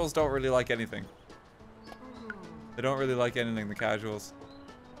 Casuals don't really like anything. They don't really like anything, the casuals.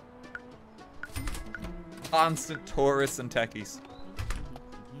 Constant tourists and techies.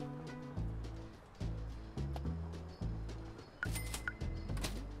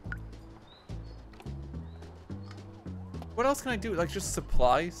 What else can I do? Like, just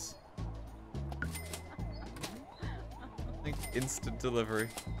supplies? Like, instant delivery.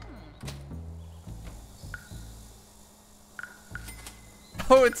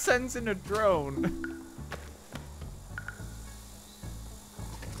 Oh, it sends in a drone.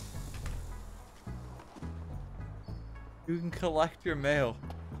 You can collect your mail.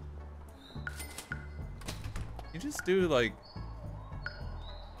 You just do, like...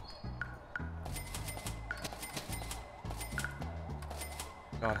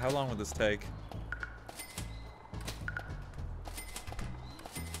 God, how long would this take?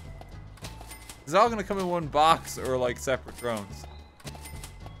 Is it all gonna come in one box or like separate drones?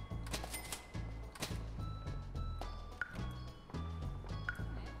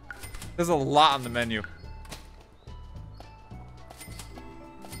 There's a lot on the menu.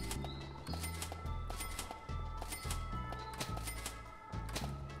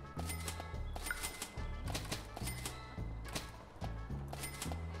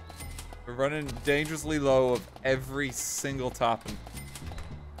 We're running dangerously low of every single topping.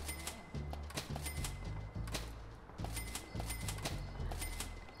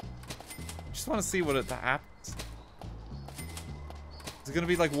 Just want to see what it happens. It's gonna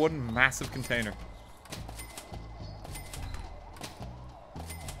be like one massive container.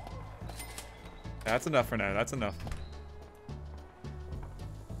 That's enough for now. That's enough.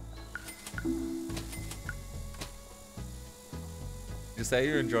 You say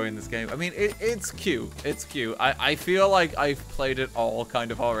you're enjoying this game. I mean, it's cute. It's cute. I feel like I've played it all kind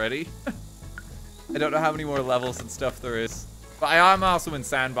of already. I don't know how many more levels and stuff there is. But I am also in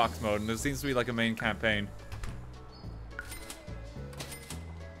sandbox mode, and there seems to be like a main campaign.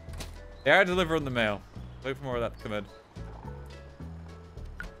 They are delivering the mail. Wait for more of that to come in.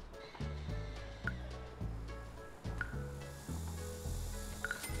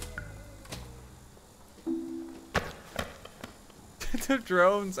 The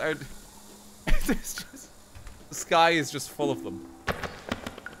drones are... the sky is just full of them.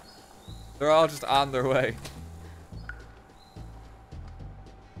 They're all just on their way.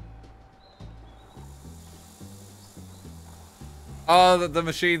 Oh, the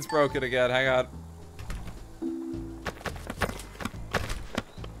machine's broken again. Hang on.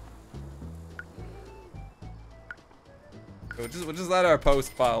 We'll just let our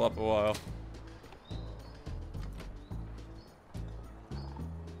post pile up a while.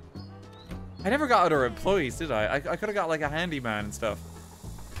 I never got other employees, did I? I could have got like a handyman and stuff.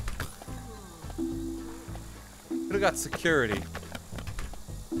 Could have got security.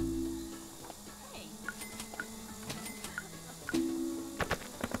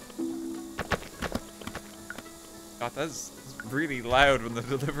 God, that's really loud when they're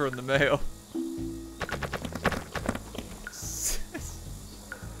delivering the mail.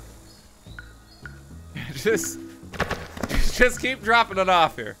 Just keep dropping it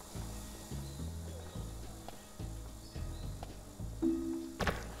off here.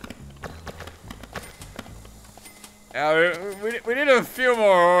 Yeah, we need a few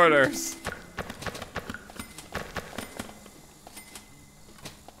more orders.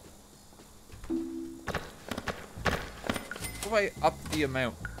 How do I up the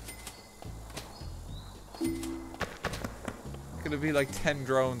amount? It's gonna be like 10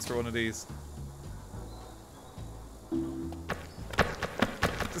 drones for one of these.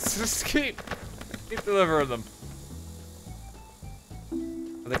 Just keep delivering them.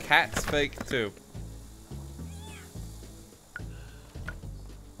 The cat's fake too.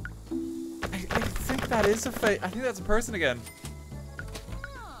 I think that is a fake. I think that's a person again.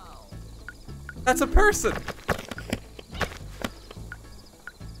 That's a person.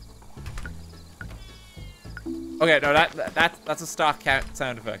 Okay, no, that's a stock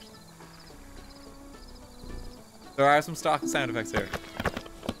sound effect. There are some stock sound effects here.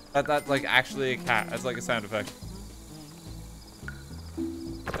 That's like actually a cat. That's like a sound effect.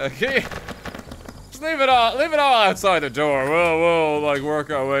 Okay. Just leave it all outside the door. We'll like work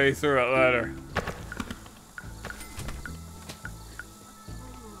our way through it later.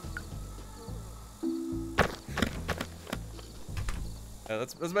 Yeah,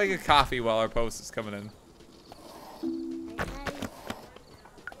 let's make a coffee while our post is coming in.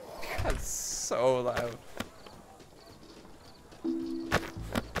 That's so loud.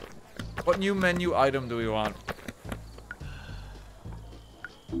 What new menu item do we want?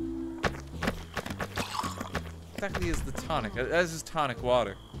 Exactly is the tonic. That's just tonic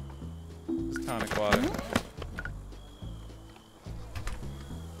water. Just tonic water.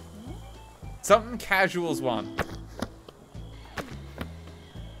 Something casuals want.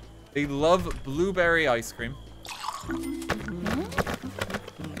 They love blueberry ice cream.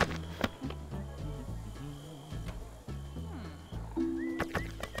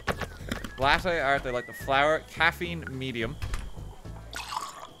 Latte art, they like the flour. Caffeine, medium.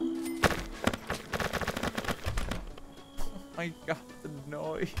 Oh my god, the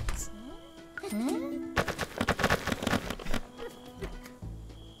noise.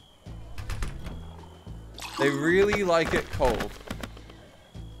 They really like it cold.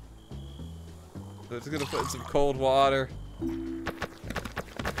 So just gonna put in some cold water.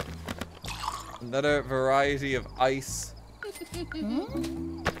 Another variety of ice.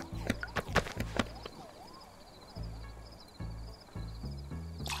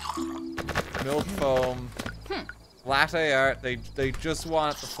 Milk foam. Latte art, they just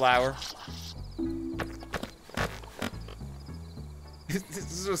want the flour. This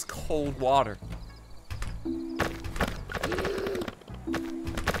is just cold water.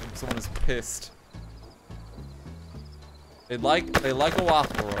 Someone is pissed. They like a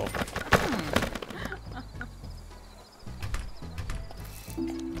waffle roll.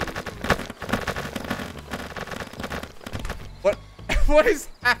 What is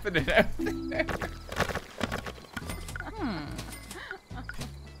happening out there?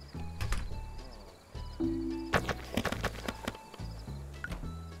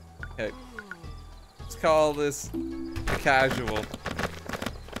 Okay. Let's call this a casual.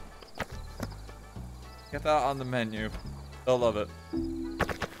 Get that on the menu. They'll love it.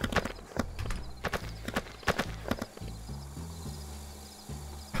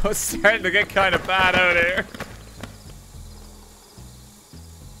 Oh, it's starting to get kind of bad out here.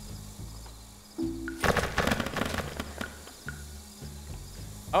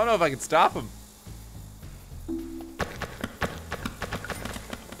 I don't know if I can stop him.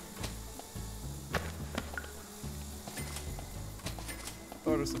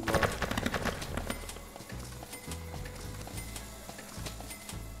 Order some more.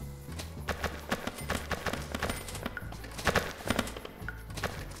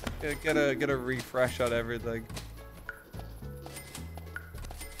 Get a refresh on everything.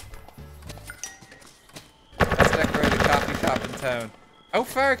 Let's decorate a coffee shop in town. How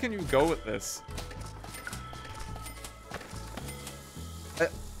far can you go with this?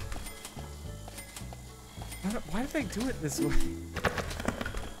 Why do they do it this way?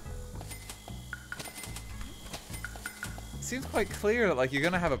 It seems quite clear that like you're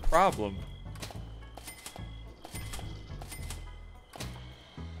gonna have a problem.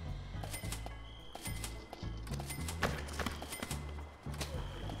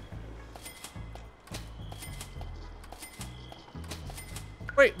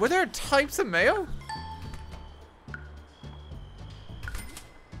 Wait, were there types of mail?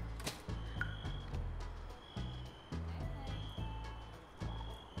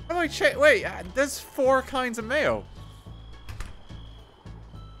 I change? Wait, there's 4 kinds of mayo.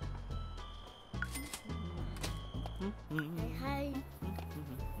 Hey.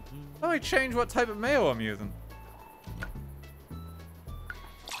 How do I change what type of mayo I'm using?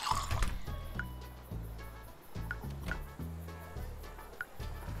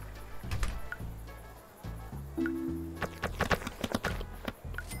 You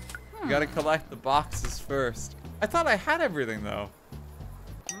gotta collect the boxes first. I thought I had everything though.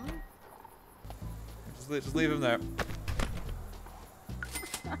 Just leave him there.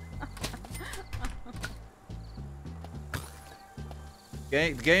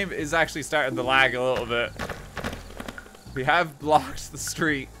 The game is actually starting to lag a little bit. We have blocked the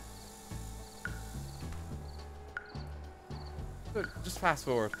street. But just fast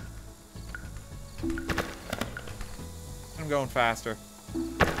forward. I'm going faster.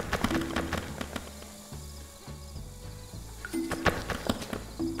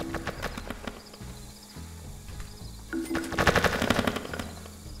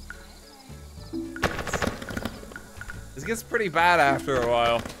 This gets pretty bad after a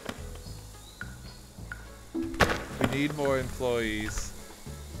while. We need more employees.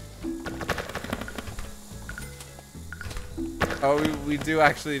 Oh, we do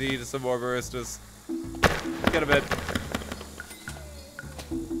actually need some more baristas. Get a bit.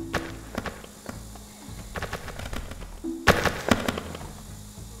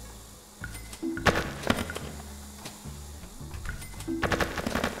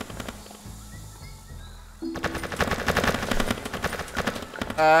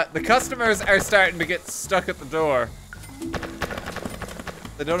 The customers are starting to get stuck at the door.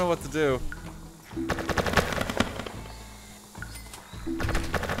 They don't know what to do.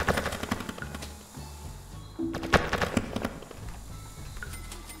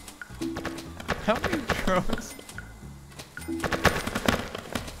 How many drones?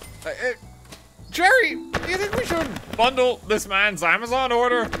 Jerry, do you think we should bundle this man's Amazon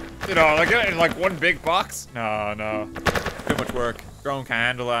order? You know, like in like one big box? No, no. Too much work. Drone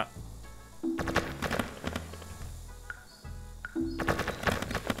can't handle that.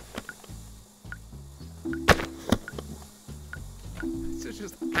 There's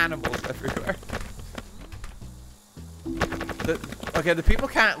just animals everywhere. Okay, the people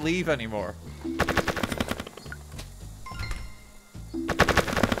can't leave anymore. Oh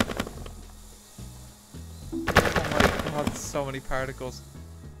my god, so many particles.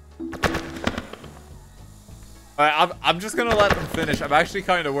 I'm just gonna let them finish. I'm actually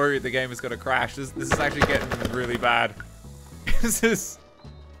kind of worried the game is gonna crash. This is actually getting really bad. This is...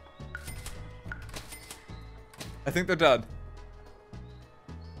 I think they're done.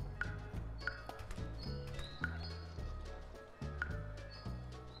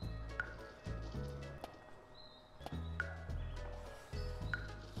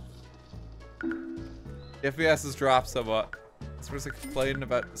 The FPS has dropped somewhat. Customers are complaining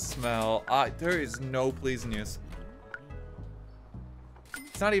about the smell. There is no pleasing use.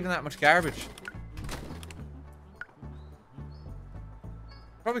 It's not even that much garbage.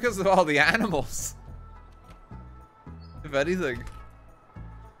 Probably because of all the animals. If anything.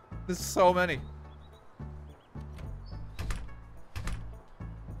 There's so many.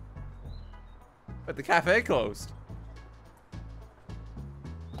 But the cafe closed.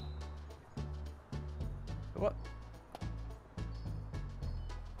 What?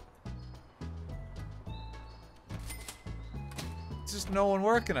 There's just no one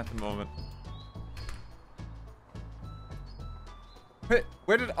working at the moment.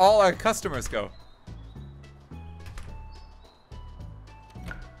 Where did all our customers go?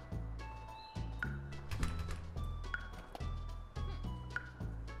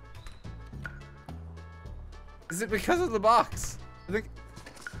 Is it because of the box? I think...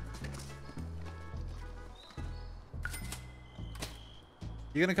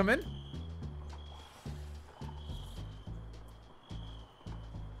 You gonna come in?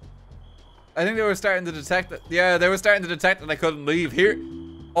 I think they were starting to detect that. Yeah, they were starting to detect that I couldn't leave here.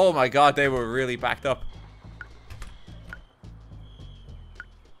 Oh my god, they were really backed up.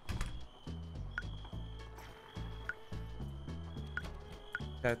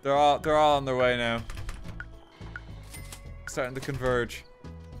 Yeah, they're all on their way now. Starting to converge.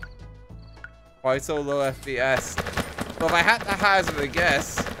 Why so low FPS? Well, if I had to hazard a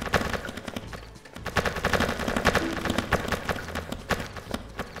guess.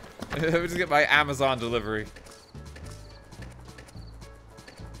 Let me just get my Amazon delivery.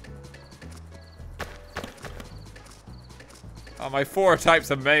 Oh, my 4 types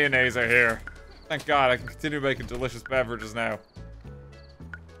of mayonnaise are here. Thank God, I can continue making delicious beverages now.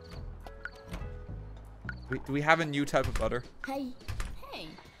 Do we have a new type of butter? Hey. Hey.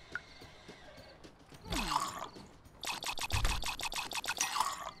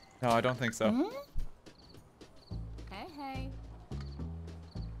 No, I don't think so. Hey, hey.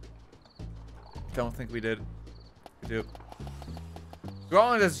 Don't think we did. We do. Do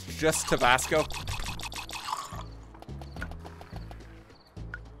all of this just Tabasco?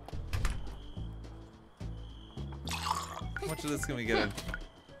 How much of this can we get in?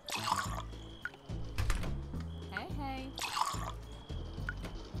 Hey, hey.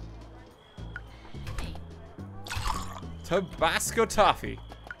 Hey. Tabasco toffee.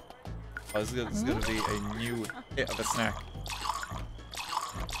 Oh, this is gonna be a new hit of a snack.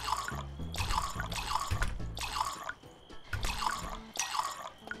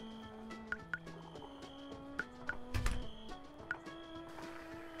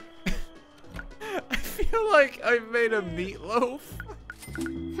 I feel like I made a meatloaf.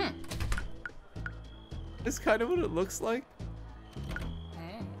 It's kind of what it looks like.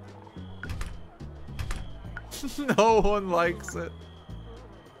 Hey. No one likes it.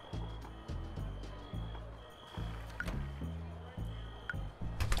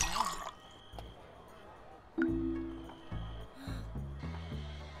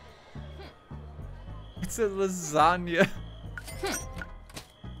 It's a lasagna.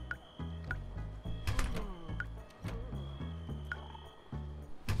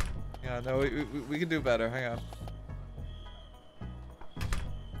 Yeah, no, we can do better. Hang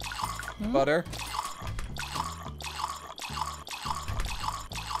on. Butter.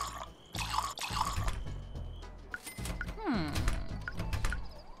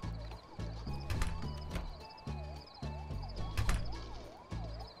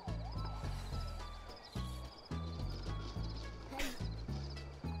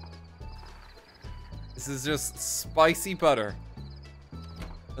 This is just spicy butter.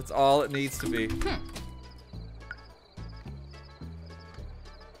 That's all it needs to be.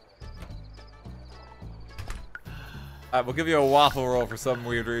 Alright, we'll give you a waffle roll for some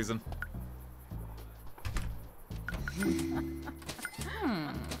weird reason.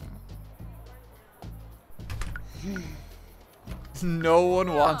 No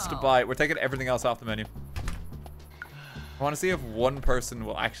one wants to buy it. We're taking everything else off the menu. I want to see if one person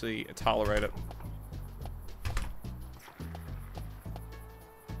will actually tolerate it.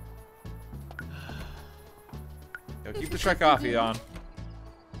 Yo, keep the Shrek coffee on.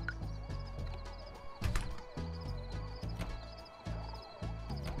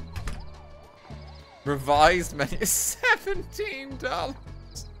 Revised menu is $17.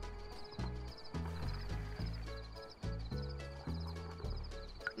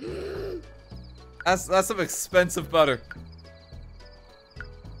 That's some expensive butter.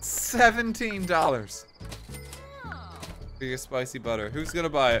 $17 for your spicy butter. Who's gonna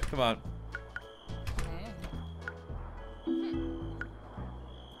buy it? Come on.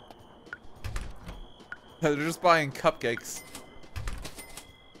 They're just buying cupcakes.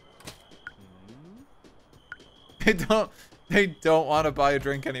 They don't want to buy a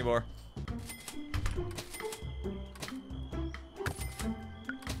drink anymore.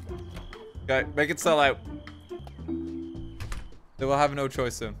 Okay, make it sell out. They will have no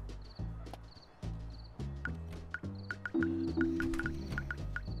choice soon.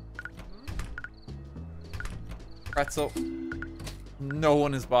 Pretzel. No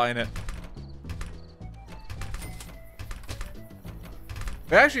one is buying it.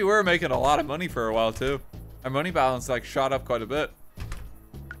 We actually were making a lot of money for a while too. Our money balance like shot up quite a bit.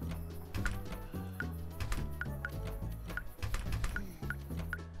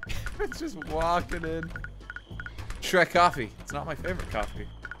 It's just walking in. Shrek coffee. It's not my favorite coffee.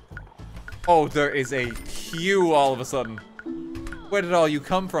 Oh, there is a queue all of a sudden. Where did all you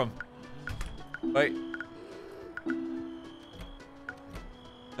come from? Wait.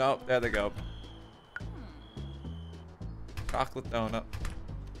 No, there they go. Chocolate donut.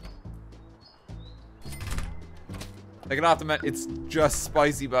 Take it off the menu. It's just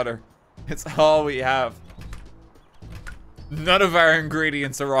spicy butter. It's all we have. None of our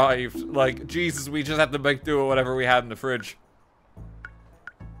ingredients arrived. Like, Jesus, we just have to make do with whatever we had in the fridge.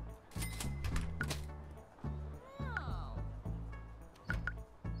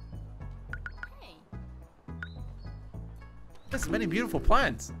 There's many beautiful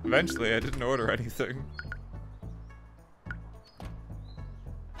plants. Eventually, I didn't order anything.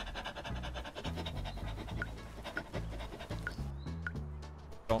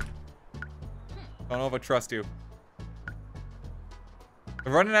 Don't know if I trust you.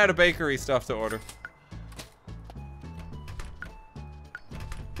 I'm running out of bakery stuff to order.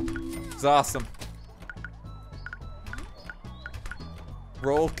 It's awesome.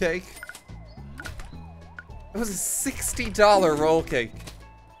 Roll cake. It was a $60 roll cake.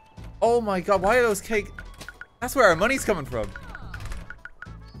 Oh my god, why are those cake? That's where our money's coming from.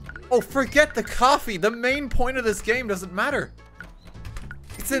 Oh, forget the coffee. The main point of this game doesn't matter.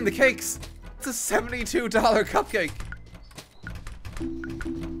 It's in the cakes. It's a $72 cupcake.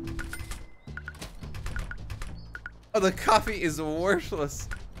 Oh, the coffee is worthless.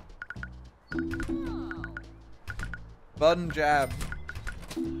 Bun jab.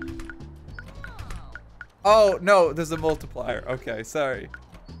 Oh, no, there's a multiplier. Okay, sorry.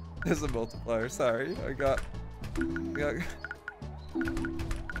 There's a multiplier. Sorry. I got...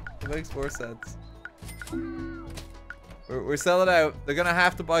 It makes more sense. We're selling out. They're gonna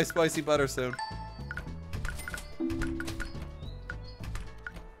have to buy spicy butter soon.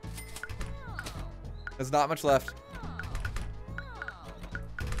 There's not much left.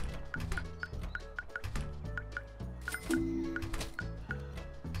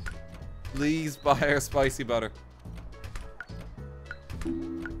 Please buy our spicy butter.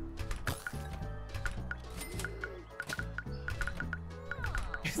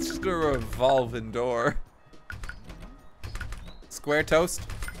 It's just a revolving door. Square toast.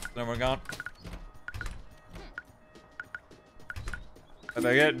 Then we're gone. And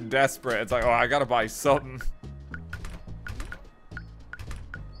they're getting desperate. It's like, oh, I gotta buy something.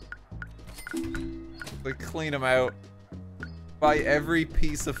 They clean them out. Buy every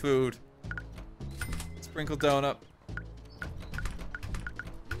piece of food. Sprinkle donut.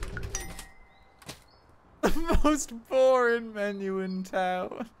 The most boring menu in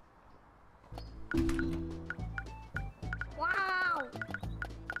town. Wow.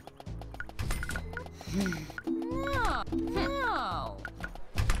 No. No.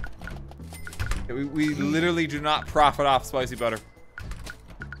 We literally do not profit off spicy butter.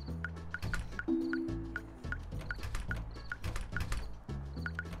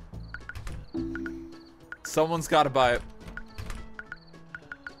 Someone's got to buy it.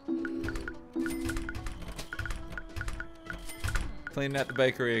 Cleaning at the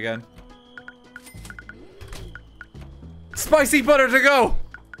bakery again. Spicy butter to go!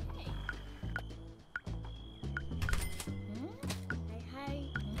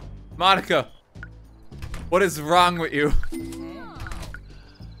 Hey. Monica, what is wrong with you?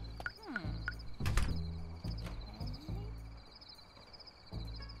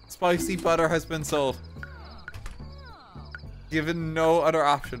 Spicy butter has been sold. Given no other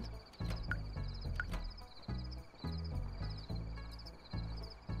option.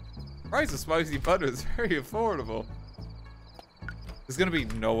 Price of spicy butter is very affordable. There's gonna be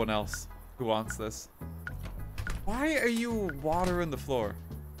no one else who wants this. Why are you watering the floor?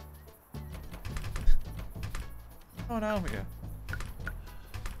 What's going on with you?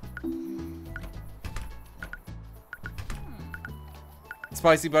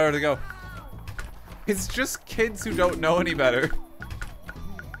 Spicy butter to go. It's just kids who don't know any better.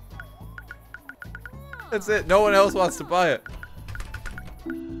 That's it. No one else wants to buy it.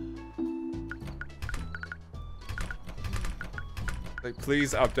 Like,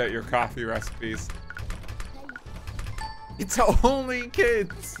 please update your coffee recipes. It's only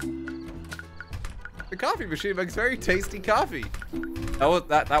kids. The coffee machine makes very tasty coffee.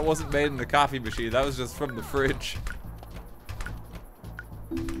 That wasn't made in the coffee machine. That was just from the fridge.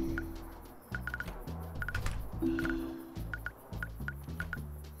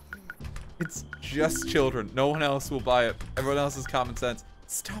 It's just children. No one else will buy it. Everyone else has common sense.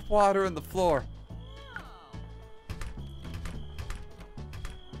 Stop watering the floor.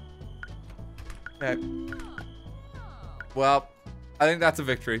 Okay. Well, I think that's a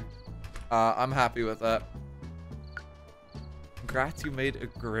victory. I'm happy with that. Congrats, you made a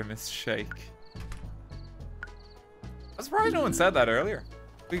grimace shake. I'm surprised no one said that earlier.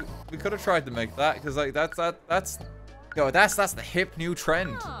 We could have tried to make that because like that's the hip new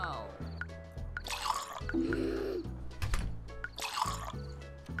trend.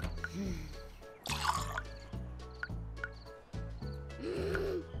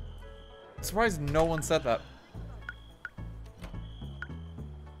 Surprised no one said that.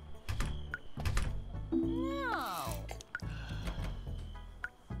 No.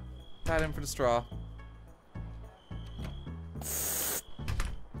 That in for the straw.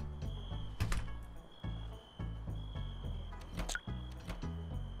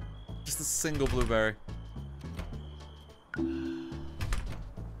 Just a single blueberry.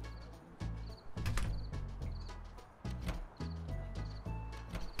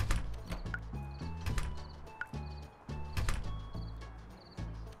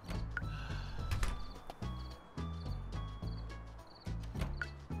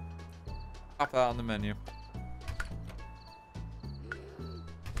 Pop that on the menu.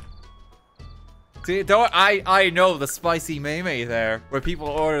 See, I know the spicy meme there, where people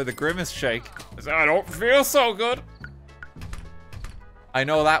order the grimace shake. I say, I don't feel so good. I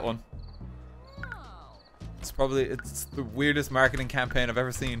know that one. No. It's the weirdest marketing campaign I've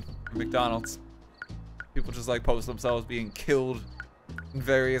ever seen from McDonald's. People just like post themselves being killed in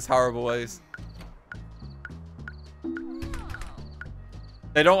various horrible ways. No.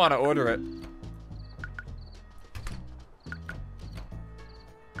 They don't want to order it.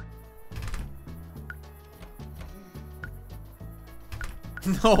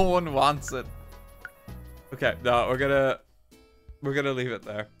 No one wants it. Okay, no, we're gonna leave it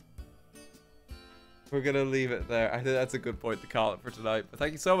there. We're gonna leave it there. I think that's a good point to call it for tonight. But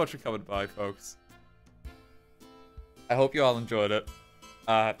thank you so much for coming by, folks. I hope you all enjoyed it.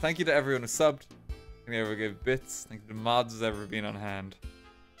 Thank you to everyone who subbed. Thank you ever gave bits. Thank you to mods who's ever been on hand.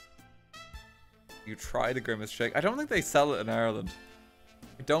 You try the Grimace Shake. I don't think they sell it in Ireland.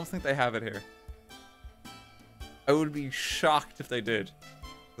 I don't think they have it here. I would be shocked if they did.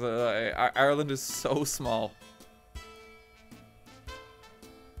 Ireland is so small.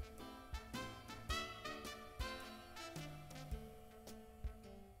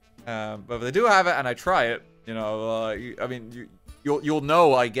 But if they do have it and I try it, you know, I mean, you'll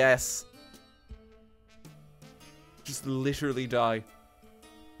know, I guess. Just literally die.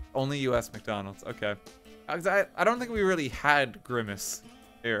 Only US McDonald's. Okay. I don't think we really had Grimace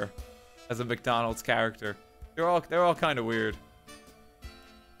here as a McDonald's character. They're all kind of weird.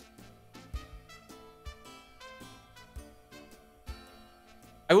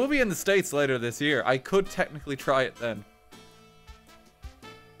 I will be in the States later this year. I could technically try it then.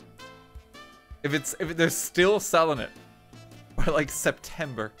 If they're still selling it by like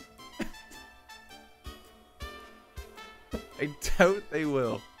September. I doubt they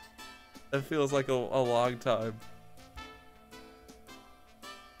will. That feels like a long time.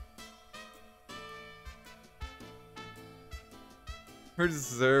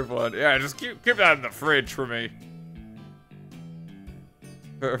 Reserve one. Yeah, just keep that in the fridge for me.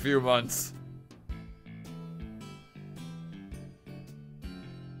 For a few months.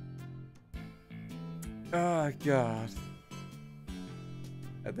 Oh, God.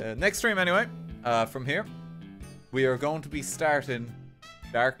 At the next stream, anyway, from here, we are going to be starting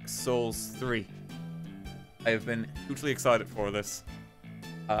Dark Souls 3. I have been hugely excited for this.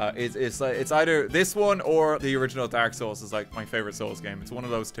 It's either this one or the original Dark Souls is like my favorite Souls game. It's one of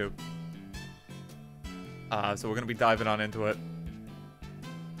those two. So we're going to be diving on into it.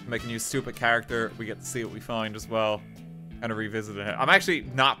 Make a new stupid character. We get to see what we find as well. Kind of revisiting it. I'm actually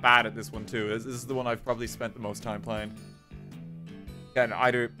not bad at this one too. This is the one I've probably spent the most time playing. Again,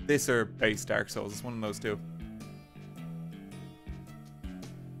 either this or base Dark Souls. It's one of those two.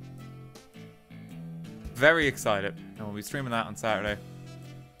 Very excited. And we'll be streaming that on Saturday.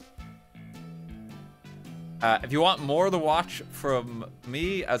 If you want more of the watch from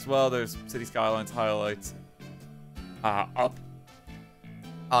me as well, there's City Skylines highlights up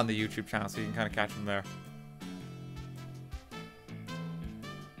on the YouTube channel, so you can kind of catch them there.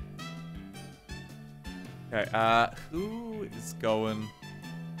 Okay, who is going?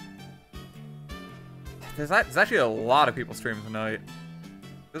 There's actually a lot of people streaming tonight.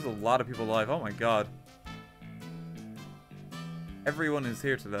 There's a lot of people live. Oh my god. Everyone is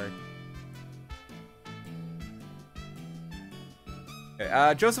here today.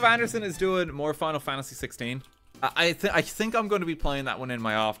 Okay, Joseph Anderson is doing more Final Fantasy 16. I think I'm going to be playing that one in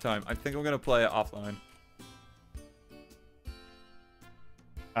my off time. I think I'm going to play it offline.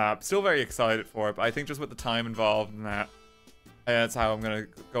 Still very excited for it, but I think just with the time involved and that's how I'm going to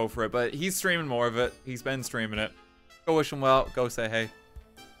go for it. But he's streaming more of it. He's been streaming it. Go wish him well. Go say hey.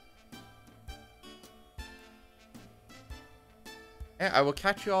 Yeah, I will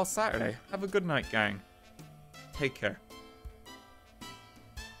catch you all Saturday. Have a good night, gang. Take care.